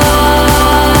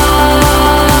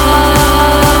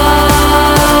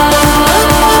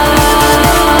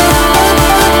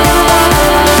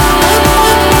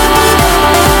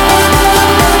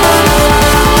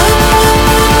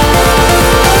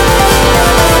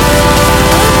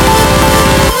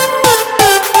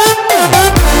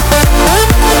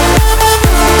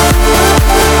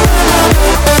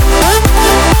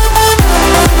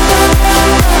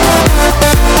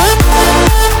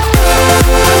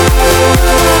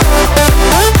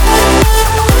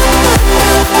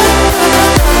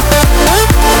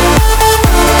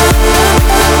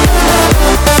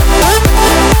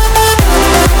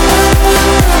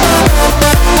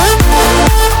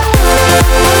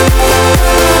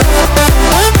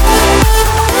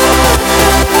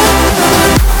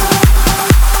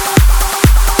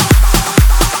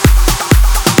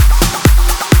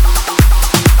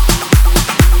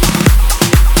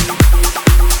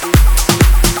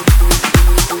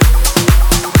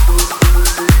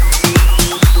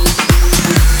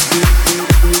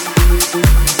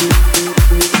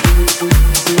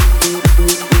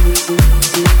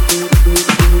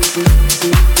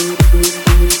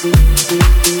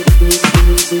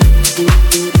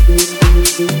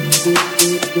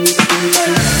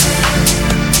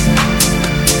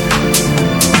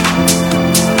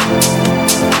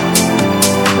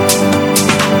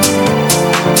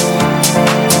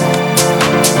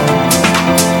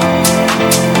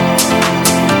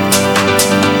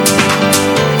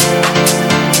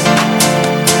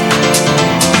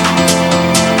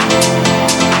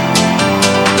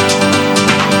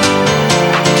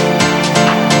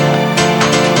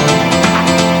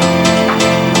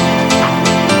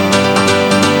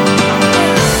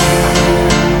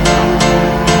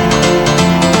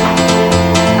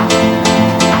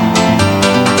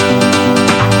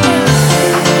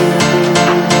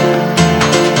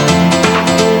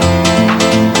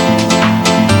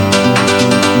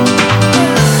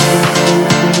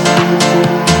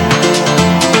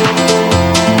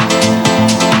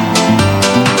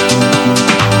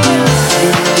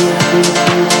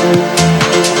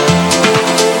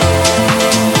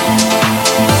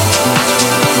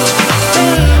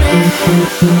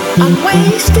I'm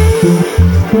wasted.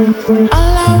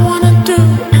 All I wanna do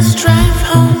is drive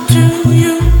home to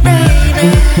you, baby.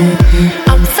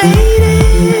 I'm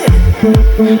faded.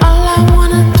 All I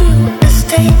wanna do is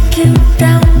take you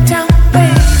downtown,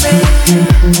 baby.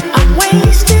 I'm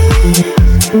wasted.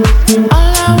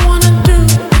 All I wanna do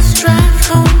is drive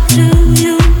home to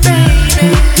you, baby.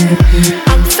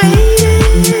 I'm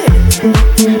faded.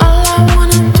 All I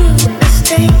wanna do is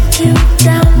take you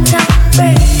downtown,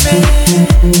 baby.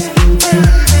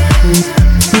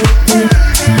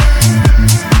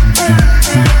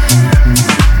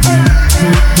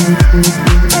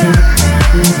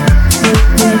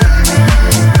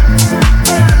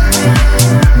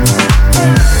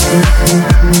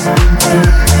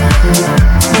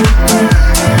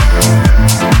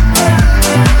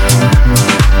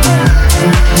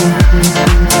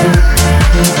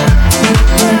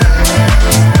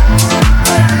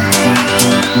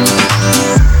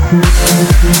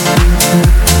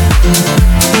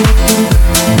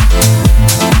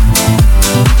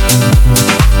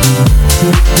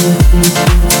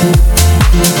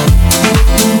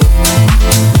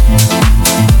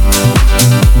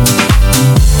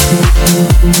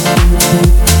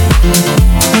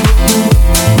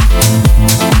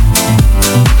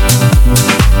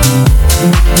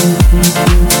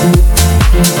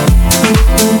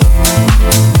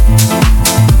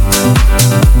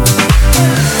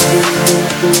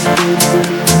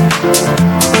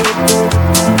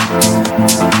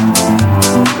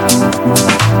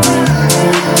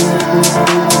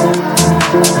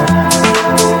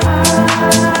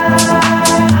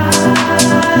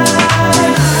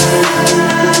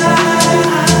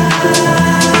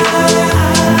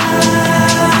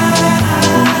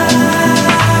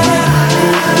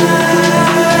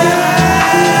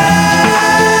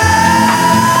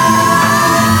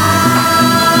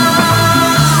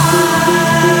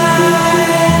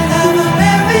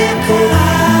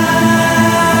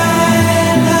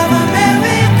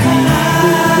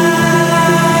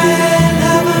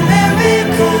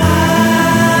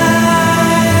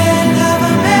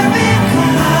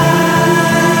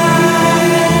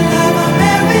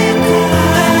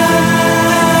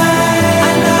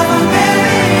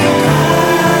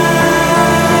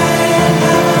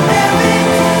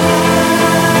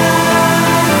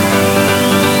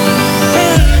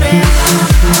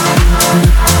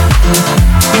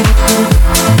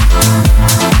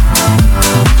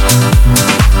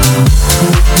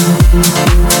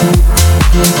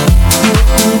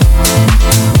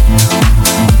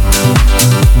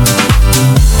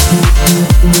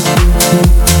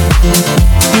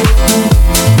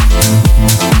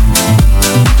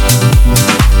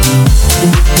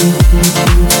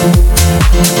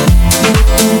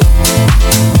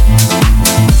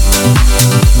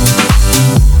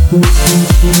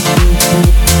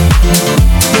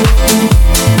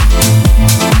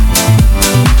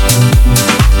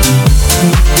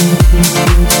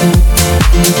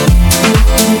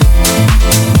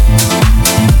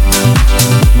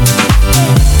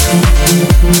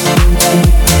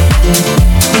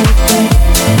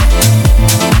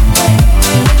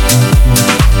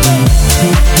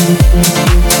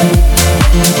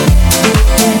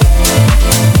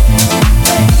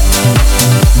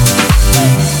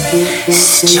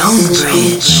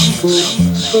 StoneBridge.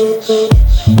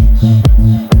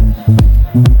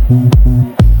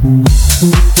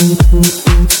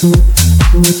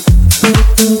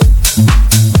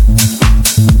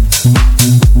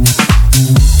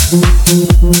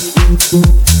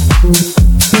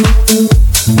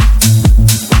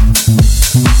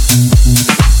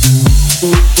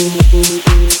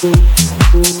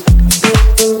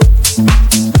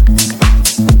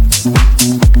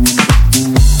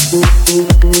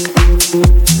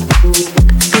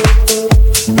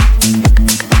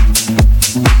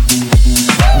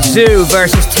 Zoo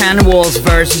versus 10 Walls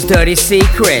versus Dirty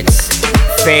Secrets.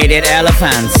 Faded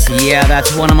Elephants. Yeah,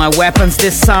 that's one of my weapons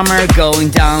this summer. Going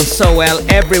down so well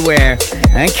everywhere.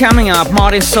 And coming up,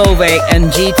 Martin Solveig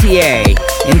and GTA.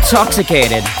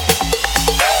 Intoxicated.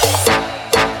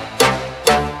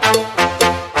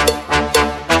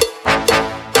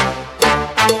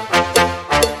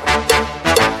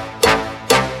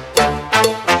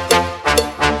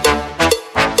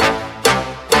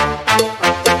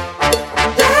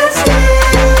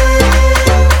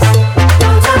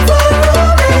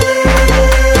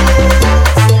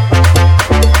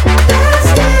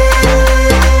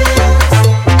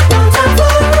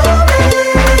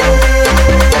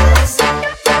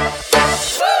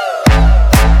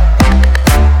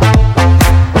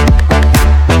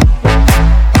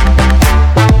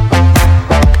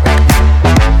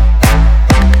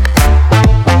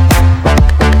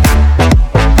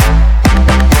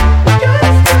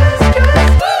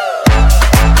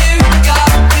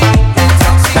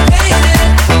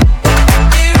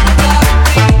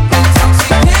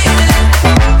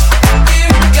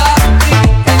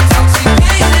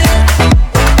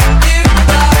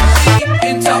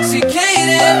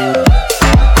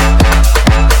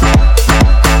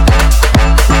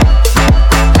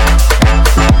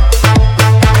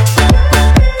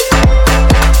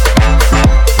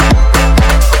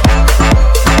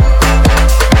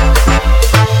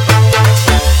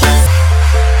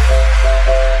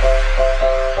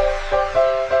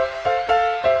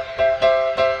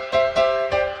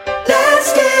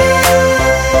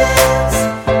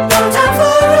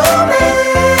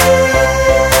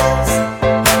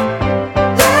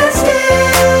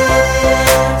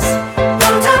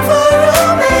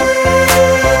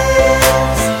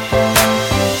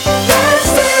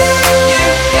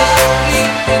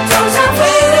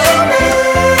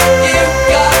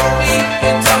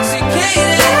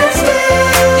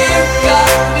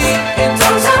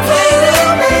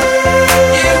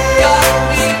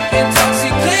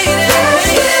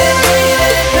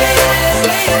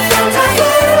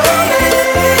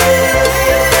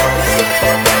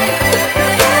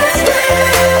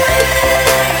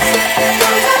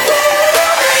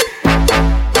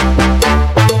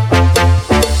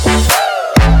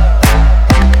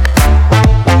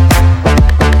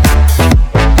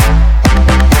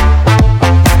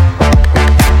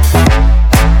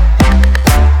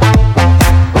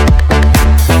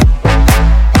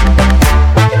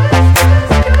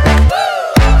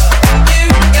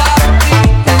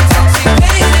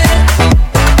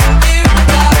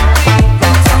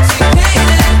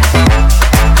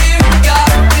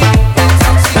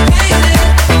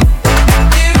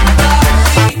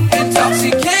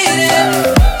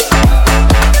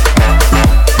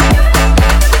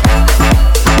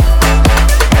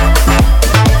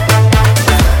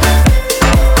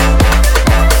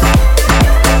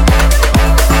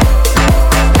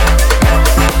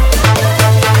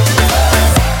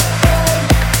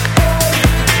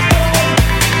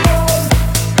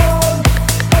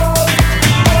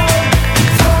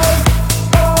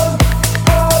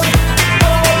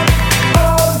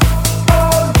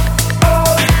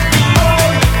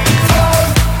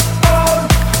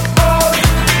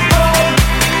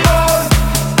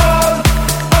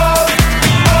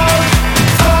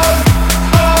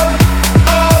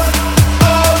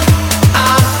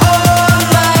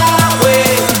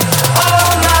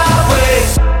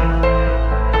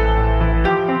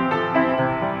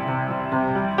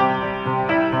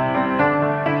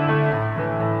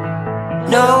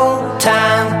 No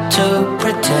time to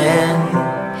pretend.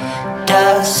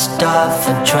 Dust off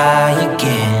and try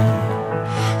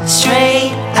again.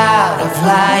 Straight out of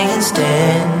lion's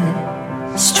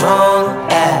den. Strong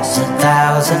as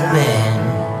 1,000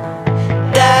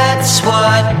 men. That's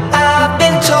what I've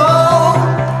been told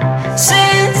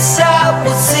since I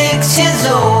was 6 years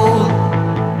old.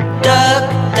 Duck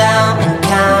down and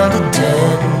counted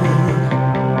 10.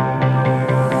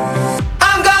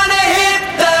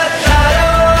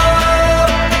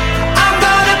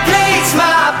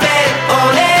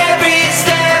 On every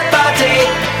step I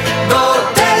take, go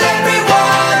tell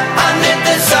everyone.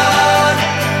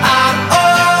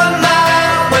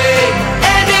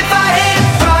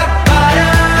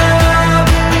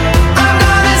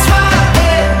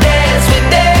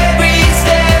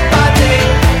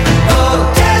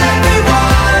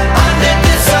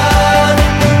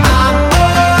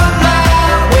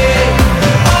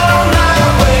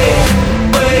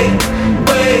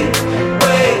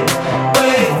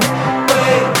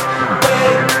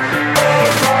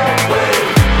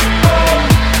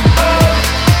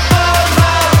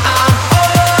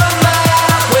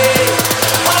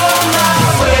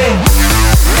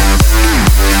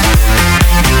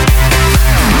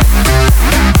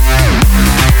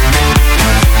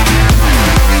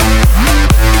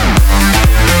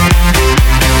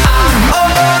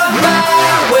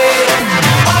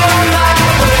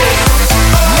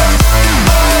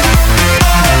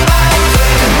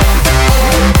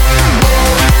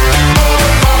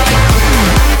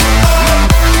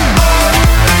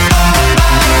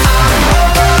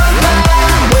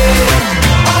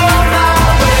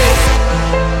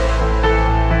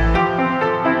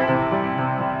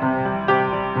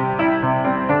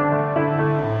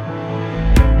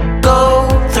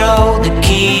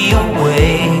 me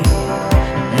away,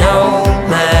 no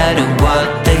matter what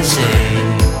they say.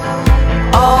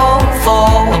 All for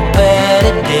a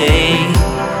better day.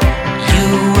 You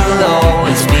will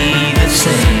always be the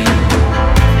same.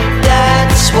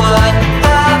 That's what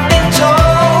I've been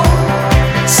told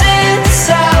since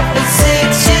I was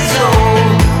 6 years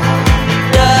old.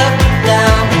 Duck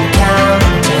down and count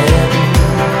to 10.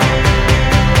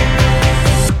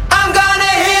 I'm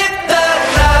gonna hit the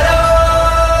lotto.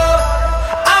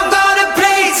 I'm gonna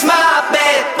place my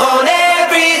bet on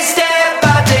every step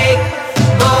I take.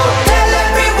 Oh, tell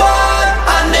everyone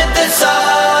under the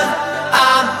sun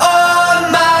I'm on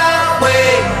my way.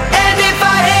 And if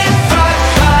I hit rock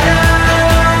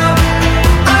bottom,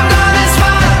 I'm gonna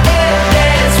smile and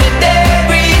dance with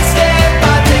every step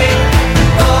I take.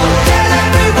 Oh, tell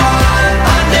everyone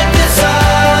under the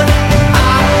sun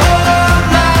I'm on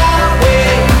my way,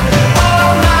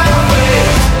 on my way,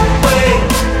 way,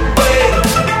 way,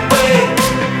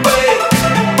 way, way,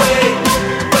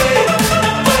 way,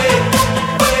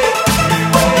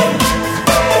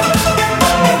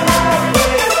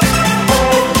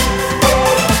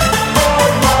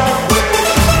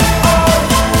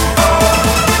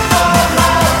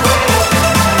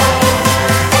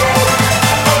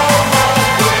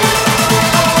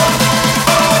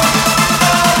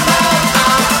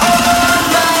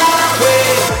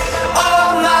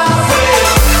 on my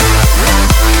way.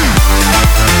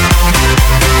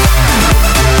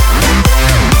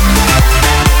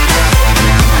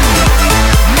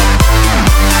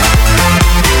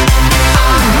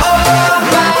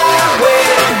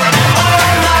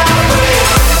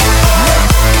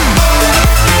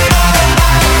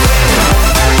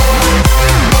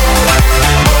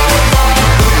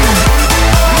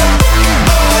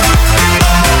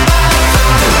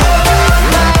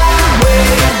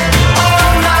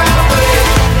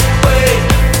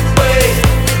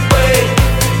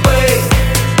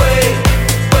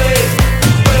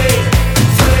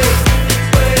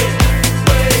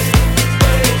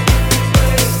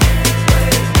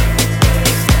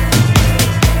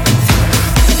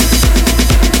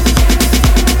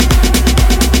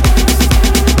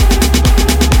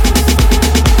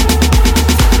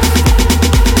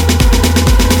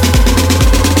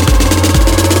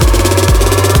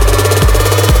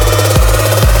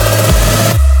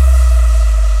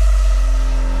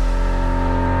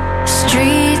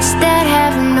 Streets that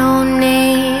have no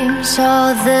names,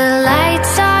 all the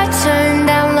lights are turned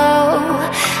down low,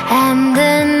 and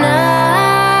the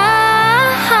night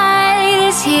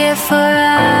is here for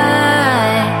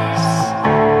us,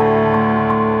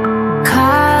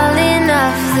 calling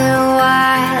off the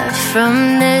wild from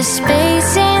the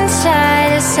space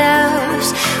inside ourselves.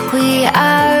 We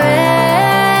are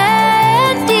ready,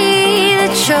 the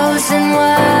chosen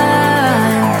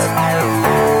ones.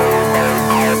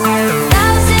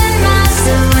 Thousand miles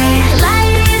away,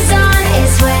 light is on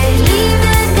its way. Leave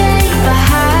the day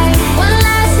behind. One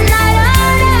last night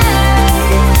on earth.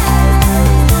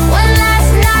 One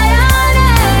last night on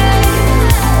earth.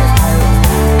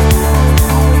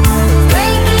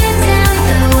 Breaking down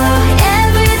the wall,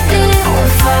 everything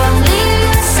will fall. Leave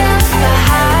yourself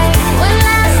behind. One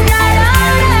last night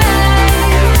on earth.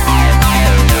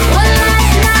 One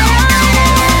last night on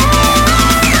earth.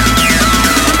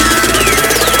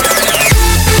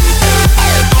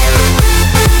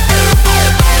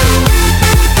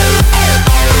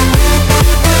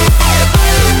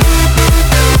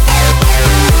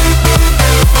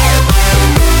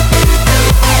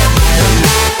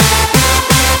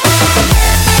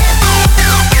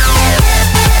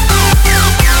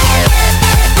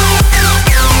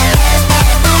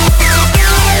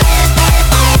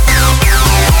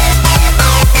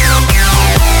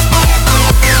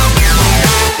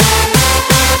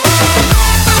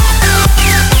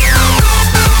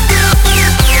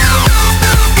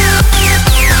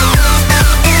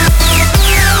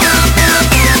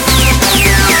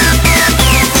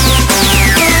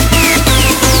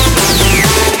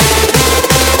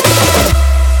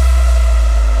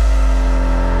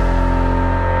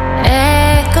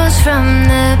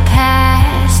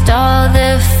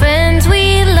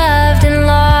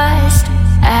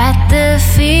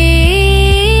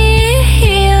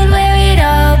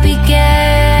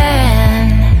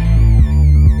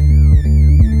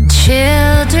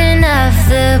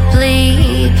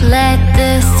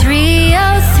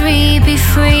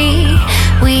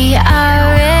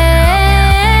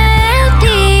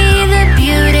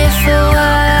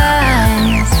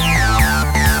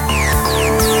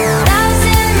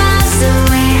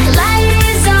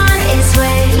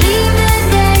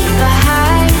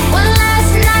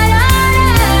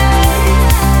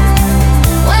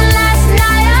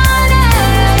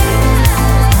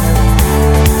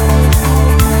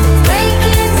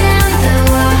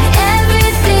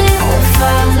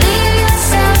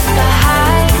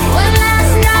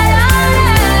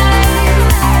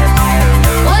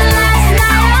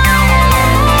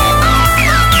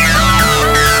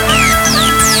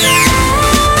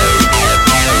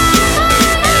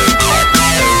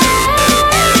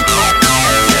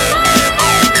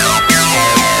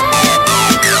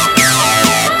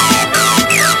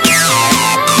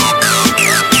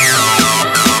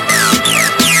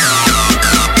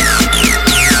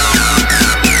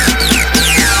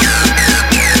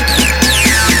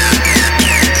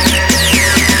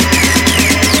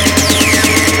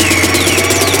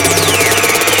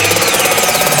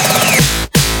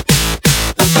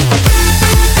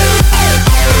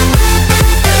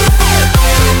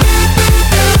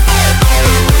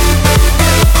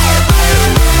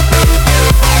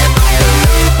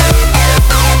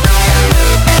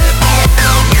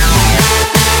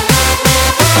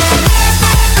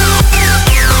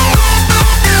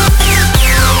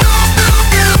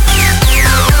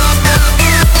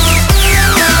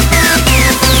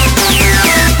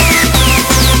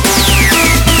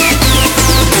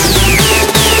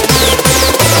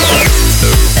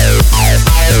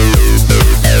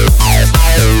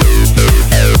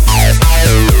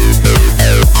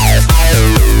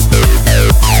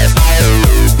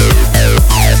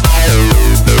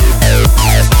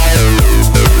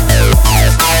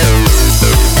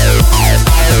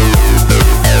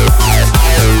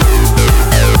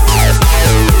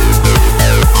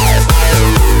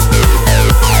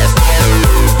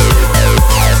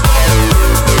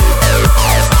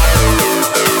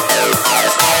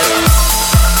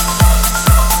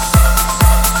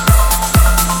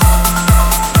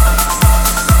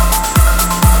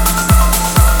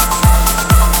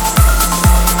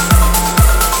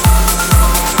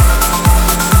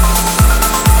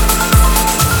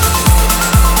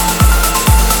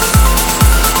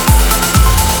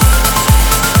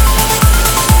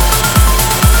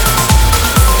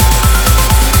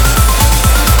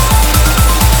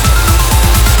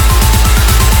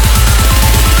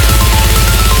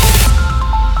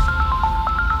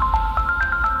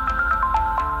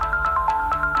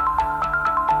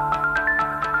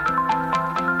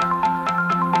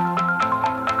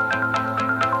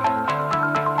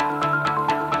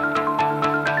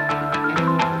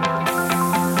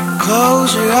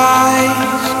 Close your eyes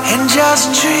and just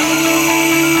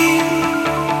dream.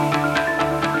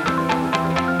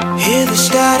 Hear the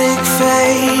static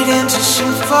fade into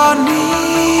symphonies.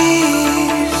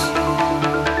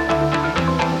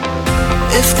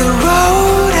 If the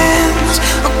road ends,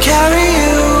 I'll carry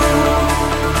you.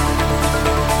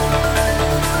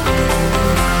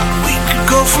 We could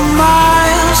go for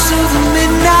miles through the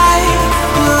midnight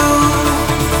blue.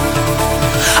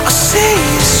 I'll see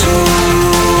you soon.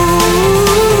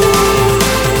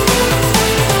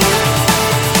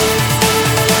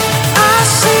 I'll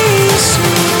see you soon.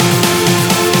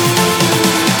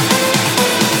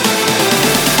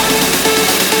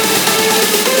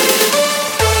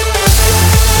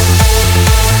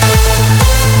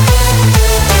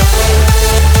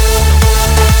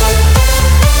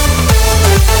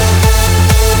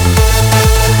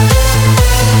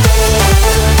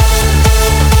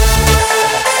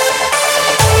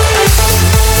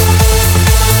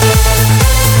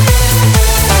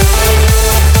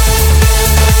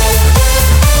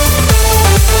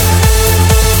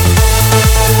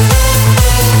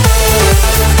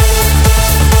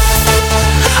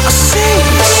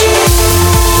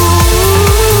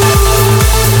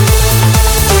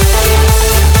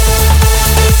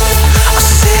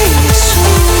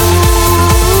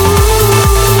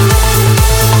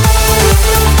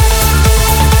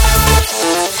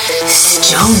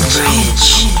 StoneBridge.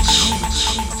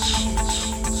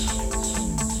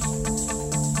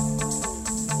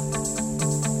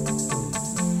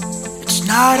 It's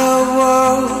not a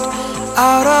world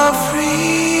out of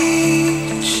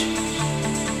reach.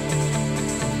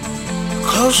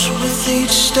 Close with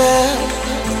each step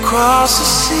across the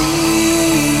sea.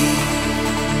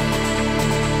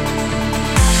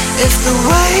 If the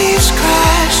waves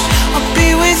crash, I'll be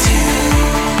with you.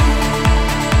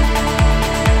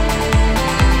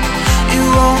 You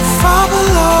won't fall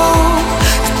below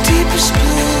the deepest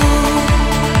blue.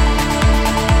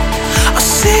 I'll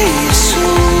see you soon.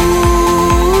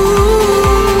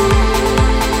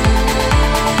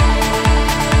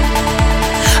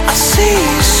 I'll see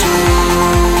you soon.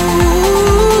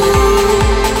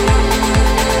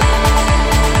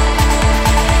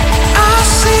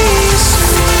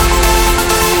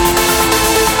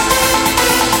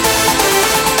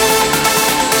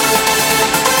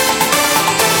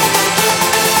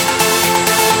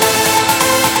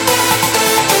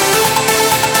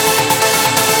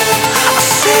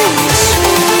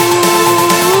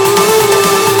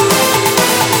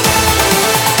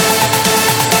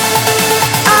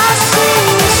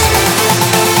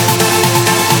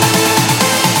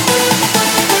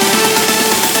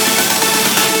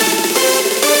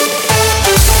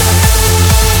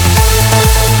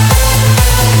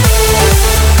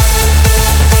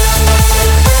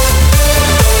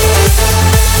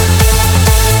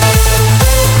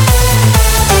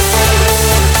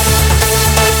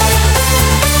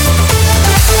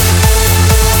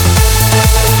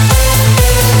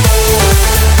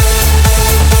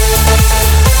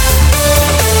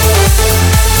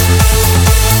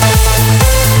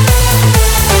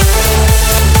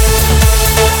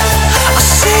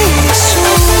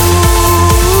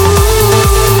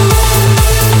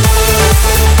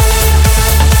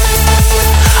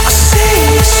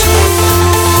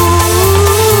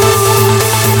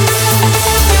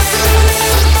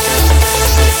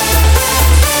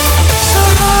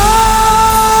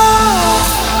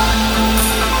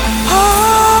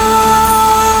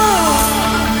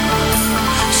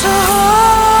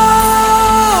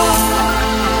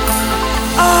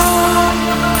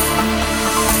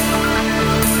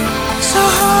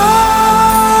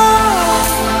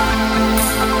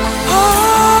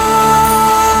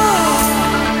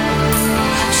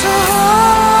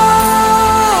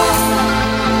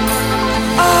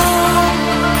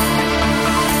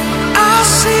 I'll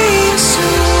see you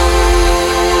soon.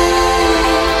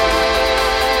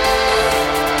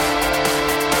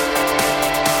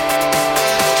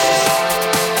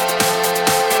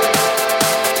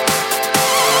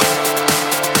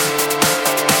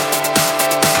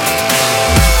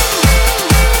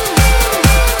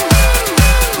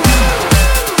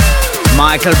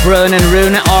 Michael Brun and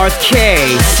Rune RK,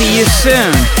 see you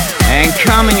soon. And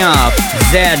coming up,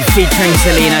 Zed featuring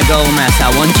Selena Gomez, I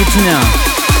Want You to Know.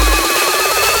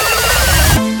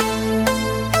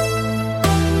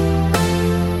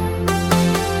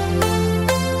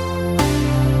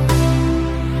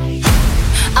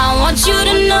 I want you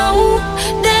to know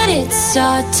that it's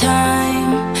our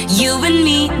time. You and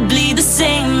me bleed the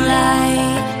same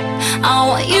light. I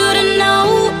want you to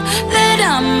know that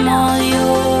I'm all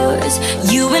yours.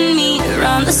 You and me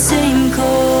run the same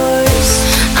course.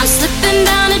 I'm slipping breaking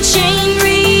down a chain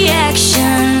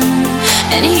reaction.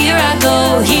 And here I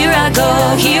go, here I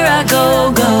go, here I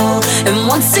go, go. And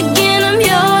once again I'm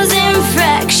yours in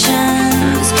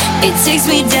fractions. It takes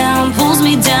me down, pulls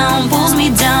me down, pulls me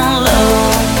down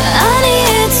low. Honey,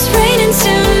 it's raining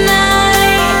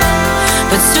tonight,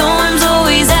 but storms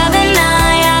always have an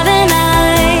eye, have an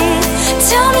eye.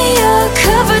 Tell me you're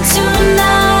covered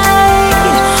tonight,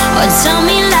 or tell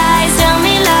me lies, tell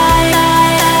me lies.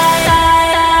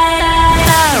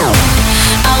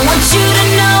 I want you to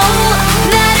know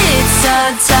that it's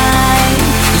our time.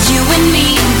 You and me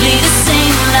bleed the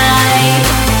same light.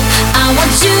 I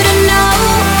want you to know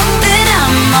that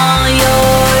I'm all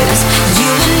yours. You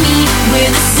and me,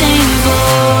 we're the same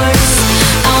force.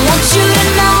 I want you to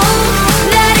know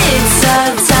that it's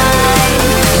our time.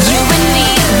 You and me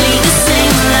bleed the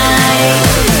same light.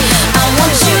 I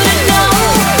want you to know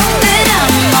that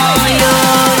I'm all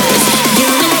yours. You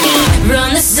and me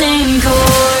run the same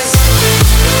course.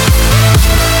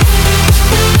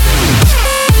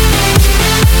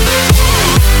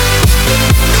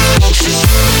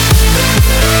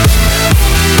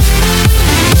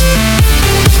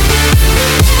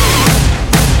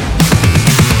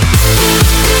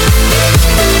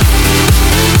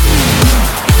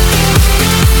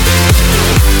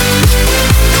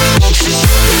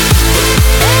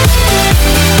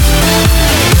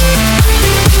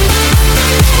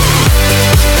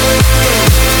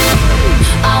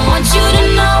 I want you to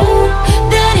know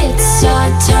that it's our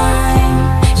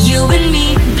time. You and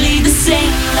me bleed the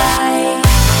same light.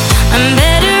 I'm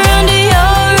better under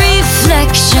your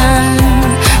reflection.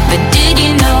 But did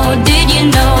you know, did you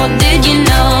know, did you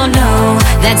know, no,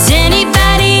 that's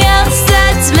anybody else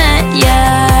that's met ya.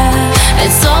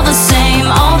 It's all the same,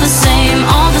 all the same,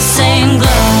 all the same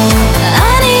glow.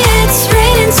 Honey, it's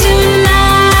raining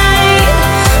tonight,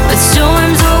 but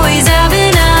storms always have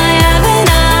an eye, have an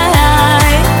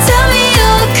eye. Tell me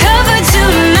you're covered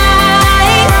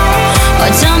tonight, or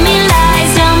tell me lies,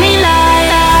 tell me lies.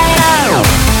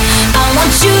 I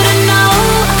want you to know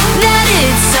that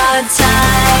it's our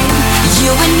time.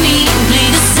 You and me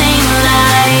bleed the same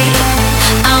light.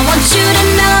 I want you to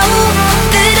know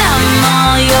that I'm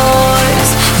all yours.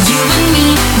 You and me,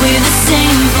 we're the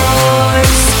same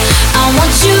force. I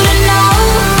want you to know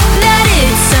that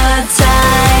it's our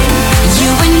time.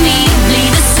 You and me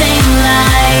bleed the same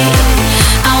light.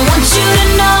 I want you to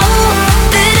know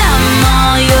that I'm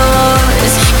all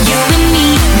yours. You and me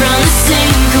run the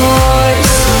same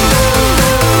course.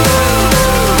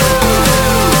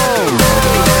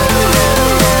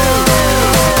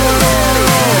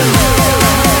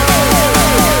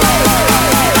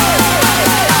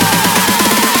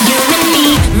 You and me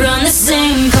run the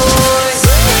same course.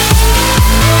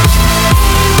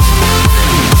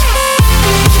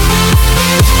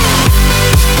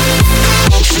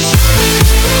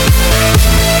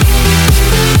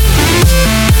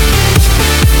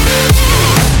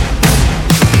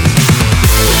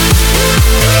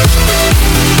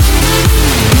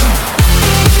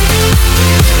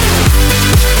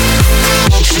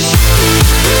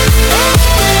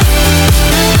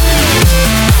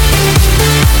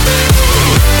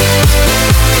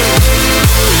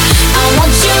 I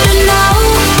want you to know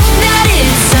that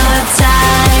it's our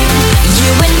time.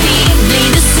 You and me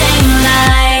bleed the same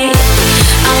light.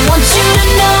 I want you to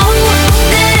know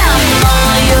that I'm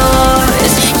all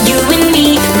yours. You and me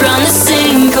run the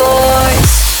same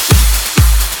course.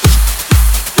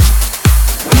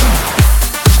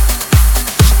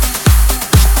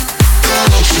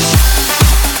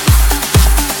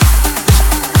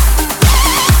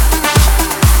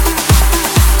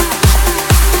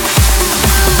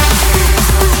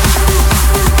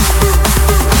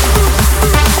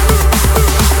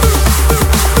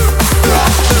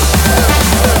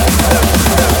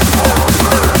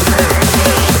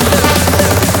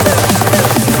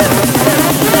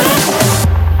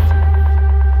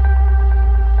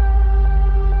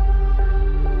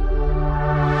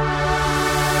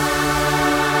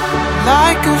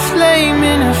 Like a flame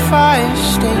in a fire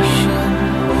station,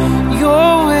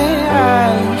 you're where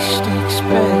I least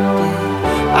expect it.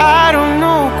 I don't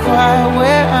know quite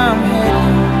where I'm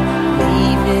heading.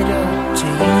 Leave it up to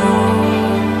you.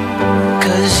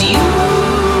 'Cause you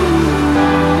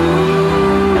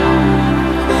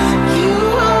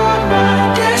are my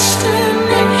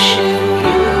destination.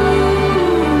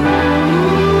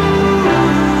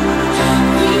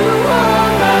 You are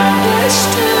my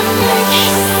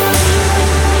destination.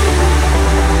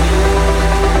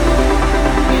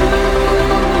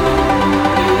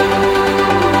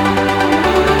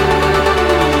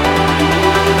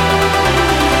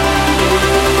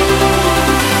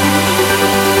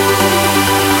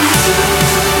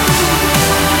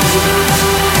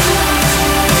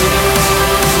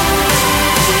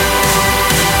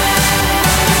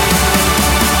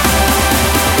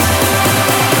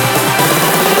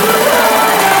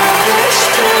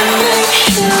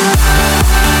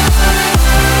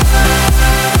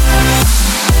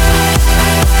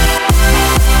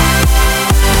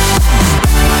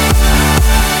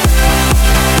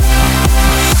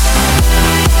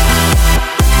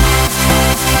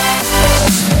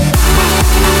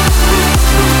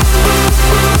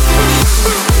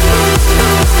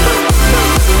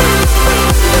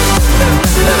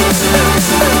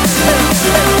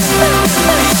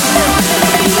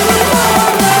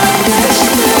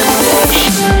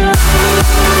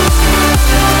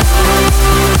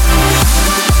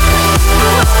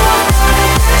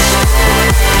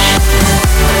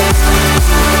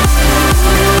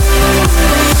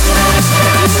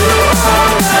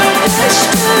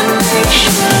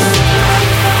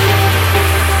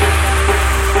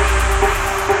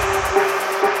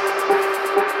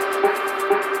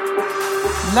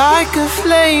 like a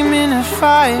flame in a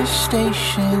fire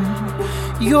station.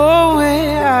 You're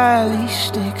where I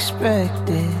least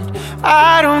expected.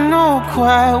 I don't know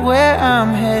quite where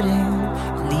I'm heading.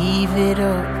 Leave it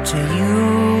up to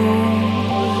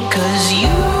you. 'Cause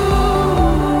you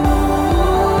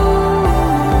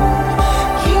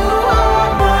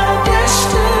are my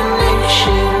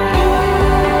destination.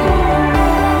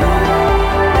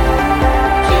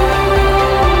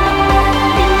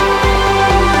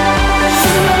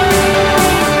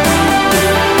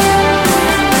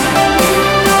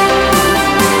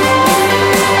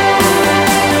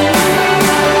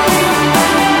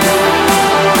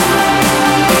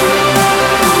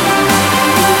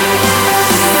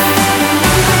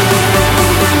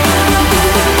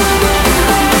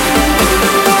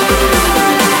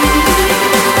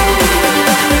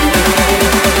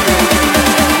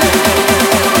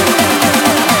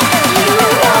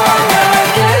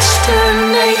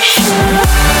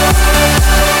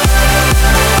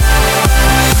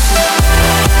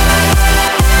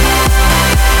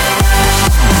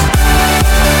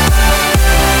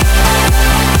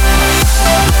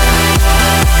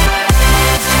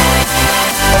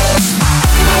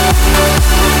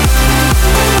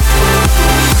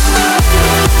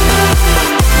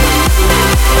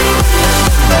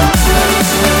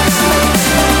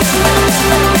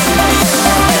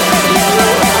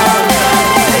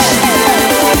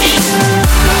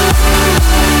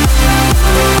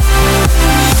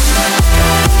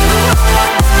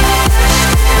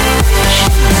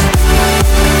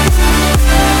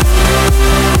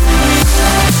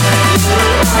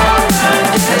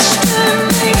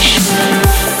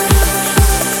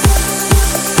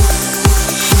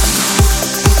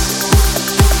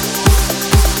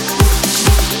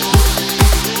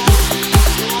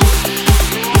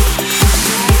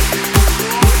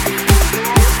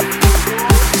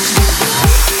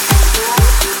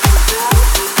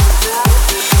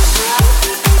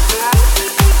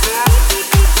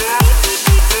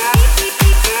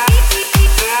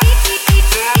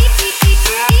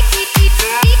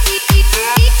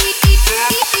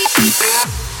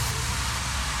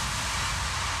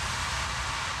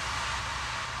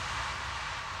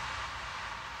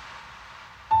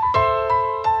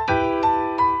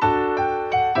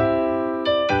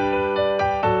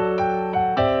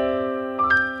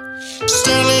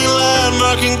 Standing in line,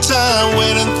 marking time,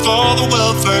 waiting for the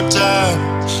welfare time,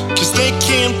 'cause they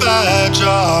can't buy a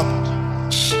job.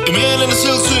 A man in a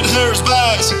silk suit hurries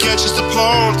by as he catches the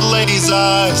poor lady's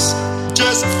eyes.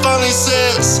 Just finally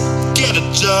says, get a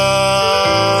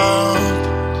job.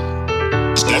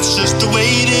 'Cause that's just the way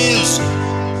it is.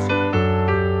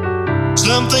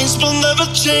 Some things will never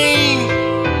change.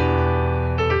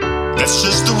 That's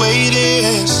just the way it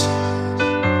is.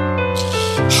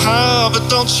 Ah, but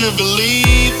don't you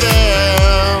believe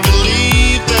them,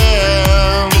 believe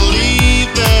them,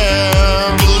 believe them,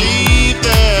 believe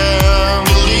them,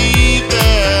 believe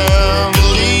them,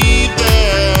 believe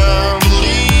them,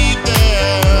 believe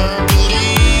them,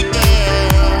 believe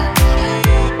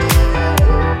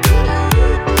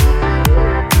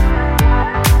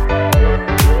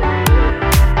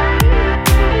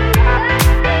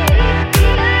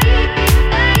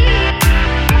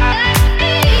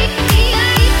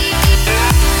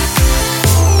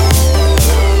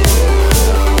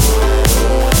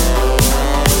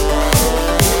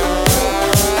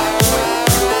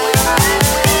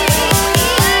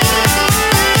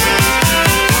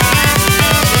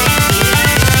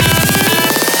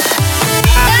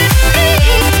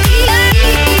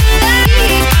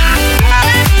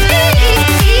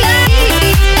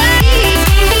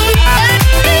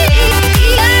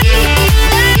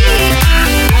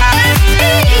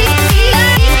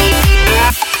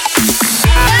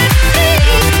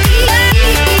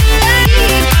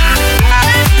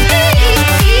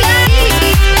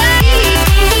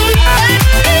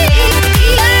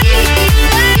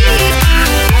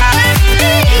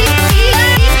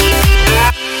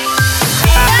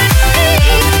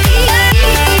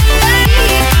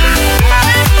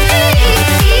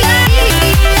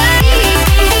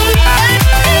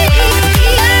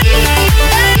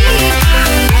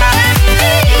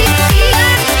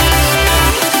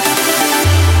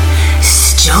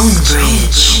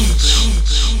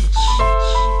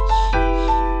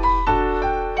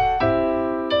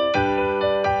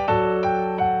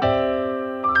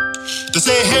They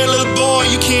say, hey little boy,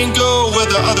 you can't go where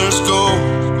the others go,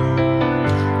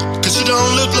 'cause you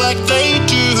don't look like they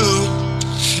do.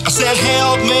 I said, hey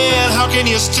old man, how can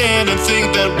you stand and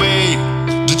think that way?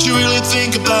 Did you really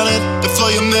think about it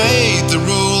before you made the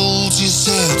rules? You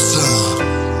said so.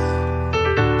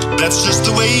 That's just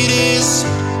the way it is.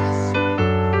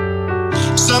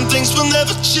 some things will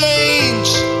never change.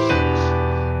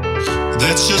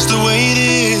 That's just the way it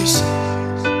is.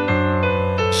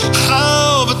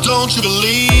 Oh, but don't you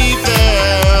believe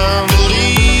them?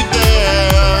 Believe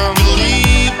them.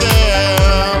 Believe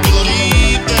them.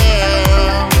 Believe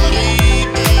them.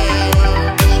 Believe them.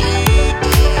 Believe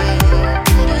them.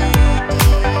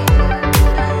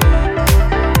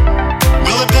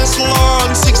 Well, they passed a law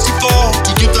in '64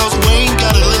 to give those who ain't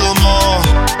got a little more,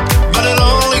 but it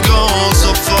only goes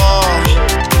so far.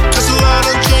 'Cause a lot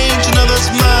will change and others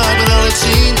might, but all it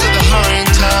seems like a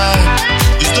hurrying time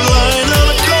is the line of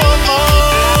the cold.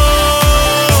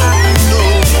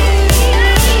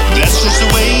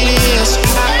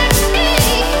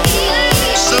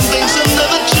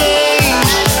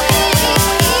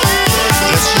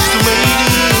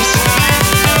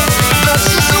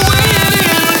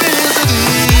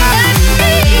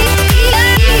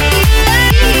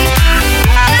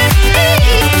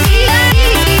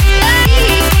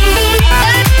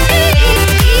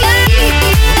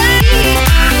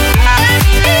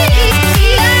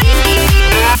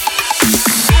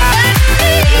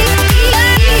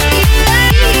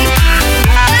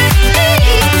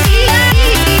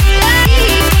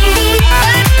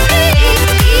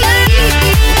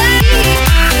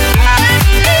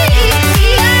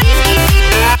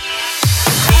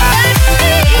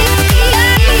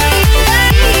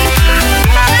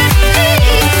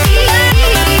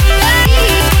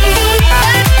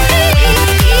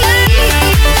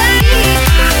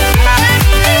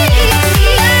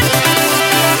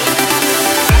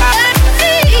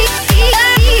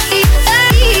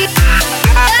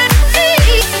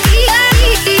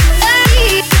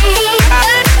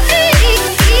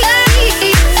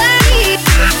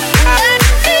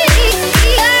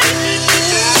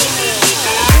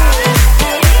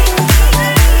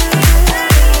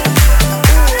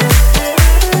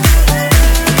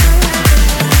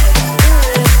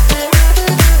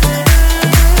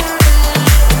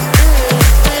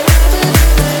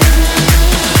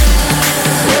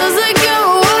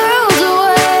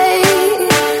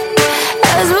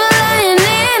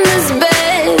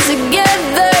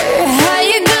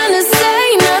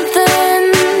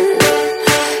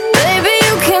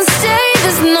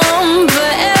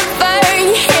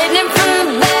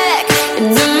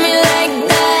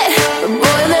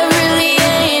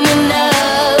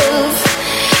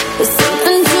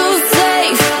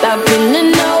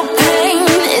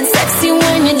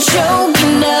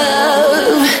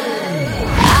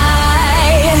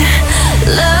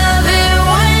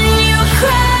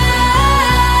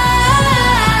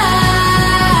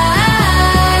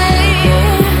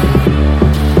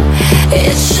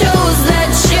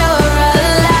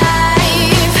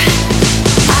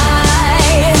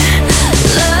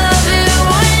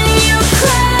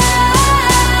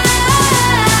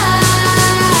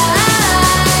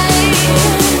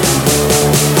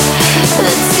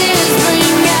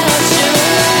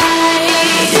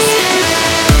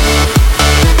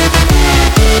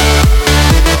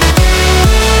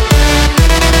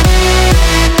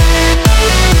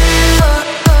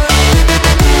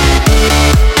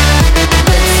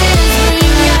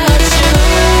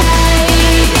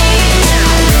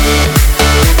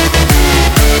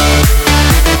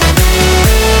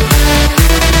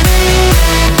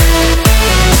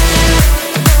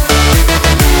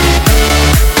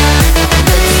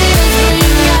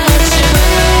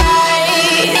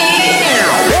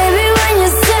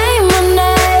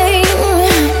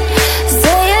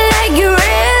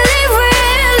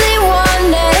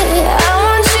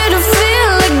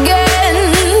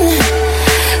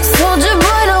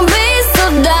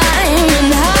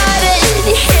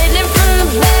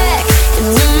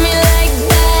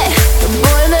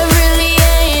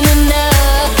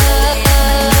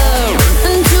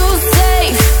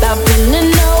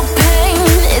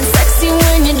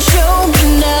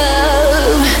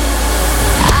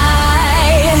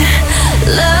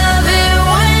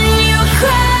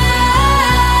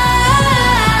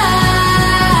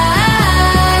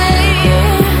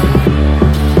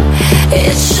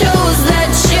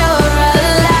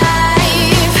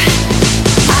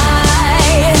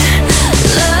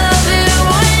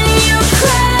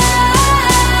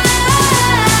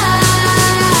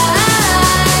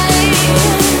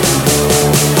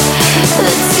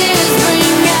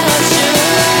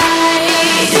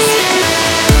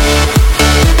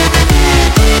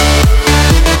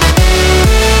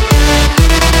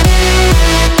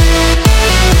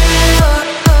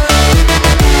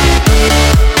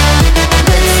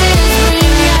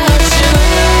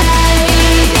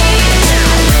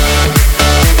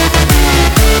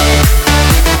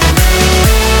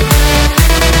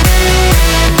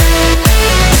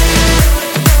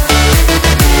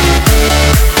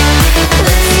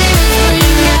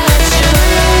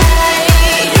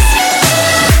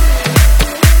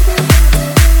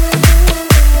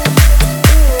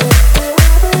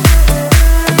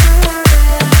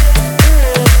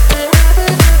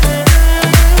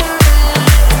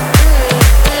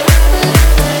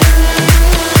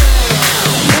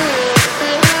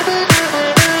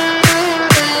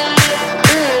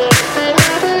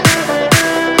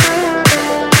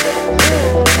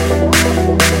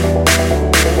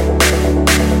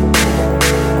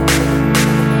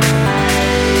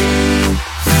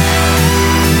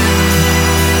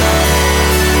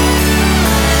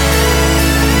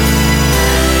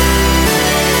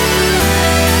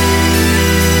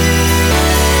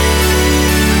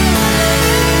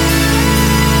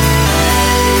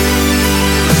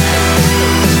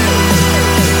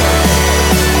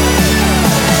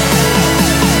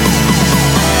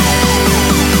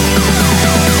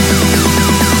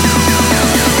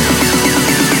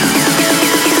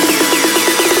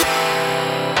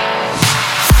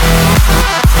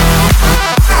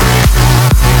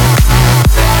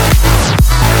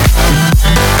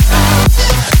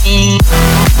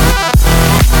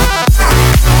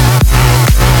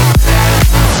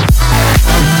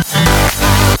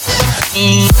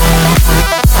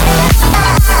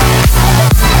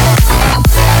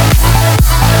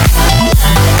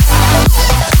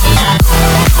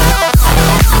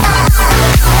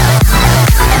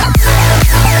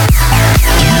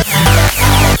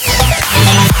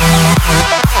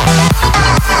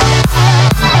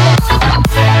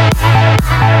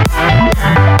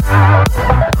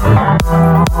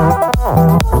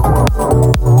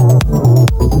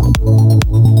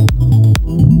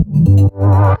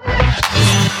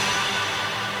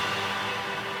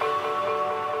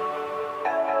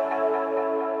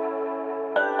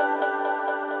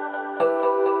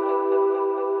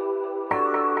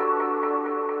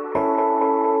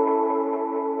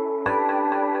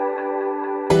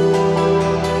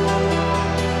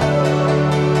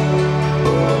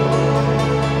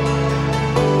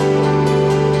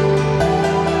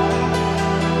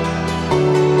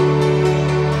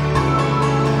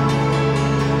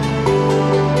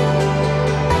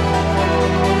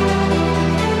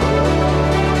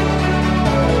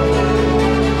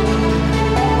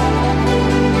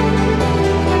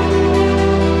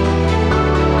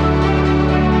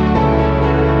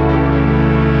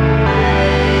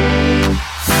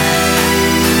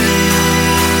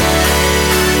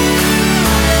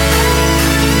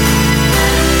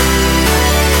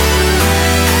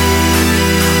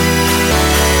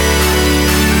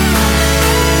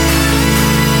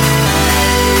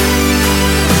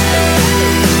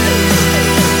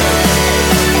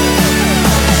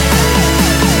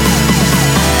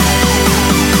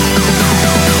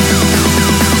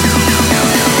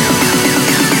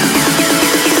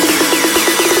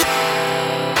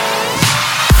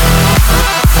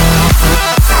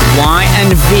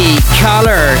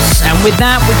 Colors. And with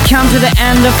that, we come to the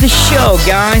end of the show,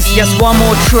 guys. Just one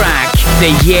more track. The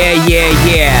Yeah Yeah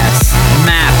Yeahs.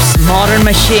 Maps, Modern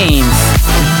Machines.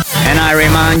 And I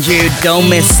remind you, don't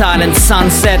miss Silent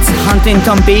Sunsets,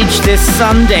 Huntington Beach this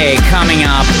Sunday coming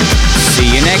up.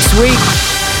 See you next week.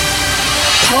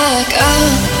 Pack up,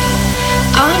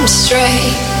 I'm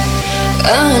straight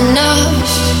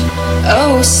enough.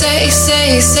 Oh, say,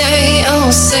 say, say,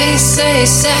 oh, say, say,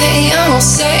 say, oh,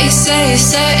 say, say,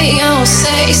 say, oh,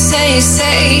 say, say,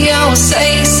 say, oh,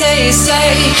 say, say,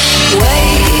 say.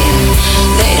 Wait,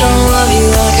 they don't love you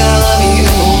like I